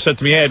people have said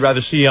to me, hey, I'd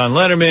rather see you on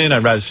Letterman.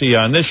 I'd rather see you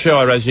on this show.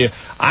 I'd rather see you.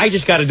 I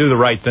just got to do the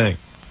right thing.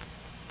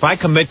 If I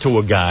commit to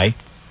a guy,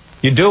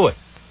 you do it.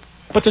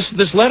 But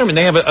this Letterman,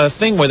 they have a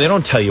thing where they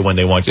don't tell you when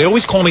they want you. They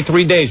always call me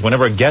 3 days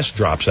whenever a guest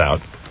drops out,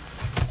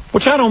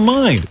 which I don't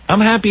mind.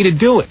 I'm happy to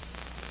do it.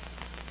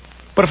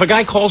 But if a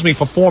guy calls me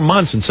for 4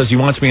 months and says he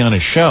wants me on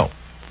his show...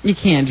 You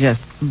can't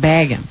just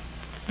bag him.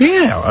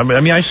 Yeah, I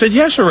mean, I said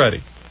yes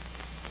already.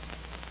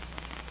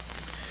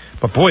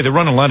 But boy, they're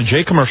running a lot of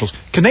Jay commercials.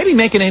 Can they be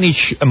making any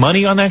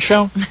money on that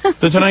show?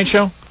 The Tonight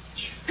Show?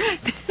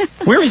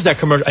 Where is that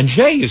commercial? And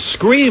Jay is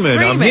screaming.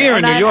 I'm here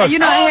in New York. You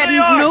know, I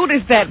hadn't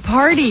noticed that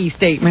party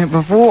statement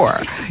before.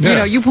 Yeah. You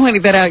know, you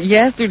pointed that out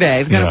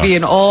yesterday. It's going to be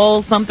an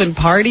all-something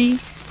party.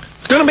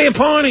 It's going to be a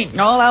party.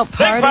 All-out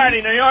party. Big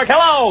party, New York.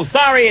 Hello.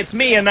 Sorry, it's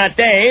me and not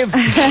Dave.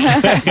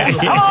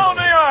 Hello,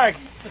 New York.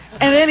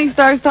 And then he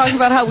starts talking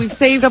about how we've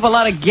saved up a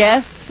lot of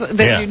guests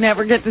that you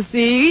never get to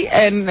see,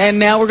 and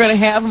now we're going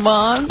to have them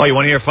on. Oh, you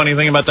want to hear a funny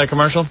thing about that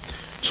commercial?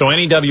 So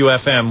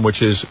NEWFM,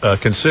 which is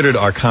considered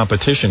our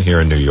competition here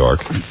in New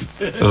York,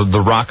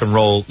 the rock and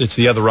roll, it's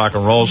the other rock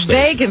and roll station.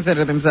 They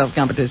consider themselves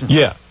competition.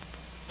 Yeah.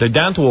 They're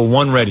down to a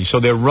 1 ready, so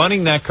they're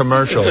running that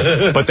commercial,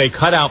 but they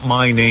cut out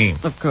my name.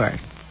 Of course.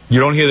 You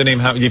don't hear the name.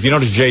 If you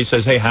notice, Jay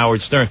says, hey, Howard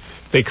Stern.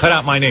 They cut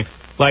out my name.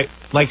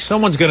 Like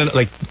someone's going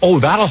to, oh,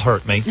 that'll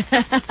hurt me.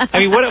 I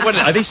mean, what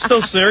are they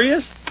still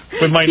serious?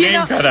 With my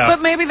name cut out.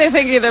 But maybe they're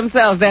thinking to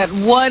themselves, that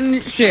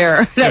one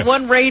share, that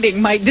one rating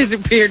might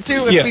disappear,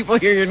 too, if people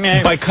hear your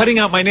name. By cutting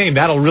out my name,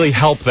 that'll really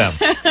help them.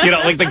 You know,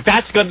 like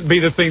that's going to be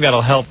the thing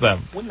that'll help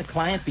them. Wouldn't the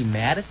client be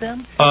mad at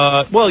them?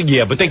 Well,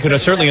 yeah, but they could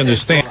certainly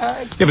understand.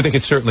 Yeah, but they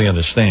could certainly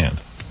understand.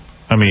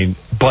 I mean,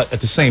 but at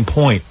the same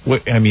point,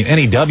 I mean,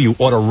 NEW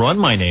ought to run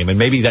my name, and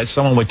maybe that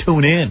someone would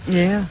tune in.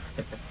 Yeah.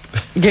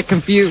 You get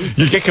confused.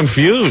 You get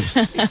confused.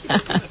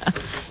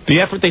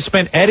 The effort they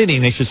spend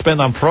editing, they should spend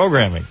on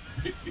programming.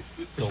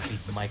 Dopey's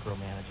the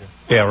micromanager.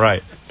 Yeah,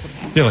 right.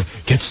 You're like,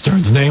 get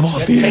Stern's name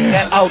off the air. Take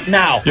that out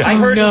now. Yeah. I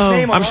heard his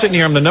name. I'm sitting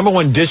here. I'm the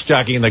 #1 disc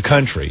jockey in the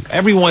country.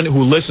 Everyone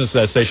who listens to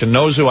that station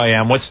knows who I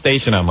am, what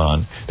station I'm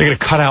on. They're going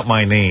to cut out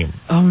my name.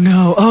 Oh,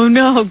 no. Oh,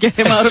 no. Get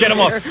him out of here. Get him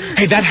off.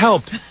 Hey, that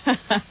helped.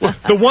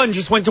 The 1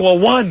 just went to a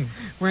 1.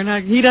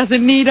 He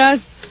doesn't need us.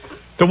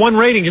 The 1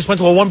 rating just went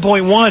to a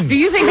 1.1. Do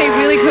you think they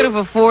really could have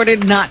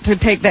afforded not to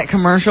take that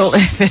commercial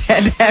if it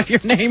had to have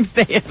your name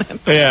stay in it?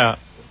 Yeah.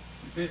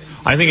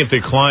 I think if the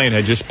client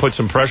had just put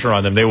some pressure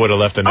on them, they would have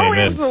left the name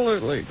in.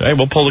 Absolutely. Hey,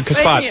 we'll pull the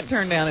spot. They can't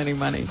turn down any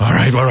money. All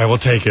right, we'll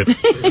take it.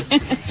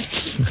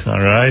 All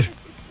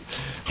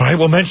right,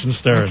 we'll mention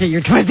Stern. Okay,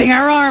 you're twisting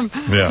our arm.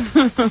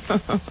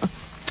 Yeah.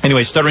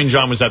 Anyway, Stuttering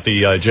John was at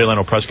the Jay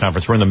Leno press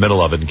conference. We're in the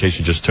middle of it in case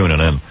you're just tuning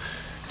in.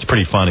 It's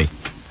pretty funny.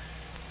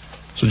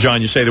 So,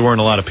 John, you say there weren't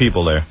a lot of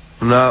people there.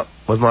 No,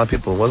 wasn't a lot of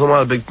people. Wasn't a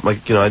lot of big,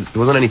 there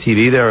wasn't any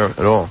TV there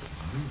at all.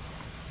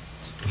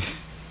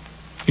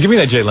 Give me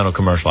that Jay Leno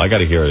commercial. I got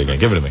to hear it again.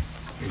 Give it to me.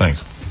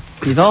 Thanks.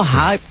 He's all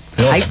hyped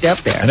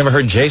up there. I never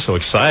heard Jay so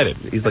excited.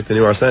 He's like the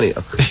new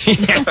Arsenio.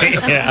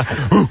 Yeah.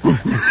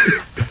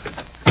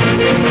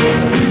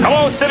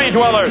 Hello, city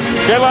dwellers.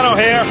 Jay Leno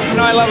here. You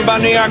know what I love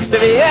about New York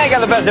City? Yeah, I got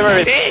the best of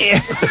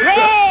everything.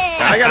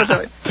 I got to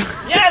tell you.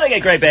 Yeah, they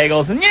get great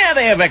bagels, and yeah,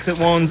 they have exit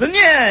wounds, and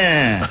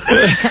yeah.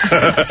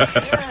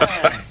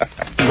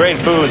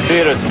 Great food,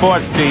 theater,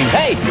 sports teams.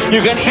 Hey,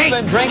 you can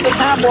even drink the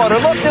tap water.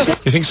 Look, this.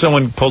 You think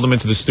someone pulled him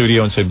into the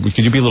studio and said,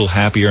 could you be a little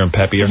happier and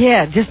peppier?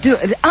 Yeah, just do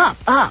it. Up.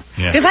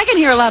 Because I can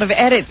hear a lot of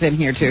edits in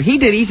here, too. He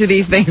did each of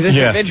these things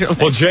individually.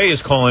 Well, Jay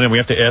is calling in. We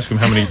have to ask him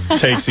how many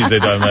takes he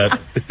did on that.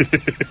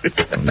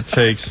 How many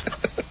takes?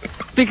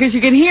 Because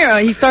you can hear,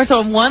 he starts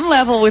on one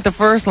level with the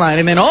first line,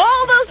 and then all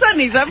of a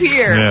sudden he's up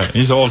here. Yeah,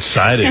 he's all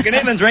excited. You can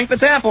even drink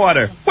the tap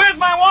water. Where's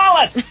my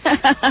wallet?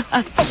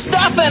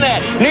 Stuff in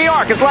it. New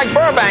York, it's like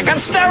Burbank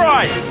on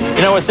steroids.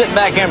 You know, we're sitting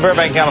back here in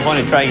Burbank,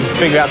 California, trying to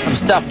figure out some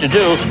stuff to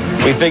do.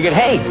 We figured,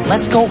 hey,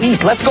 let's go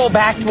east. Let's go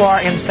back to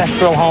our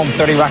ancestral home,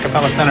 30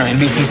 Rockefeller Center,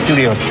 NBC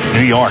Studios,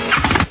 New York.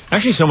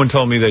 Actually, someone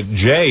told me that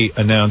Jay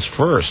announced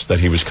first that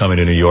he was coming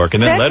to New York,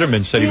 and then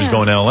Letterman said he was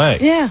going to L.A.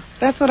 Yeah,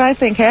 that's what I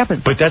think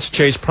happened. But that's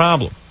Jay's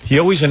problem. He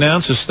always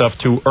announces stuff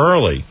too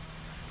early.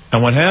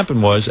 And what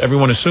happened was,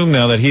 everyone assumed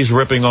now that he's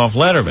ripping off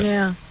Letterman.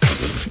 Yeah.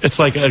 It's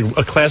like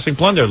a classic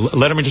blunder.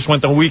 Letterman just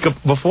went the week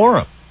before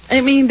him. I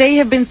mean, they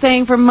have been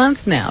saying for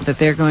months now that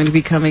they're going to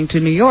be coming to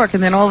New York,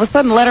 and then all of a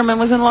sudden Letterman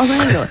was in Los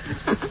Angeles.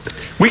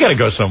 We got to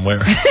go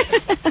somewhere.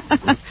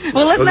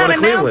 Well, let's not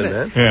announce Cleveland, it.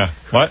 man. Yeah.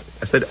 What?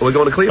 I said, we're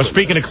going to Cleveland. Well,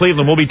 speaking of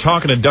Cleveland, we'll be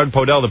talking to Doug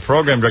Podell, the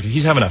program director.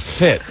 He's having a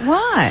fit.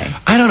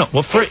 Why? I don't know.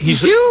 Well, he's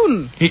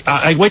June.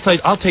 Wait till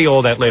I'll tell you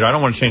all that later. I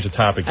don't want to change the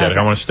topic yet. Okay.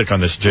 I want to stick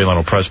on this Jay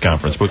Leno press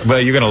conference. But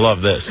you're going to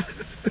love this.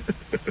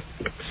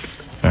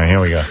 All right,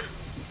 here we go.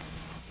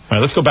 All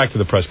right, let's go back to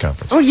the press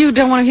conference. Oh, you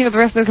don't want to hear the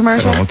rest of the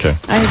commercial? Oh, okay.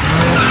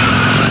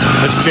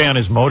 Let's Jay on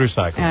his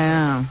motorcycle. I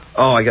know.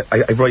 Oh,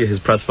 I brought you his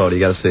press photo. You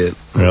got to see it.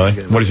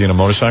 Really? What is he, in a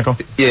motorcycle?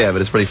 Yeah,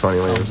 but it's pretty funny.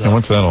 And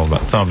what's that all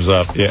about? Thumbs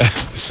up. Yeah.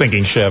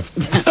 Sinking ship.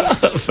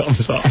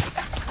 Thumbs up.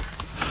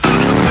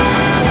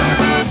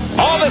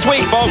 All this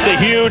week, folks,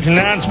 a huge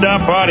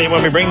non-stop party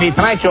when we bring the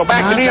Tonight Show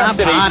back to New York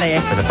City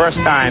for the first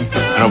time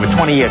in over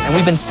 20 years. And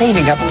we've been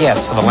saving up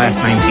guests for the last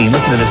 19.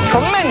 Listen to this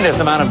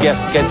tremendous amount of guests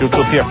scheduled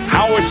to appear.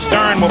 Howard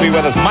Stern will be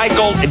with us,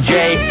 Michael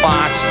J.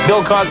 Fox,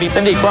 Bill Cosby,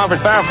 Cindy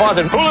Crawford, Farrah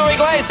Fawcett, Julio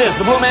Iglesias,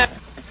 the Blue Man.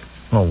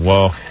 Oh,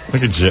 whoa.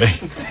 Look at Jay.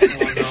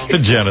 Look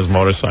at Jay on his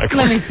motorcycle.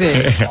 Let me see.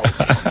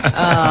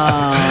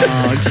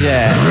 Oh,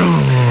 Jay.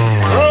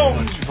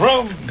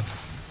 Vroom.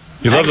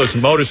 You love those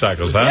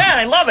motorcycles, huh? Yeah,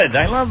 I love it.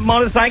 I love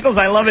motorcycles.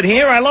 I love it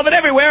here. I love it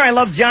everywhere. I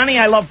love Johnny.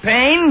 I love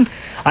pain.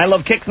 I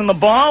love kicks in the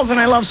balls, and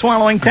I love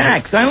swallowing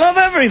tacks. I love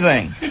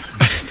everything.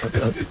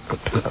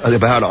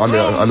 About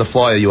on the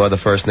flyer, you are the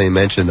first name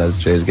mentioned as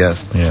Jay's guest.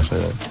 Yeah.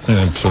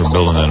 I'm sort of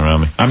building that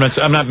around me.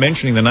 I'm not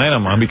mentioning the night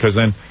I'm on because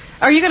then.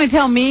 Are you going to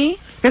tell me?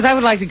 Because I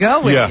would like to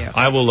go with you. Yeah,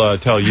 I will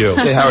tell you.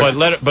 Hey,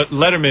 but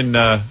Letterman.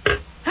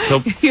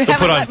 You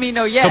haven't let me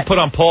know yet. He'll put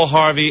on Paul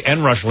Harvey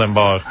and Rush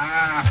Limbaugh.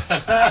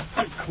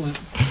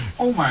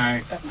 Oh,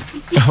 my.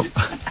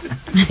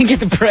 Get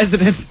the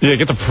president. Yeah,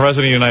 get the president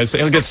of the United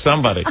States. He'll get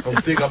somebody.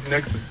 I'll dig up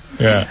next.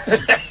 Yeah.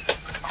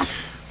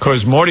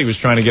 Because Morty was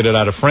trying to get it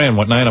out of Fran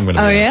what night I'm going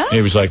to be on. Yeah?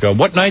 He was like,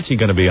 what night's he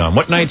going to be on?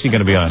 What night's he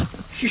going to be on?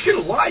 She should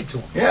have lied to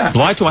him. Yeah.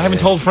 Lied to him? I haven't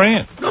told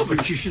Fran. No,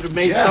 but she should have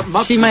made something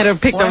up. She might have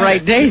picked the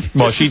right date.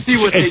 Well,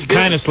 it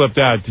kind of slipped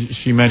out.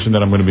 She mentioned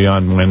that I'm going to be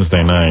on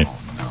Wednesday night.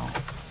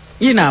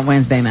 You're not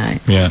Wednesday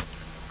night. Yeah.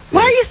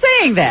 Why are you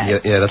saying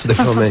that? Yeah, that's what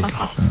they told me.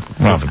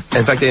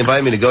 In fact, they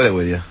invited me to go there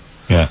with you.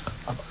 Yeah.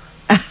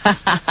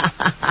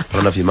 I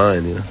don't know if you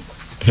mind, you know.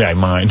 Yeah, I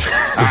mind. All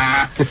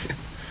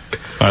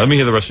right, let me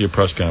hear the rest of your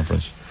press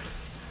conference.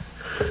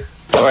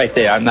 Right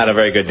there. I'm not a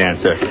very good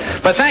dancer.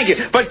 But thank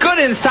you. But good,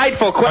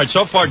 insightful questions.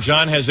 All right, so far,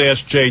 John has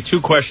asked Jay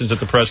 2 questions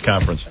at the press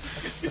conference.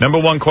 Number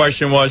 1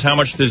 question was, how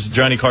much does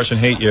Johnny Carson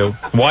hate you?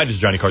 Why does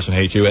Johnny Carson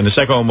hate you? And the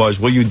second one was,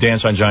 will you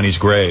dance on Johnny's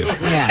grave?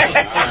 Yeah.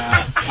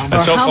 And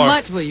or so how far,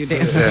 much will you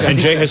dance on And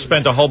Jay has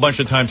spent a whole bunch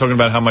of time talking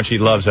about how much he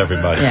loves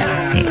everybody.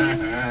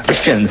 Yeah.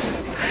 Questions.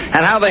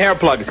 And how the hair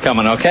plug is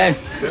coming, okay?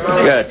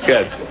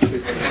 Good.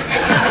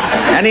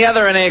 Any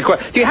other NA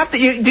questions?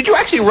 Did you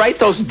actually write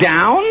those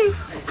down?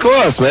 Of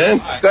course, man.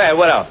 Go ahead,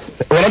 what else?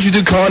 Why don't you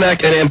do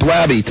Konak and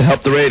Blabby to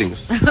help the ratings?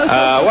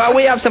 Well,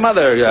 we have some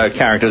other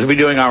characters. We're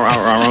doing our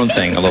own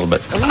thing a little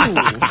bit.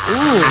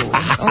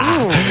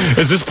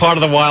 Is this part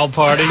of the wild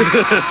party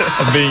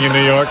of being in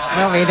New York?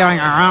 We'll be doing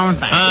our own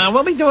thing.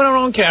 We'll be doing our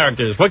own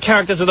characters. What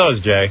characters are those,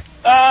 Jay?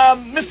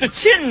 Mr.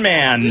 Chin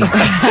Man.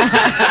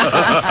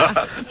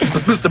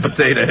 Mr.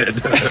 Potato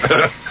Head.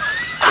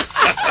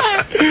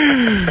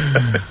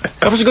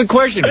 That was a good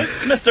question.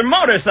 Mr.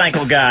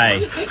 Motorcycle Guy.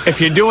 If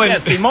you're doing...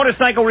 Yes, the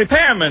motorcycle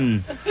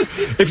repairman.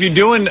 If you're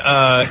doing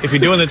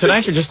the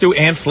Tonight Show, just do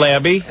Aunt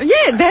Flabby.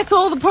 Yeah, that's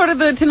all the part of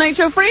the Tonight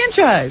Show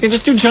franchise. You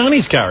just do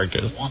Johnny's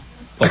characters.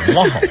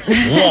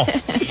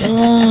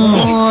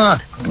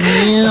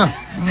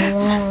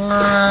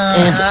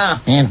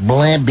 Aunt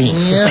Blabby.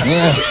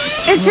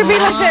 It should be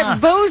like that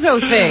bozo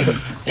thing,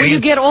 where you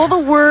get all the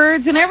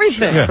words and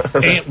everything.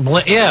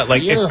 Yeah,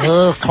 like...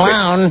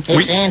 clown,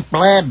 it's Aunt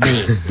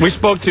Blabby. We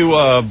spoke to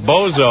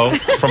Bozo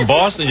from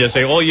Boston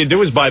yesterday. All you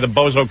do is buy the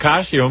Bozo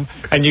costume,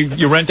 and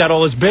you rent out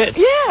all his bits.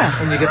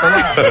 Yeah. And you get the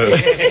laugh.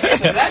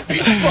 That'd be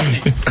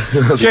funny.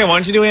 Jay, why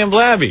don't you do Aunt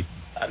Blabby?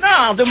 No,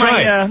 I'll do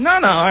my... No,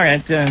 all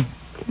right.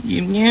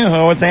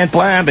 It's Aunt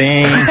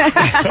Blabby.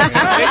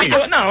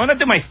 No, I want to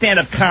do my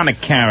stand-up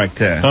comic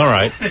character. All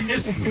right.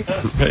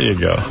 There you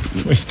go.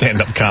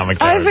 Stand-up comic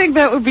character. I think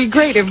that would be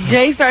great if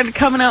Jay started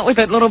coming out with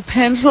that little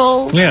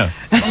pencil. Yeah.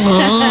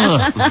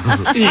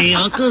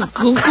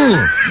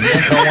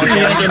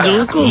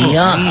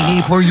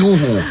 Yeah, for you.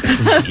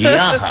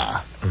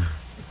 Yeah.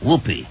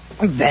 Whoopee.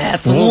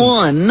 That's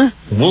one.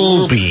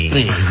 Whoopee.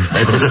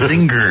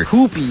 Singer.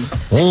 Whoopee.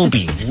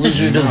 Whoopee.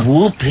 Wizard of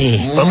Whoopee.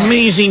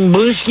 Amazing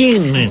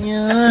Bushkin.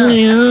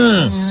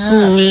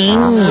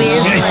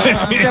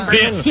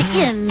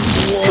 Chicken.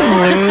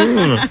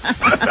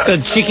 The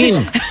chicken.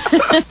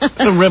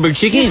 The rubber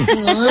chicken.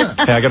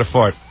 Hey, I got a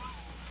fart.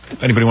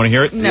 Anybody want to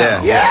hear it?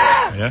 No.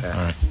 Yeah?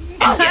 All right.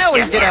 I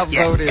always get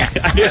outvoted.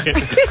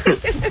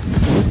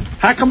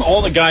 How come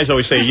all the guys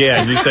always say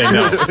yeah and you say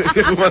no?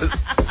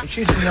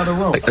 She's in the other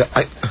room. Is that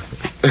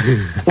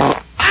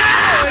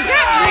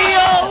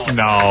real?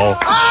 No.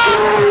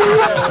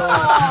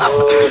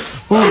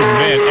 Ooh,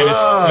 man. And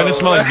it's going to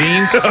smell like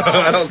beans?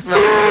 I don't smell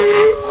it.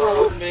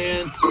 Oh,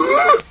 man.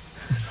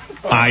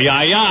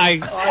 Aye.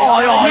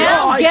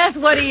 Now guess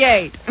what he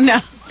ate.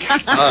 No.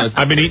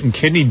 I've been eating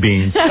kidney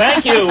beans.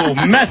 Thank you,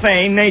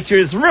 Methane,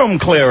 nature's room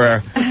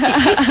clearer. Hey,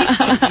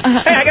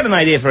 I got an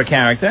idea for a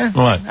character.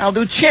 What? I'll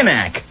do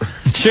Chinac.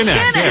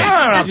 Chinac,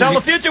 yeah. I'll tell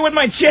the future with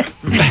my chin.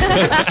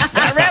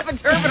 Wrap a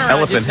turban around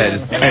Elephant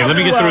head. Hey, let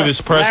me get through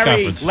this press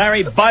conference.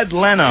 Larry Bud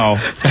Leno.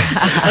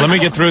 Let me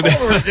get through this.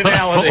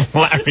 Originality.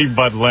 Larry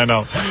Bud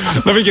Leno.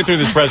 Let me get through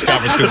this press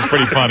conference because it's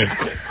pretty funny.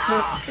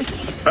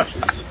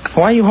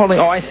 Why are you holding...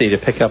 Oh, I see, to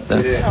pick up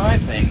the... I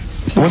think.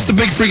 What's the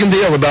big freaking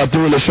deal about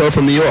doing a show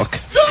from New York?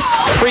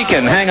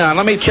 Freakin', hang on,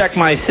 let me check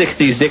my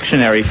 60s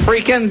dictionary.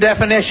 Freakin'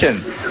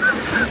 definition.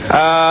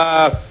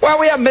 Well,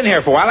 we haven't been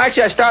here for a while.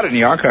 Actually, I started in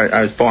New York.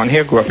 I was born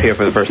here, grew up here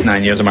for the first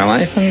 9 years of my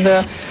life,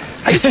 and...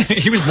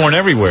 He was born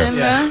everywhere.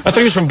 And, I thought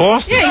he was from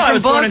Boston. Yeah, I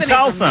was born in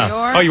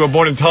Tulsa. Oh, you were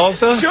born in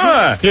Tulsa?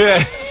 Sure.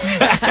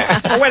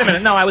 Yeah. Oh, wait a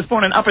minute. No, I was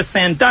born in Upper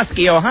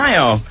Sandusky,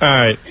 Ohio. All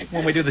right.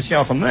 When we do the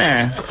show from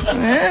there.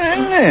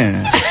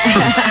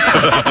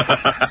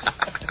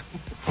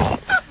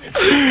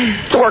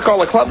 To work all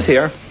the clubs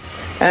here.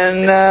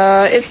 And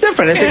it's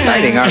different. It's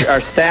exciting.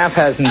 Our staff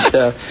hasn't...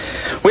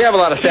 we have a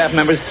lot of staff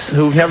members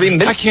who've never even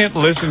been... I can't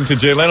listen to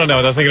Jay Leno now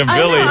without thinking of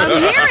Billy.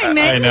 I'm hearing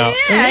that. I know.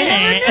 Yeah, I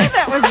never knew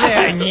that was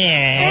there.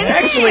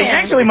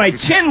 Actually, my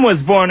chin was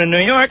born in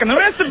New York, and the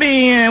rest of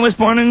me was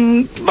born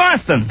in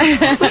Boston.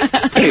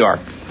 New York.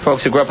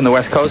 Folks who grew up on the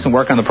West Coast and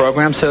work on the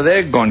program, so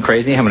they're going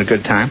crazy, having a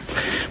good time.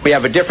 We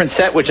have a different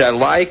set, which I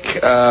like.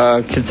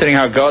 Considering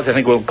how it goes, I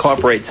think we'll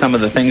incorporate some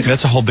of the things.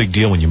 That's a whole big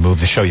deal when you move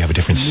the show. You have a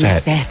different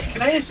set.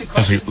 Can I ask you a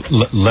question?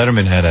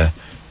 Letterman had a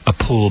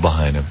pool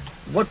behind him.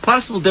 What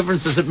possible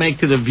difference does it make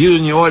to the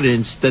viewing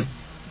audience that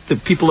the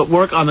people that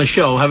work on the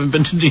show haven't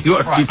been to New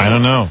York? I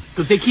don't know.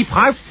 Because they keep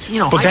But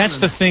that's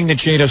the thing that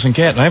Jay doesn't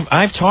get. And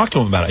I've talked to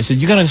him about it. I said,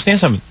 you got to understand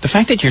something. The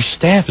fact that your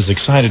staff is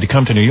excited to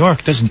come to New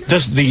York does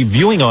the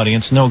viewing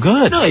audience no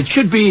good. No, it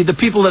should be the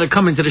people that are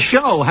coming to the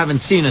show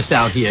haven't seen us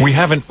out here. We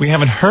haven't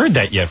heard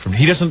that yet from him.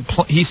 He doesn't.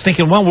 He's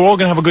thinking, well, we're all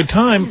going to have a good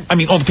time. I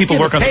mean, all the people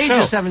work on the show.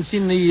 The pages haven't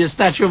seen the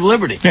Statue of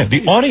Liberty. Yeah,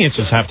 the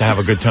audiences have to have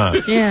a good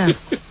time. Yeah.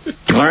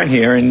 Learn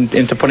here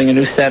into putting a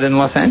new set in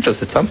Los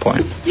Angeles at some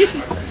point.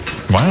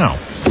 Wow.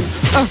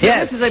 Oh, so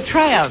this is a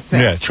tryout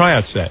set. Yeah,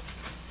 tryout set.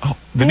 Oh,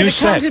 the new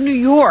set. Come to New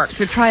York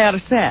to try out a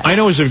set. I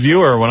know as a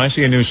viewer, when I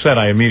see a new set,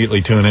 I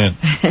immediately tune in.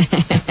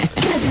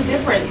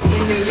 Different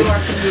in New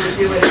York than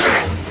you would do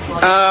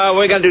it.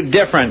 We're going to do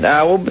different.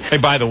 Hey,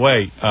 by the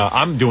way,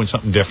 I'm doing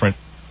something different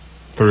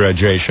for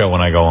Jay's show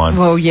when I go on.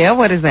 Well, yeah,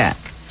 what is that?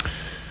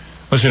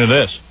 Listen to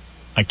this.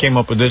 I came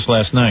up with this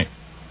last night.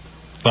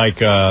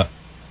 Like,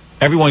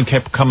 everyone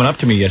kept coming up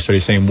to me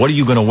yesterday saying, what are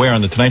you going to wear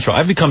on the Tonight Show?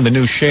 I've become the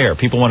new Cher.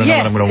 People want to know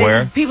what I'm going to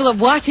wear. People are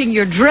watching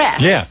your dress.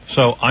 Yeah,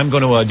 so I'm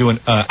going to do an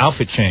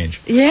outfit change.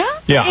 Yeah?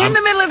 Yeah. In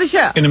the middle of the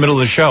show? In the middle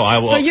of the show. I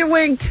will. So you're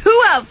wearing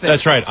 2 outfits?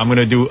 That's right. I'm going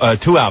to do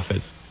 2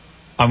 outfits.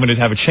 I'm going to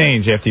have a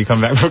change after you come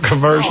back for a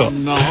commercial. Oh,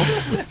 no.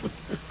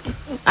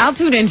 I'll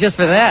tune in just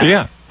for that.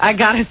 Yeah. I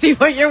got to see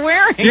what you're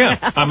wearing. Yeah.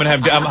 I'm going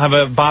to have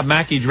a Bob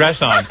Mackie dress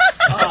on.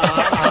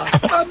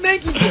 Bob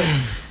Mackie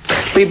dress.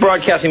 We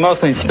broadcasting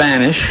mostly in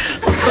Spanish.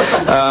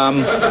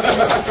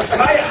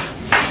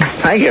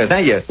 Thank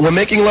you. We're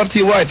making love to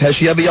your wife. Has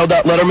she ever yelled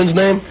out Letterman's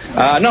name?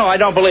 No, I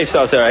don't believe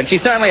so, sir. And she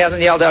certainly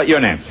hasn't yelled out your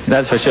name.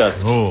 That's for sure.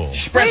 Oh.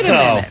 Wait a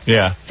minute.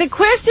 Yeah. The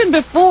question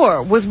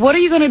before was, what are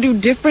you going to do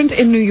different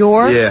in New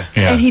York? Yeah.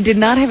 And he did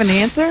not have an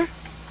answer?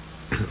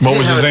 What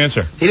was his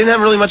answer? He didn't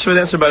have really much of an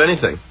answer about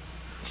anything.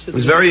 It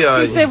was very...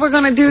 He said we're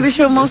going to do the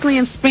show mostly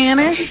in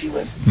Spanish?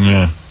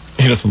 Yeah.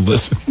 He doesn't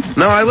listen.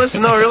 No, I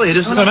listen. No, really. He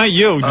doesn't. No, not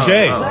you,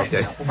 Jay. Oh,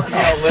 okay. I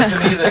don't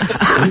listen either.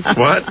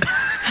 What?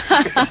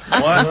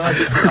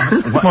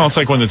 What? Well, it's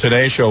like when the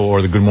Today Show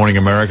or the Good Morning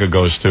America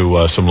goes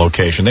to some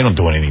location. They don't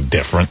do anything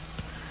different.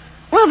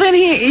 Well, then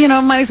he,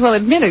 might as well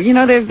admit it.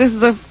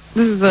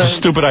 This is a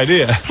stupid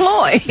idea.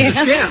 Ploy.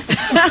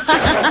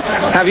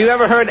 Yeah. Have you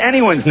ever heard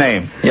anyone's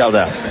name yelled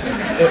out?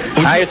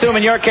 I assume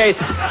in your case,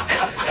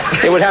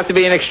 it would have to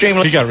be an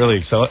extremely... He got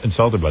really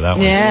insulted by that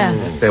one.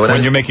 Yeah. Hey,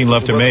 when you're making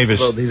love to Mavis,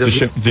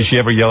 does she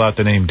ever yell out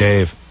the name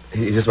Dave?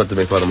 He just wanted to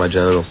make fun of my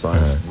genital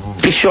size.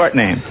 His short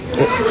name.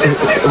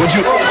 Would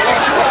you...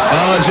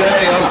 Oh,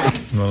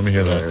 Jay. Well, let me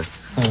hear that.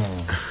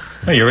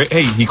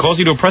 Hey, he calls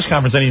you to a press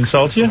conference and he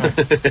insults you?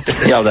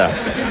 Yelled out.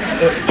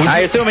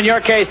 I assume in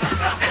your case,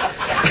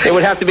 it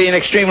would have to be an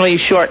extremely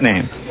short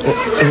name.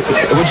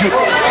 Would you...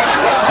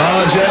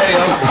 Oh, Jay.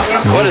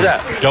 What is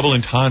that? Double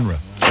entendre.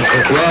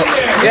 Well,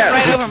 yeah.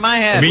 Right over my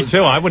head. Me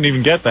too. I wouldn't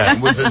even get that.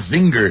 It was a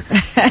zinger.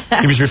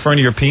 He was referring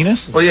to your penis?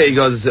 Well, yeah, he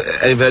goes,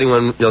 if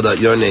anyone yelled out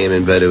your name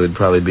in bed, it would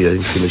probably be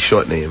a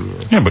short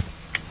name. Yeah, but...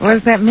 What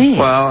does that mean?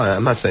 Well,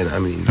 I'm not saying that. I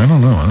mean... I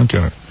don't know. I don't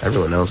get it.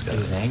 Everyone else got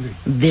it. Angry.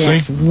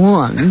 That's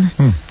one.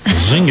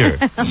 Zinger.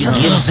 You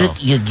gives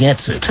it, you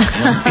gets it.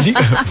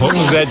 What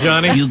was that,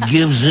 Johnny? You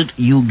gives it,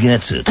 you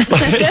gets it.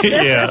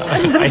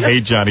 Yeah. I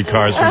hate Johnny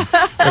Carson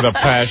with a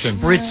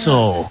passion.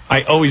 Spritzo.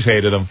 I always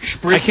hated him.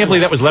 I can't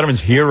believe that was Letterman's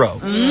hero.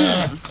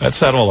 That's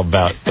that all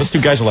about. Those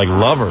two guys are like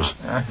lovers,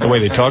 the way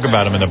they talk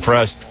about him in the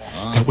press.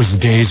 That was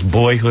Dave's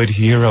boyhood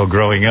hero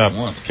growing up.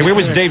 Hey, where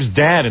was Dave's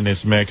dad in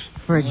this mix?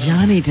 For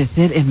Johnny to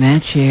sit in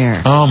that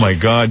chair. Oh, my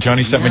God.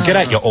 Johnny Stepman, get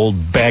out, you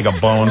old bag of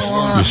bones,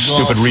 you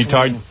stupid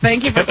retard.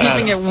 Thank you for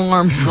keeping it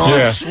warm.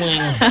 Yeah.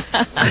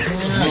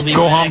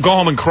 Go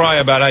home and cry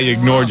about how you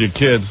ignored your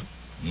kids.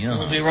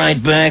 I'll be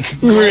right back.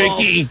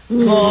 Ricky.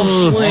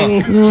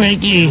 Swing.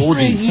 Ricky.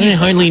 I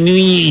hardly knew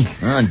ye.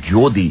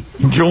 Jody.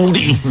 Don't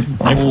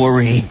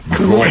worry.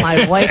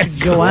 My wife,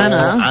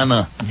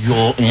 Joanna.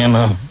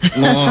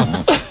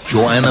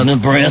 Joanna,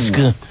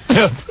 Nebraska.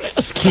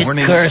 Kit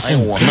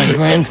Carson, my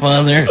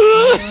grandfather.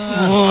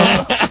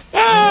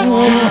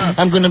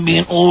 I'm going to be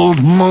an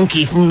old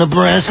monkey from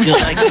Nebraska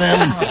like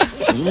them.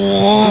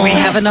 Do we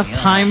have enough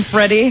time,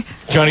 Freddie?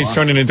 Johnny's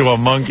turning into a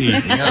monkey.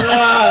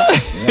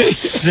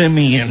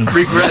 Simian.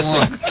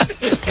 Regressing.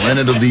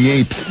 Planet of the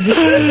Apes.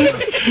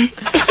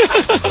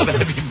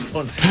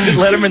 Did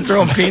Letterman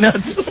throw him peanuts?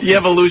 The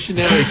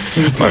evolutionary.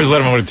 If I was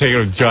Letterman, would have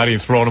taken Johnny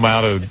and thrown him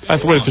out of... I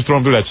would have just thrown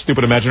him through that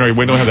stupid imaginary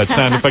window and have that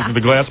sound effect of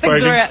the glass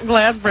breaking.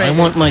 Glass breaking. I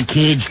want my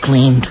cage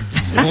cleaned.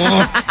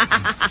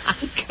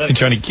 Hey,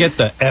 Johnny, get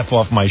the F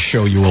off my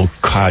show, you old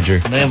codger.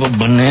 Can I have a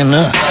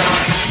banana?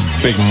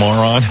 Big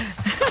moron.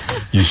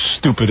 You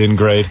stupid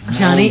ingrate.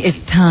 Johnny, it's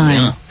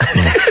time.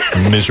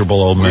 You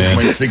miserable old man.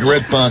 Where's my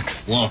cigarette box?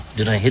 Whoa,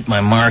 did I hit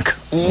my mark?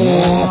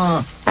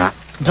 Don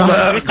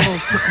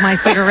Rickles took my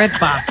cigarette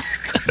box.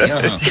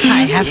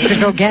 I have to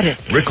go get it.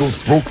 Rickles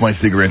broke my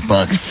cigarette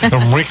box.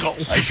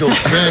 Rickles. I shall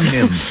cram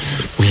him.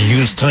 We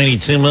use Tiny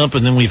Tim up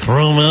and then we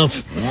throw him out.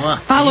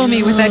 Follow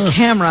me with that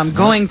camera. I'm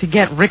going to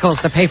get Rickles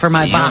to pay for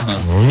my box.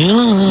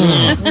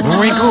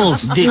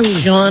 Rickles, Dick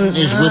Sean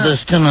is with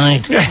us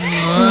tonight.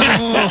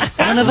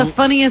 One of the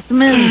funniest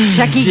men,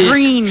 Shecky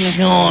Green.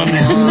 Sean.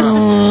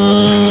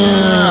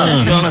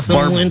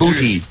 Jonathan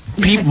Winters.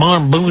 Pete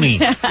Marbooney.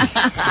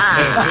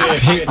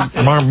 Pete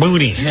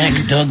Marbooney.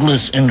 Jack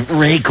Douglas and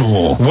Ray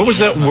Cole. What was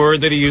that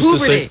word that he used to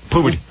say?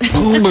 Puberty.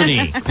 Puberty.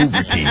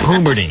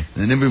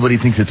 And everybody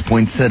thinks it's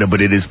poinsettia,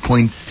 but it is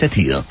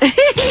poinsettia.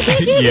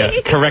 Yeah,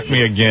 correct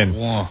me again,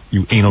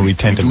 you anal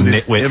retentive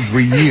nitwit.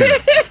 Every year.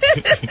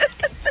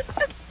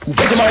 Put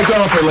the mic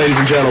on for, ladies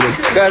and gentlemen.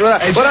 Good.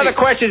 What other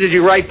questions did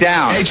you write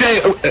down? Hey, Jay,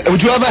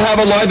 would you ever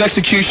have a live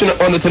execution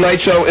on The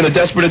Tonight Show in a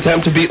desperate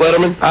attempt to beat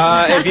Letterman?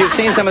 If you've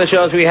seen some of the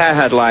shows, we have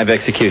had live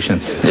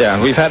executions. Yeah,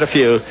 we've had a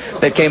few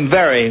that came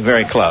very,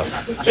 very close.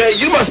 Jay,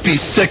 you must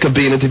be sick of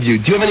being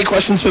interviewed. Do you have any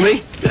questions for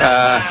me?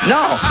 No,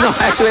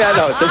 actually I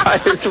don't.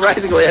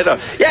 Surprisingly, I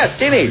don't. Yes,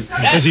 Jeannie.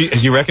 Has he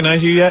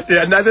recognized you yet?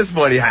 Yeah, not this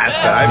point. He has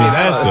to. I mean,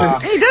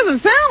 He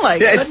doesn't sound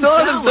like it. Yeah, it still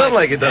doesn't sound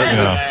like it does.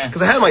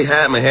 Because I had my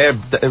hat, my hair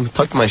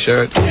tucked in my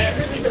shirt.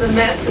 The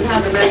Mets and how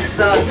the Mets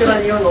hit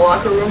on you in the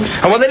locker room?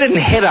 Well, they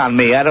didn't hit on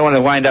me. I don't want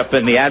to wind up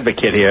in the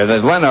advocate here.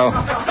 There's Leno.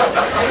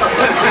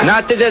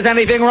 Not that there's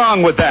anything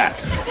wrong with that.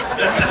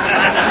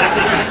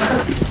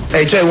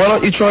 Hey, Jay, why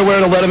don't you try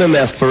wearing a Letterman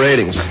mask for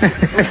ratings?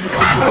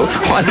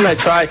 Why don't I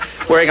try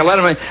wearing a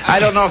Letterman? I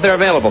don't know if they're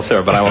available,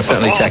 sir, but I will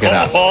certainly check it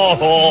out.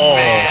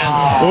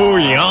 Oh,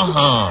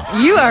 yeah.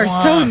 You are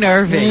so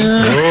nervy.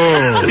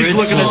 He's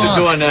looking at the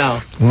door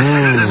now.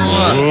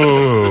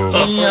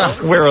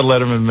 Wear a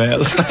Letterman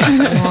mask.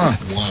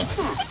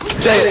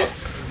 Jay,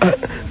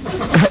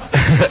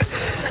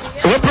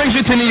 what brings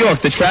you to New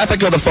York, the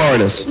traffic or the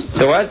foreigners?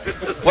 The what?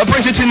 What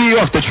brings you to New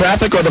York, the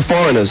traffic or the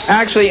foreigners?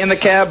 Actually, in the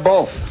cab,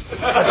 both. That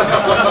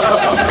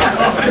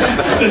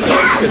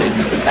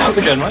was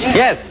a good one.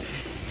 Yes.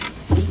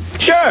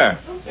 Sure.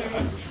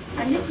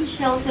 I'm Nikki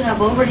Shelton.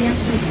 I'm over to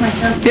introduce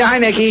myself. Yeah, hi,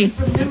 Nikki.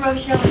 From New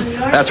Rochelle, New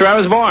York. That's where I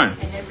was born.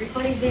 And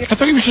everybody there. I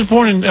thought he was just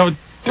born in...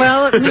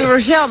 Well, New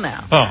Rochelle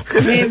now. Oh.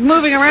 He's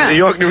moving around. New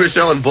York, New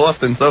Rochelle, and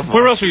Boston, so forth.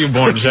 Where else were you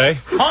born, Jay?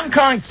 Hong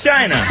Kong,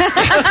 China.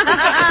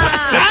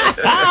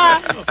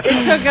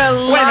 It took a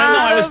lot. Wait, no,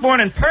 I was born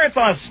in Perth,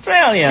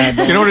 Australia.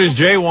 You know what it is?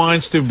 Jay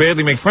wants to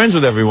badly make friends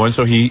with everyone,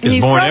 so he's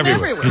born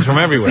everywhere. He's from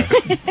everywhere.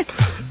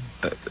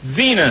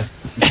 Venus.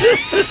 What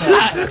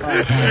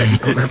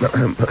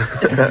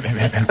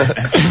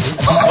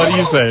do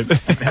you say?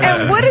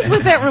 And what is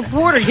with that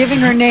reporter giving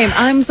her name?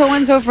 I'm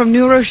so-and-so from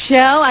New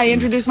Rochelle. I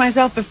introduced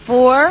myself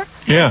before.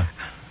 Yeah.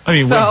 I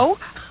mean, so?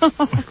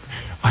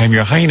 I am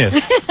your highness.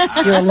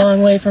 You're a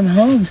long way from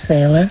home,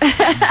 sailor.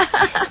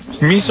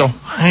 It's me so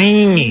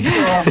tiny.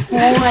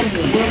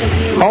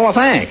 Oh, well,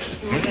 thanks.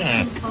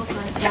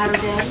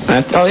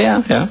 Oh,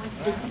 yeah, yeah.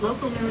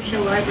 Local New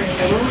Rochelle library.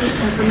 They will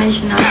list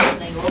information on it.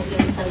 They will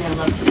send their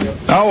love to you.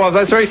 Oh, well,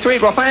 that's very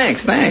sweet. Well,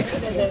 thanks. Weird.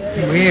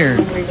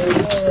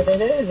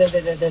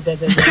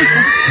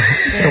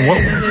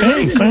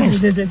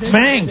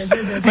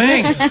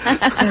 Thanks.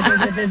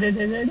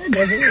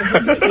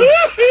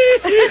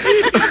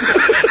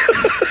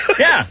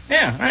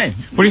 Yeah, Right.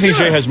 What do you think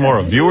Jay has more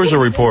of, viewers or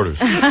reporters?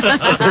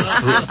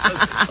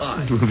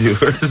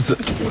 Viewers.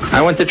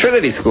 I went to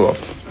Trinity School.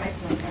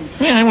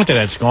 Yeah, I went to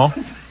that school.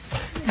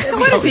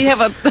 What, does he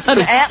have an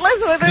atlas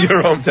with him?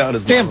 Your hometown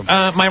is Damn,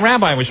 my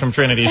rabbi was from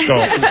Trinity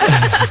School.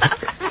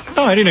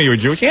 Oh, I didn't know you were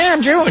Jewish. Yeah,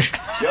 I'm Jewish.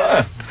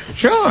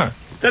 Sure.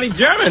 Studied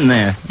German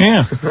there.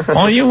 Yeah.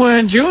 All you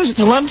Jews,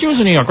 love Jews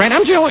in New York, right?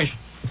 I'm Jewish.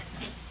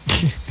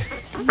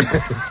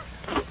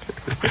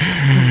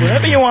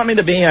 Whatever you want me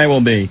to be, I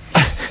will be.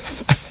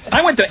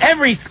 I went to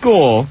every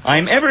school.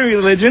 I'm every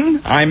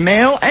religion. I'm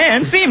male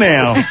and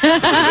female.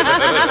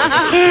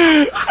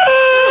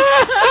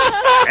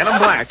 And I'm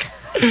black.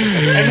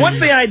 And what's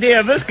the idea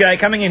of this guy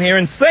coming in here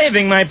and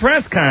saving my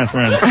press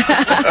conference?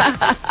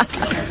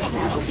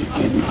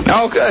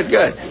 Oh, good.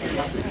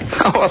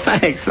 Oh, well,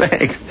 thanks.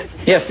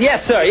 Yes,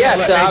 sir, yes.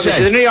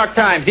 Jay. The New York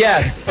Times,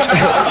 yes.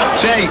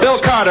 Jay. Bill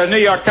Carter, New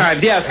York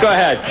Times, yes, go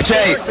ahead.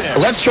 Jay,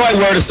 let's try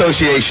word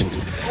association.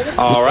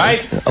 All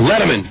right.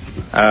 Letterman.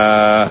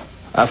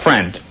 A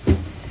friend.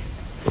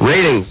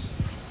 Ratings.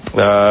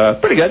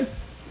 Pretty good.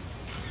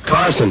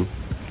 Carson.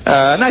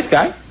 Nice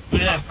guy.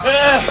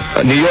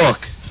 New York.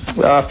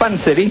 Fun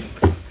city.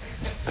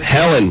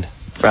 Helen.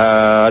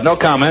 No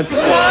comment. Man,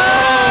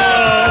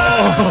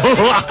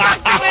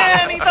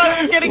 he thought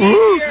he was getting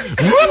easier.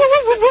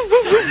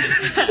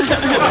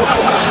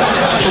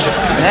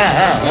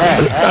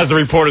 As the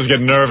reporters get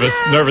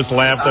nervous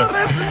laughter.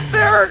 That's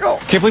hysterical.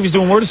 Can't believe he's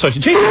doing word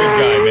association. Jay's a good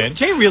guy, man.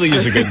 Jay really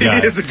is a good guy.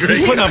 He is a great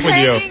He's putting up with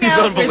you. He's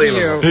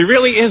unbelievable. He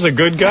really is a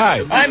good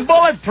guy. I'm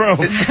bulletproof.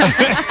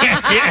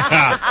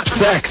 Yeah.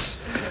 Sex.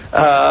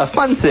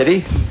 Fun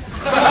city.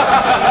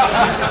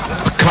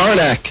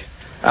 Karnak.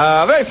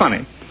 Very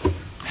funny.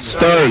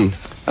 Stern.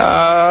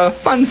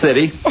 Fun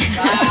city.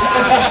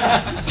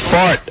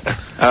 Fart.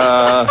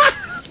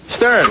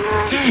 Stern.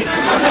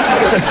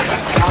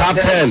 Top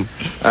 10.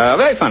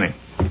 Very funny.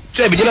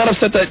 Jay, but you're not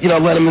upset that,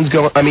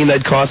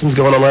 that Carson's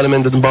going on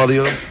Letterman doesn't bother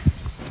you?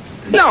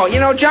 No,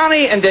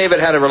 Johnny and David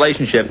had a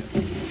relationship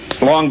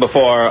long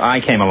before I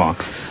came along.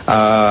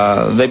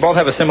 They both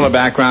have a similar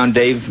background.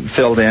 Dave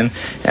filled in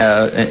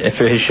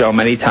for his show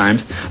many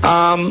times.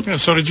 Yeah,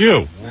 so did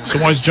you. So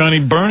why is Johnny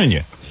burning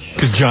you?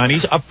 Because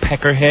Johnny's a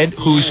peckerhead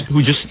who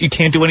just, you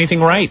can't do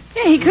anything right.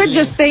 Yeah, he could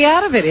just stay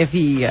out of it if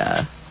he,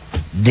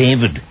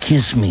 David,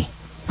 kiss me.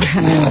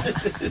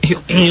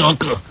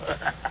 Yucca.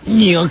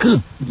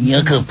 Yucca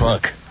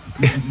puck.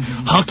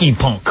 Hockey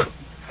punk.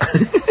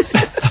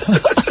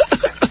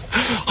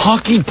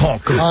 Hockey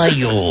punk.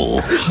 Hi-yo.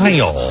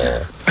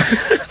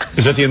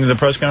 Is that the end of the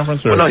press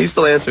conference? Or? Well, no, he's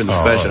still answering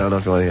the question. I don't know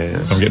if you want to hear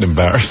it. I'm getting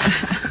embarrassed.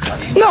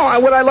 No,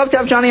 would I love to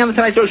have Johnny on the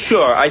Tonight Show?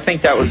 Sure, I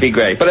think that would be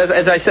great. But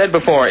as I said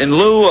before, in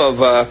lieu of,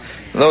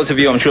 those of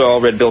you I'm sure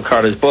all read Bill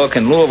Carter's book,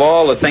 in lieu of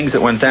all the things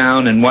that went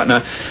down and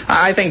whatnot,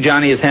 I think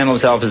Johnny has handled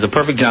himself as a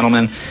perfect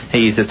gentleman.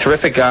 He's a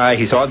terrific guy.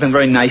 He's always been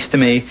very nice to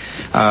me.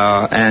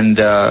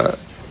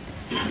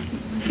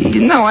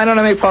 No, I don't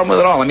have any problem with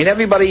it at all. I mean,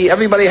 everybody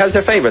has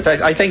their favorites.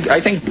 I think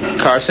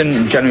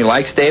Carson generally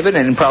likes David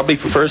and probably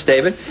prefers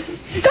David.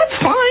 That's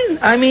fine.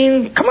 I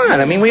mean, come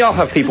on. I mean, we all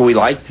have people we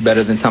like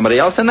better than somebody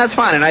else, and that's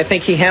fine. And I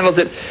think he handles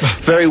it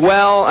very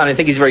well, and I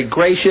think he's very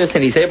gracious,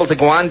 and he's able to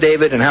go on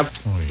David and have...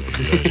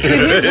 Could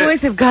his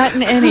voice have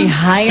gotten any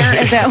higher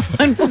at that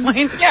one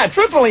point? Yeah,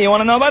 truthfully, you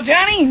want to know about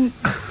Johnny?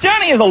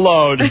 Johnny is a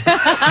load.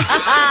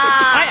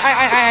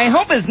 I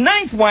hope his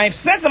ninth wife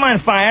sets him on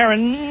fire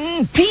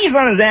and pees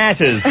on his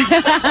ashes.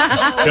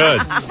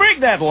 Good. Frig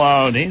that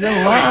load. He's a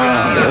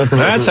load.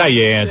 That's how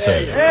you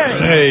answer.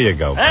 There you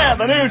go. Ah,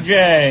 the new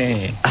Jay.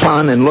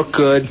 Fun and look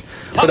good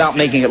without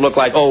making it look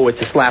like, oh, it's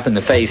a slap in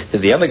the face to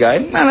the other guy. I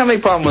don't have any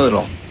problem with it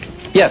at all.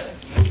 Yes?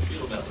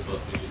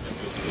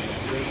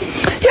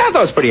 Yeah, I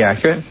thought it was pretty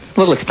accurate. A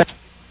little expensive.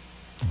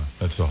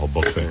 That's the whole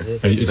book thing.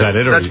 Is that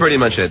it? Or That's pretty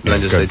much it. And then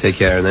just say take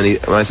care. And then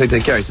when I say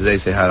take care, he says, hey,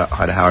 say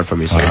hi to Howard from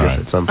me. So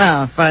right.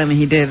 Oh, finally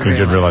he did. He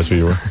didn't realize who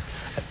you were.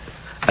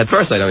 At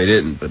first I know he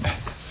didn't, but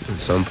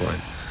at some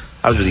point.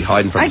 I was really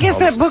hiding from I guess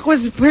that book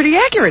was pretty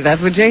accurate. That's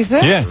what Jay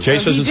said. Yeah,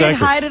 Jay says it's accurate. He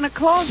did hide in a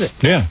closet.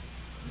 Yeah.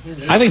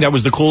 I think that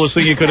was the coolest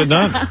thing you could have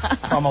done.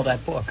 Promo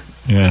that book.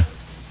 Yeah.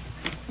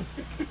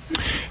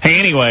 Hey,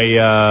 anyway,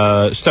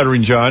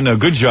 Stuttering John,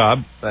 good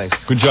job. Thanks.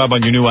 Good job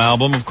on your new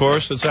album, of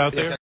course, that's out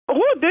there.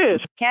 Who this?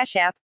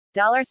 Cash.App,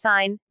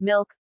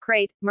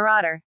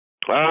 $milkcratemarauder.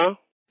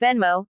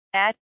 Venmo,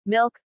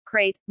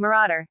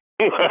 @milkcratemarauder.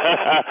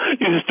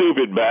 You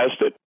stupid bastard.